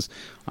for him? Because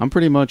I'm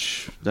pretty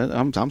much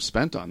I'm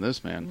spent on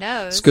this, man.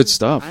 No, it's good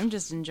stuff. I'm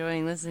just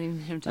enjoying listening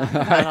to him talk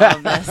about all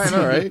of this. I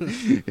know, right?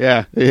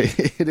 Yeah,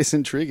 it is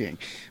intriguing.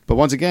 But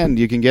once again,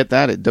 you can get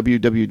that at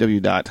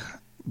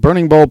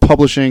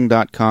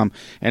www.burningbowlpublishing.com.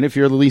 And if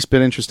you're the least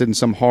bit interested in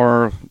some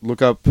horror,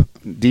 look up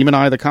Demon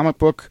Eye, the comic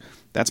book.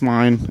 That's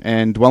mine.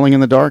 And Dwelling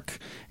in the Dark.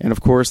 And,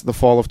 of course, The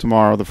Fall of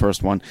Tomorrow, the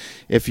first one.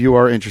 If you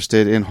are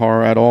interested in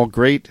horror at all,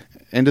 great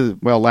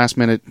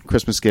last-minute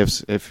Christmas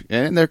gifts.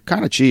 And they're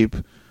kind of cheap.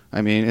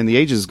 I mean, and The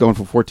Ages is going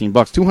for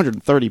 $14.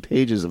 230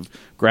 pages of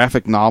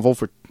graphic novel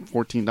for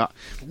 $14.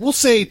 We'll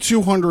say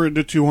 200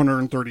 to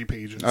 230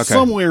 pages. Okay.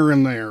 Somewhere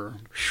in there.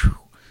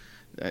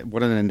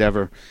 What an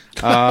endeavor!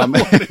 What an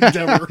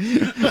endeavor!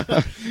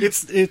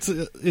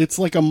 It's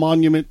like a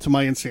monument to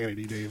my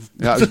insanity, Dave.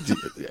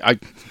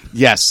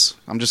 Yes,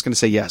 I'm just going to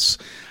say yes.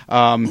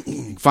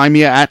 Find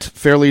me at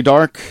Fairly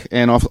Dark,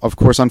 and of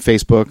course on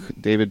Facebook,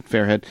 David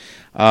Fairhead.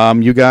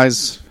 You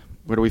guys,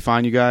 where do we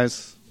find you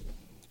guys?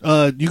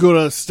 You go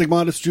to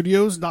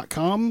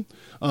stigmatastudios.com,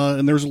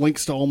 and there's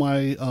links to all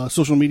my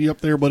social media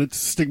up there, but it's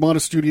Stigmata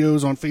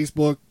Studios on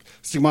Facebook,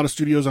 Stigmata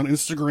Studios on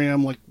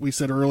Instagram. Like we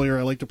said earlier,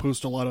 I like to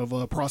post a lot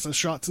of process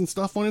shots and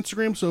stuff on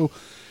Instagram, so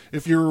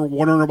if you're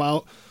wondering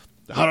about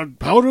how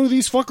do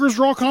these fuckers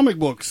draw comic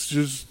books,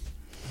 just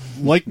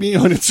like me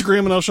on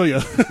Instagram and I'll show you.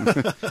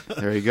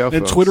 There you go, And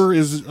folks. Twitter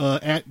is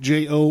at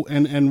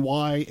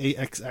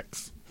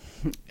JONNYAXX.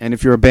 And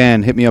if you're a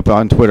band, hit me up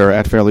on Twitter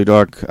at Fairly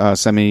Dark.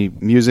 Send me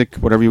music,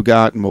 whatever you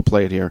got, and we'll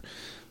play it here.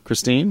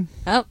 Christine?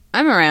 Oh,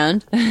 I'm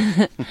around.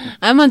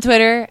 I'm on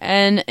Twitter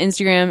and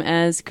Instagram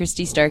as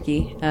Christy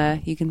Starkey.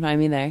 You can find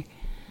me there.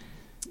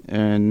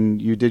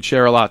 And you did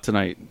share a lot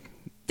tonight.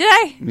 Did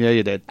I? Yeah,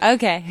 you did.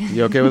 Okay.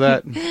 You okay with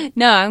that?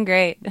 No, I'm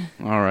great.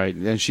 All right.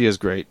 And she is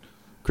great.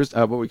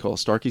 What we call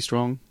Starkey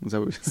Strong? Is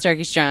that what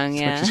Starkey Strong,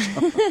 yeah.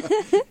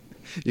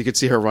 You could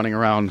see her running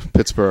around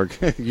Pittsburgh.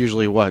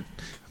 Usually what?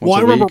 Well,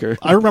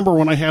 I remember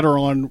when I had her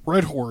on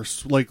Red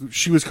Horse,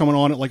 she was coming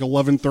on at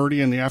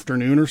 11:30 in the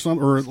afternoon or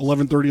something, or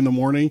 11:30 in the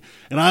morning,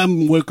 and I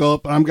woke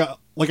up and I've got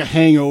a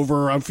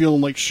hangover. I'm feeling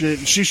like shit.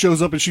 She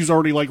shows up and she's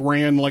already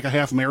ran a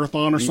half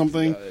marathon or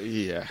something.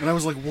 Yeah. And I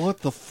was like, "What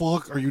the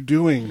fuck are you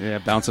doing?" Yeah,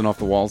 bouncing off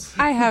the walls.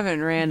 I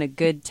haven't ran a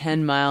good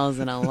 10 miles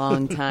in a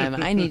long time.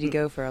 I need to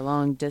go for a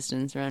long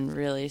distance run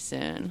really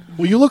soon.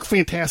 Well, you look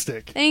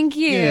fantastic. Thank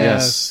you.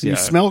 Yes. You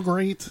smell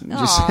great.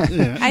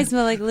 Yeah. I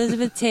smell like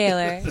Elizabeth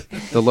Taylor.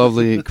 The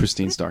lovely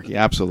Christine Starkey,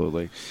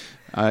 absolutely.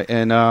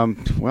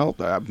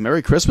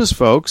 Merry Christmas,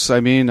 folks.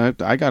 I mean,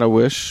 I got a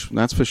wish,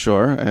 that's for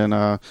sure.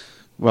 And,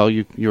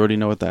 you already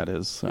know what that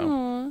is. So.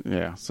 Aww.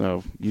 Yeah,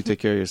 so you take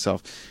care of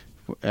yourself.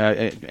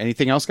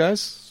 Anything else,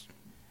 guys?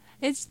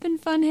 It's been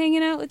fun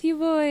hanging out with you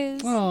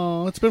boys.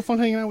 Oh, it's been fun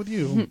hanging out with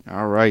you.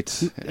 All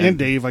right. And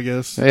Dave, I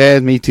guess. Yeah,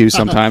 me too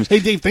sometimes. Hey,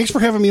 Dave, thanks for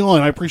having me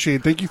on. I appreciate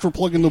it. Thank you for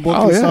plugging the book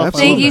and stuff.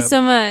 Absolutely. Thank you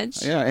so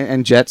much. Yeah,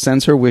 and Jet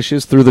sends her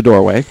wishes through the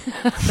doorway.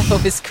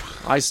 That was cool.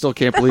 I still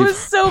can't believe that was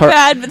so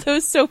bad, but that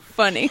was so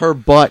funny. Her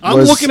butt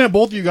I'm looking at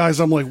both of you guys.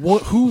 I'm like,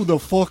 what? Who the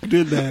fuck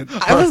did that?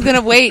 I was going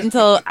to wait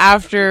until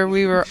after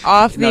we were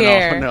off the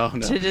air no.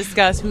 to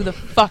discuss who the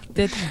fuck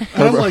did that.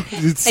 And I'm like,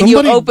 did and you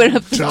somebody open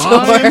up the door.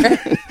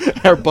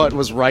 Her butt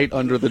was right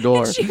under the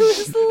door. She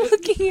was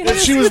looking at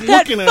us she was with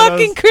that looking at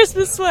fucking us.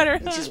 Christmas sweater.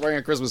 She's wearing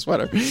a Christmas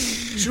sweater.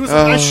 She was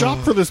like, I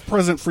shopped for this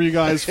present for you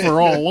guys for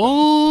a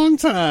long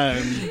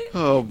time.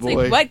 Oh, It's boy.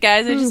 like, what,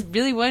 guys? I just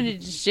really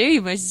wanted to show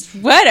you my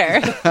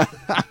sweater.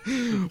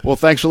 Well,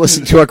 thanks for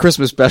listening to our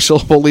Christmas special.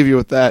 We'll leave you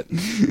with that.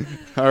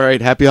 All right.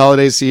 Happy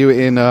holidays. See you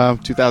in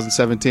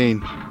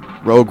 2017.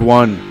 Rogue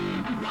One.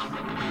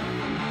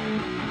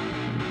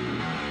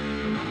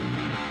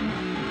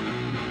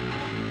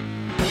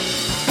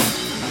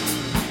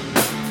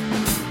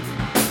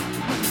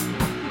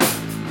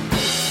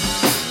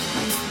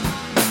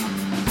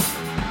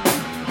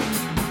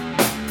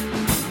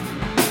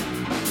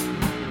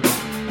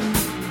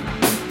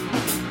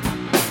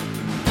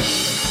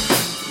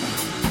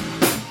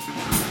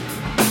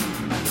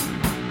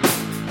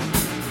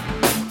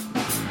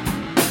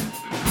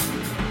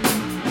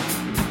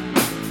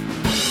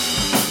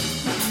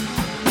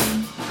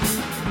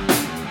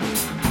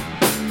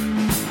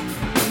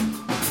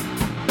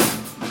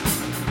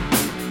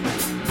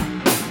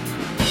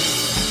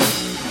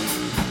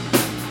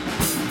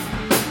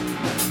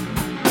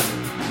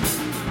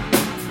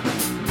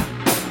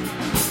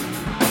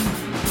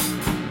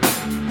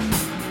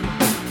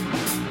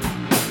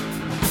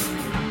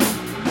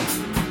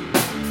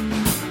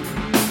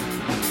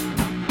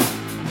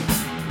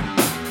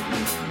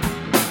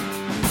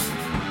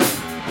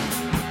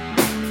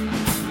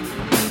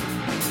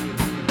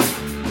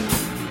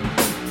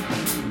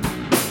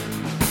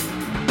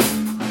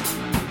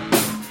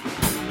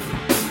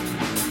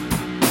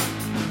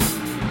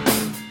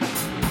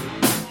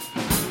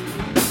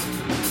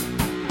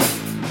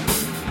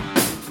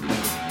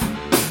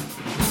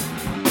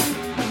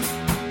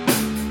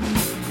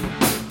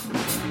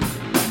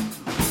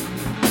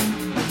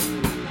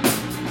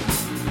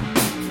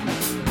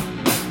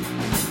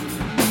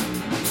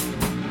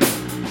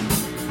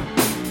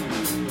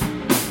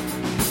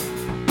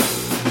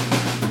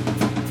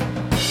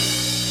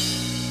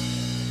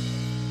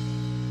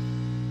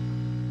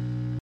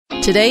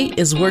 Today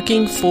is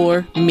working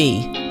for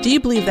me. Do you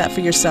believe that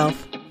for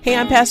yourself? Hey,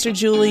 I'm Pastor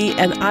Julie,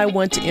 and I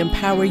want to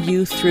empower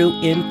you through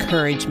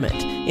encouragement.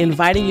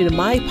 Inviting you to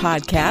my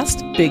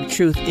podcast, Big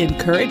Truth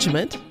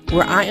Encouragement,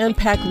 where I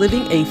unpack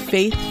living a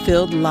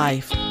faith-filled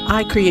life.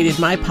 I created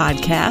my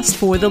podcast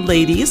for the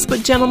ladies,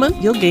 but gentlemen,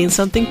 you'll gain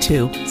something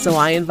too. So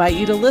I invite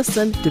you to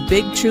listen to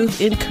Big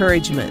Truth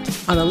Encouragement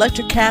on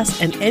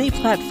Electricast and any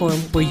platform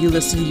where you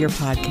listen to your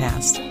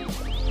podcast.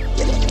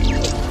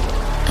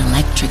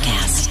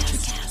 Electricast.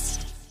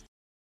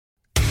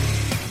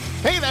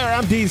 Hey there,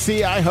 I'm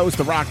DC. I host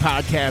the rock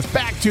podcast,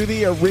 Back to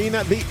the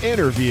Arena, The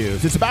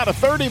Interviews. It's about a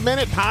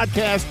 30-minute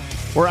podcast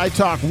where I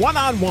talk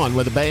one-on-one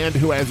with a band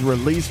who has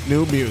released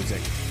new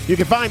music. You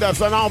can find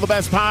us on all the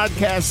best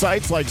podcast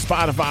sites like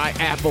Spotify,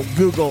 Apple,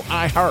 Google,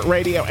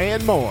 iHeartRadio,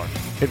 and more.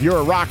 If you're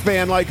a rock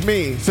fan like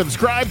me,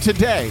 subscribe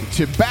today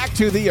to Back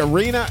to the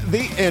Arena,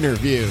 The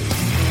Interviews.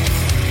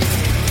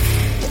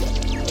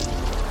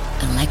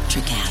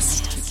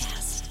 Electricast.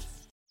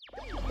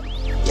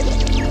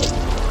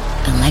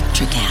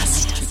 Electricast.